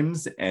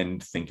sometimes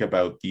and think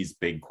about these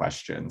big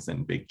questions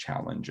and big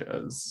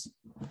challenges.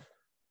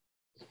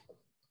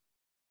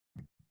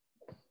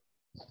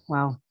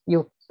 Wow,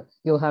 you'll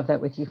have that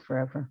with you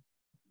forever.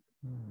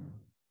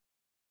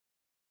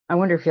 I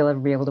wonder if you'll ever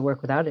be able to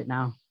work without it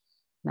now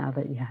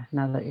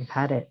that you've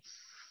had it.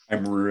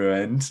 I'm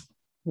ruined.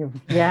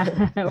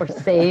 Or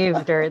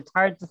saved, or it's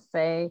hard to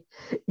say.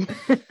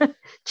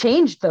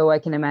 Changed though, I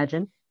can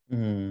imagine.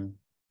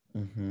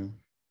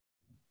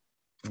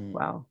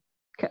 Wow.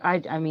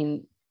 I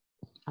mean,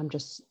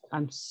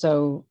 I'm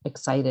so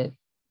excited.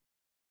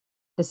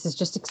 This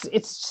is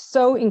it's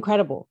so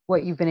incredible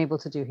what you've been able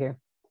to do here.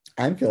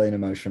 I'm feeling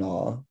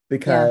emotional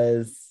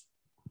because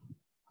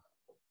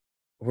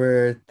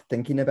we're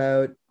thinking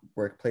about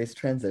workplace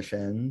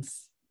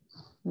transitions,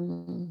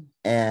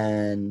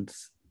 and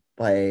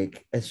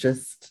like it's so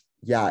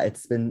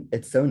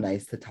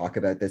nice to talk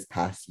about this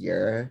past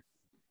year,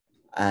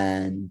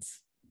 and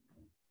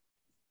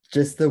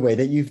just the way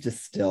that you've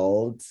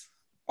distilled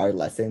our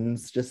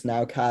lessons just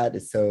now, Kat,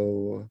 is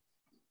so,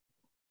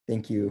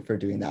 thank you for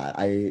doing that.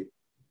 I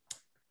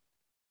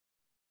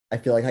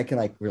feel like I can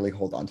like really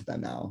hold on to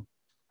them now.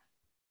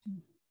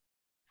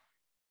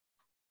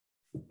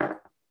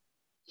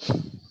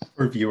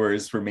 For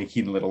viewers, we're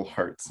making little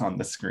hearts on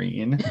the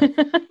screen.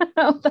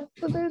 Oh,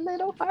 that's their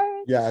little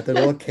hearts. Yeah, the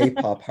little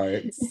K-pop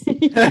hearts.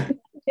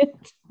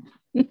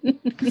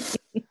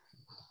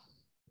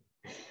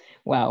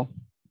 Wow.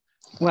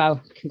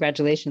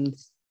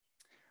 Congratulations.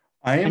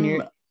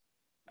 I'm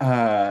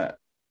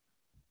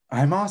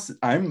also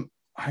I'm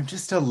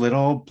just a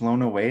little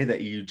blown away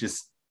that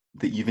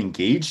you've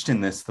engaged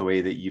in this the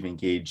way that you've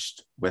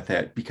engaged with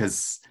it,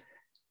 because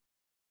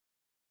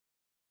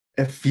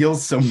it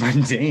feels so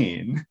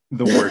mundane,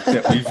 the work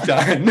that we've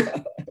done.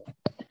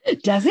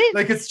 Does it?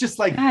 Like, it's just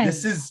like,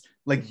 Guys, this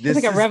it's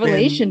like a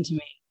revelation to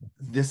me.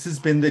 This has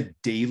been the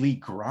daily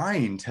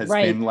grind, has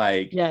Right. been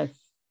like, Yes.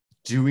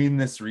 doing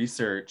this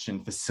research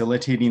and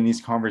facilitating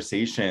these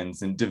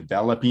conversations and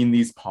developing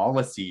these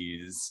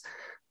policies.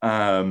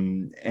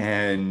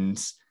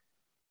 And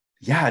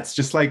yeah, it's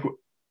just like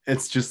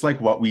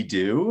what we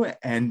do.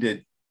 And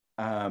it,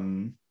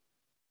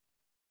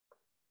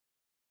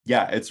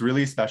 yeah, it's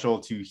really special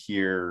to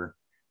hear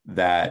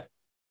that,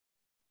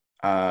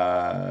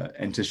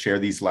 and to share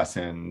these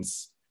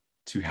lessons,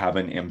 to have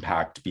an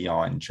impact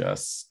beyond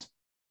just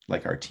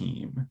like our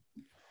team.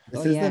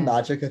 This is the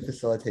magic of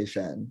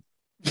facilitation.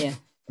 Yeah.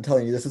 I'm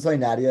telling you, this is why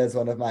Nadia is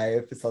one of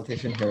my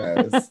facilitation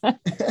heroes.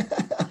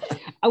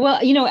 Well,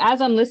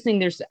 as I'm listening,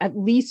 there's at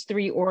least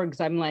 3 orgs.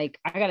 I'm like,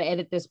 I got to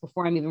edit this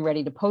before I'm even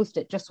ready to post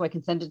it, just so I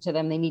can send it to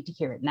them. They need to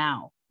hear it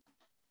now.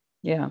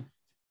 Yeah.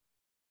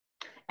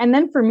 And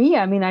then for me,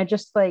 I mean, I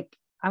just like,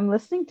 I'm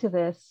listening to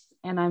this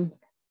and I'm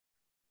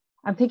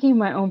thinking of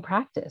my own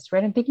practice,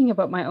 right? I'm thinking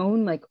about my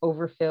own like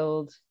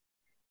overfilled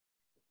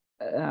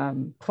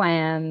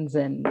plans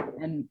and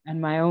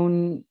my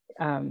own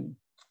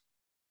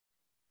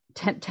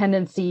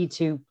tendency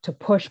to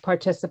push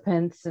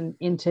participants and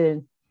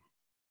into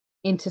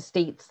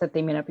states that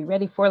they may not be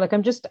ready for. Like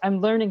I'm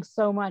learning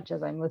so much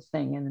as I'm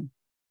listening, and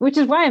which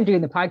is why I'm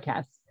doing the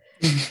podcast,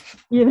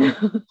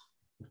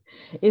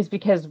 is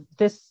because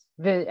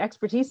the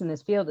expertise in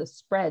this field is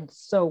spread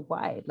so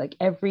wide. Like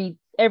every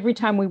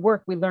time we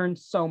work, we learn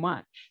so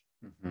much.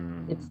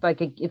 Mm-hmm. It's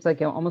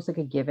like almost like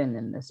a given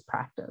in this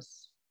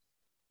practice.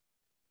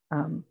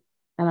 And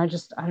I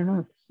don't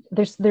know.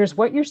 There's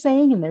what you're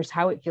saying, and there's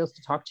how it feels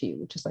to talk to you,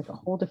 which is like a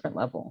whole different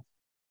level.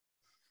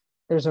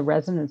 There's a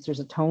resonance, there's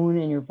a tone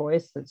in your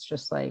voice that's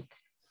just like,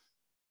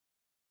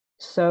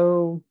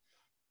 so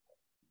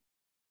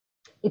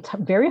it's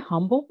very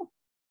humble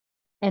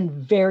and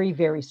very,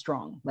 very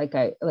strong. Like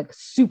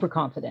super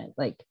confident.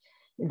 Like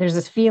there's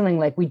this feeling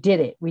like we did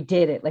it.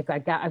 Like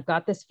I've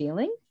got this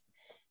feeling,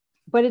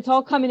 but it's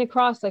all coming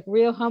across like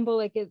real humble.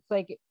 Like it's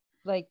like,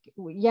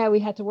 yeah, we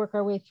had to work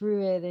our way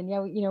through it. And yeah,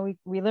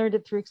 we learned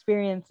it through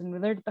experience, and we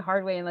learned it the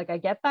hard way. And like, I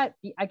get that.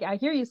 I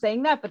hear you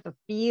saying that, but the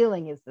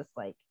feeling is this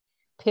like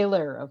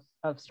pillar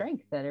of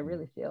strength that I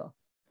really feel.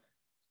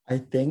 I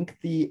think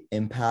the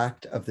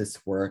impact of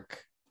this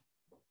work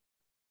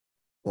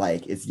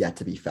like is yet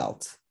to be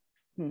felt.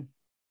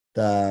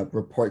 The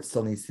report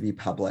still needs to be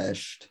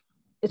published.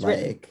 It's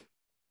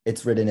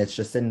written. It's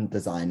just in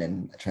design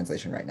and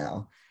translation right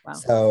now. Wow.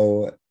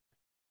 So,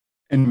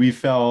 and we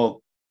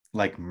felt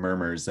like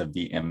murmurs of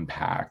the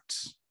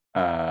impact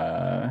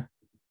the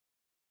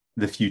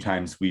few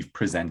times we've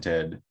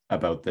presented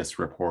about this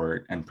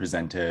report and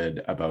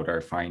presented about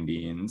our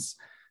findings.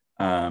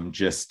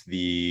 Just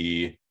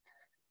I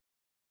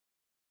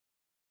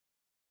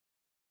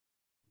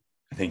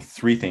think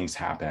 3 things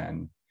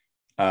happen.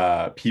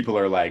 People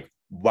are like,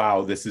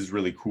 wow, this is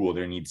really cool.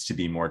 There needs to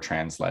be more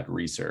trans-led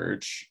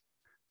research.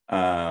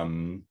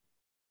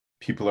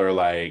 People are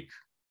like,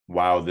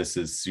 wow, this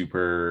is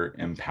super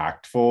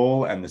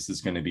impactful, and this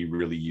is going to be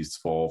really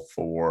useful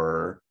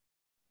for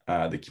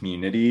the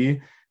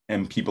community.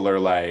 And people are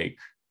like,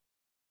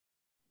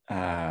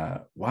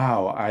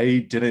 wow, I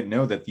didn't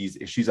know that these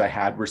issues I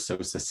had were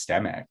so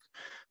systemic.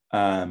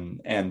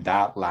 And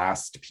that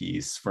last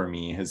piece for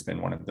me has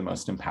been one of the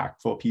most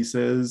impactful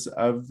pieces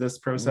of this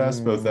process,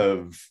 both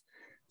of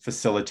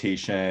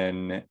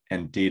facilitation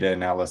and data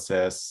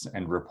analysis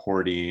and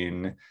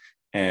reporting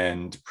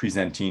and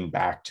presenting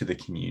back to the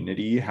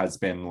community, has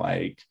been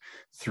like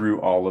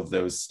through all of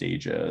those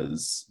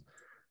stages.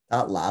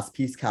 That last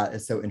piece, Kat,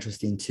 is so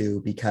interesting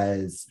too,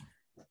 because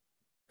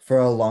for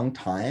a long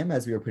time,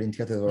 as we were putting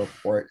together the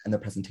report and the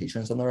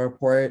presentations on the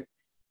report,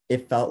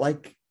 it felt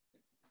like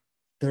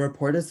the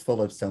report is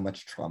full of so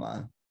much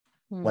trauma.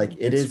 Like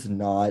it is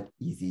not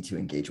easy to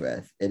engage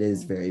with. It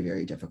is very,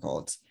 very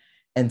difficult.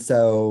 And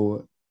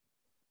so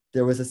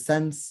there was a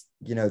sense,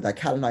 that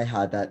Kat and I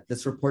had, that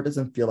this report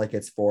doesn't feel like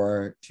it's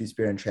for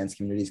Two-Spirit and trans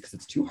communities because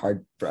it's too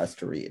hard for us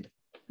to read.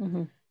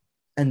 Mm-hmm.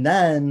 And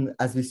then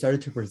as we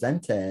started to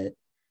present it,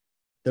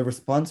 the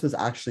response was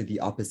actually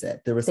the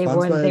opposite. The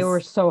response was, they were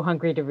so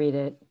hungry to read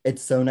it.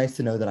 It's so nice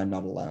to know that I'm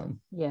not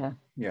alone. Yeah.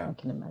 I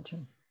can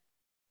imagine.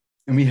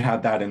 And we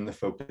had that in the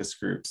focus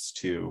groups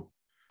too.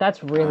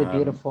 That's really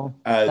beautiful.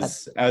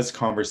 As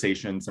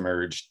conversations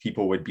emerged,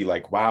 people would be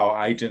like, wow,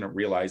 I didn't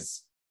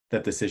realize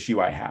that this issue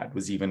I had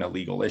was even a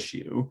legal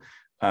issue,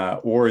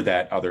 or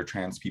that other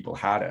trans people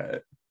had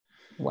it.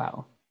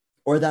 Wow.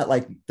 or that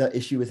like the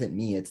issue isn't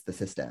me, it's the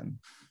system.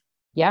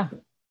 Yeah.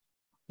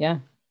 Yeah.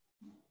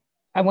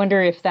 I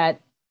wonder if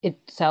that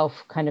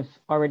itself kind of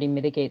already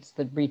mitigates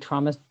the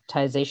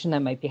re-traumatization that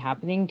might be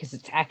happening, because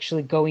it's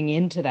actually going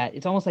into that.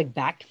 It's almost like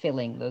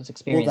backfilling those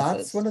experiences. Well,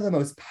 that's one of the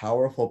most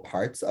powerful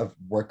parts of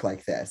work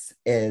like this,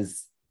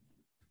 is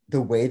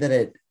the way that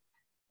it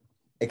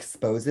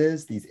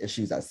exposes these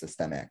issues as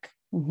systemic.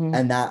 Mm-hmm.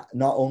 And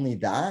not only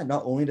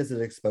does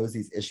it expose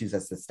these issues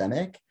as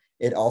systemic,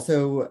 it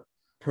also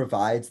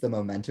provides the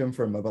momentum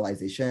for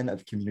mobilization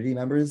of community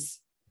members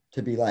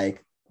to be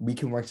like, we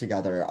can work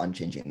together on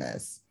changing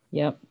this.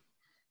 Yep.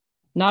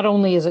 Not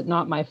only is it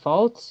not my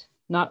fault,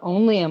 not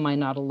only am I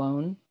not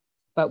alone,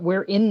 but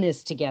we're in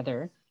this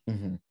together.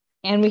 Mm-hmm.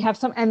 And we have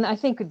some, and I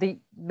think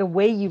the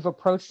way you've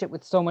approached it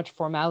with so much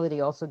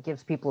formality also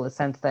gives people a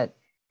sense that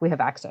we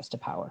have access to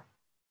power.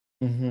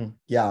 Mm-hmm.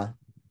 Yeah.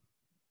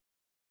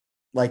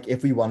 Like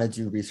if we want to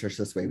do research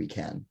this way, we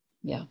can.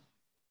 Yeah.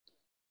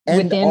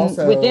 And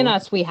within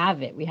us, we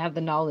have it. We have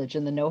the knowledge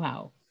and the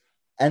know-how.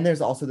 And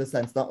there's also the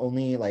sense, not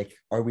only like,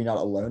 are we not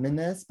alone in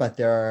this, but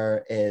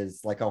there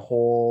is like a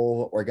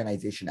whole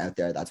organization out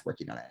there that's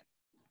working on it.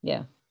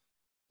 Yeah.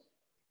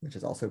 Which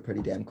is also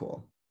pretty damn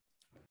cool.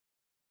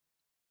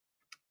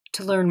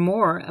 To learn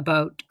more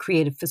about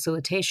creative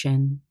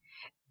facilitation,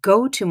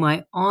 go to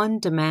my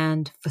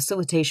on-demand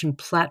facilitation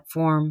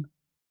platform,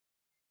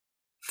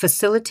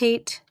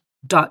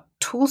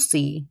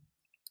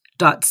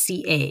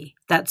 facilitate.toolsi.ca.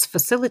 That's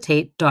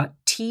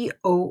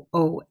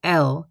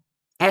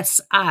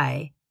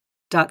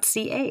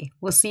facilitate.toolsi.ca.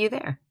 We'll see you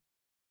there.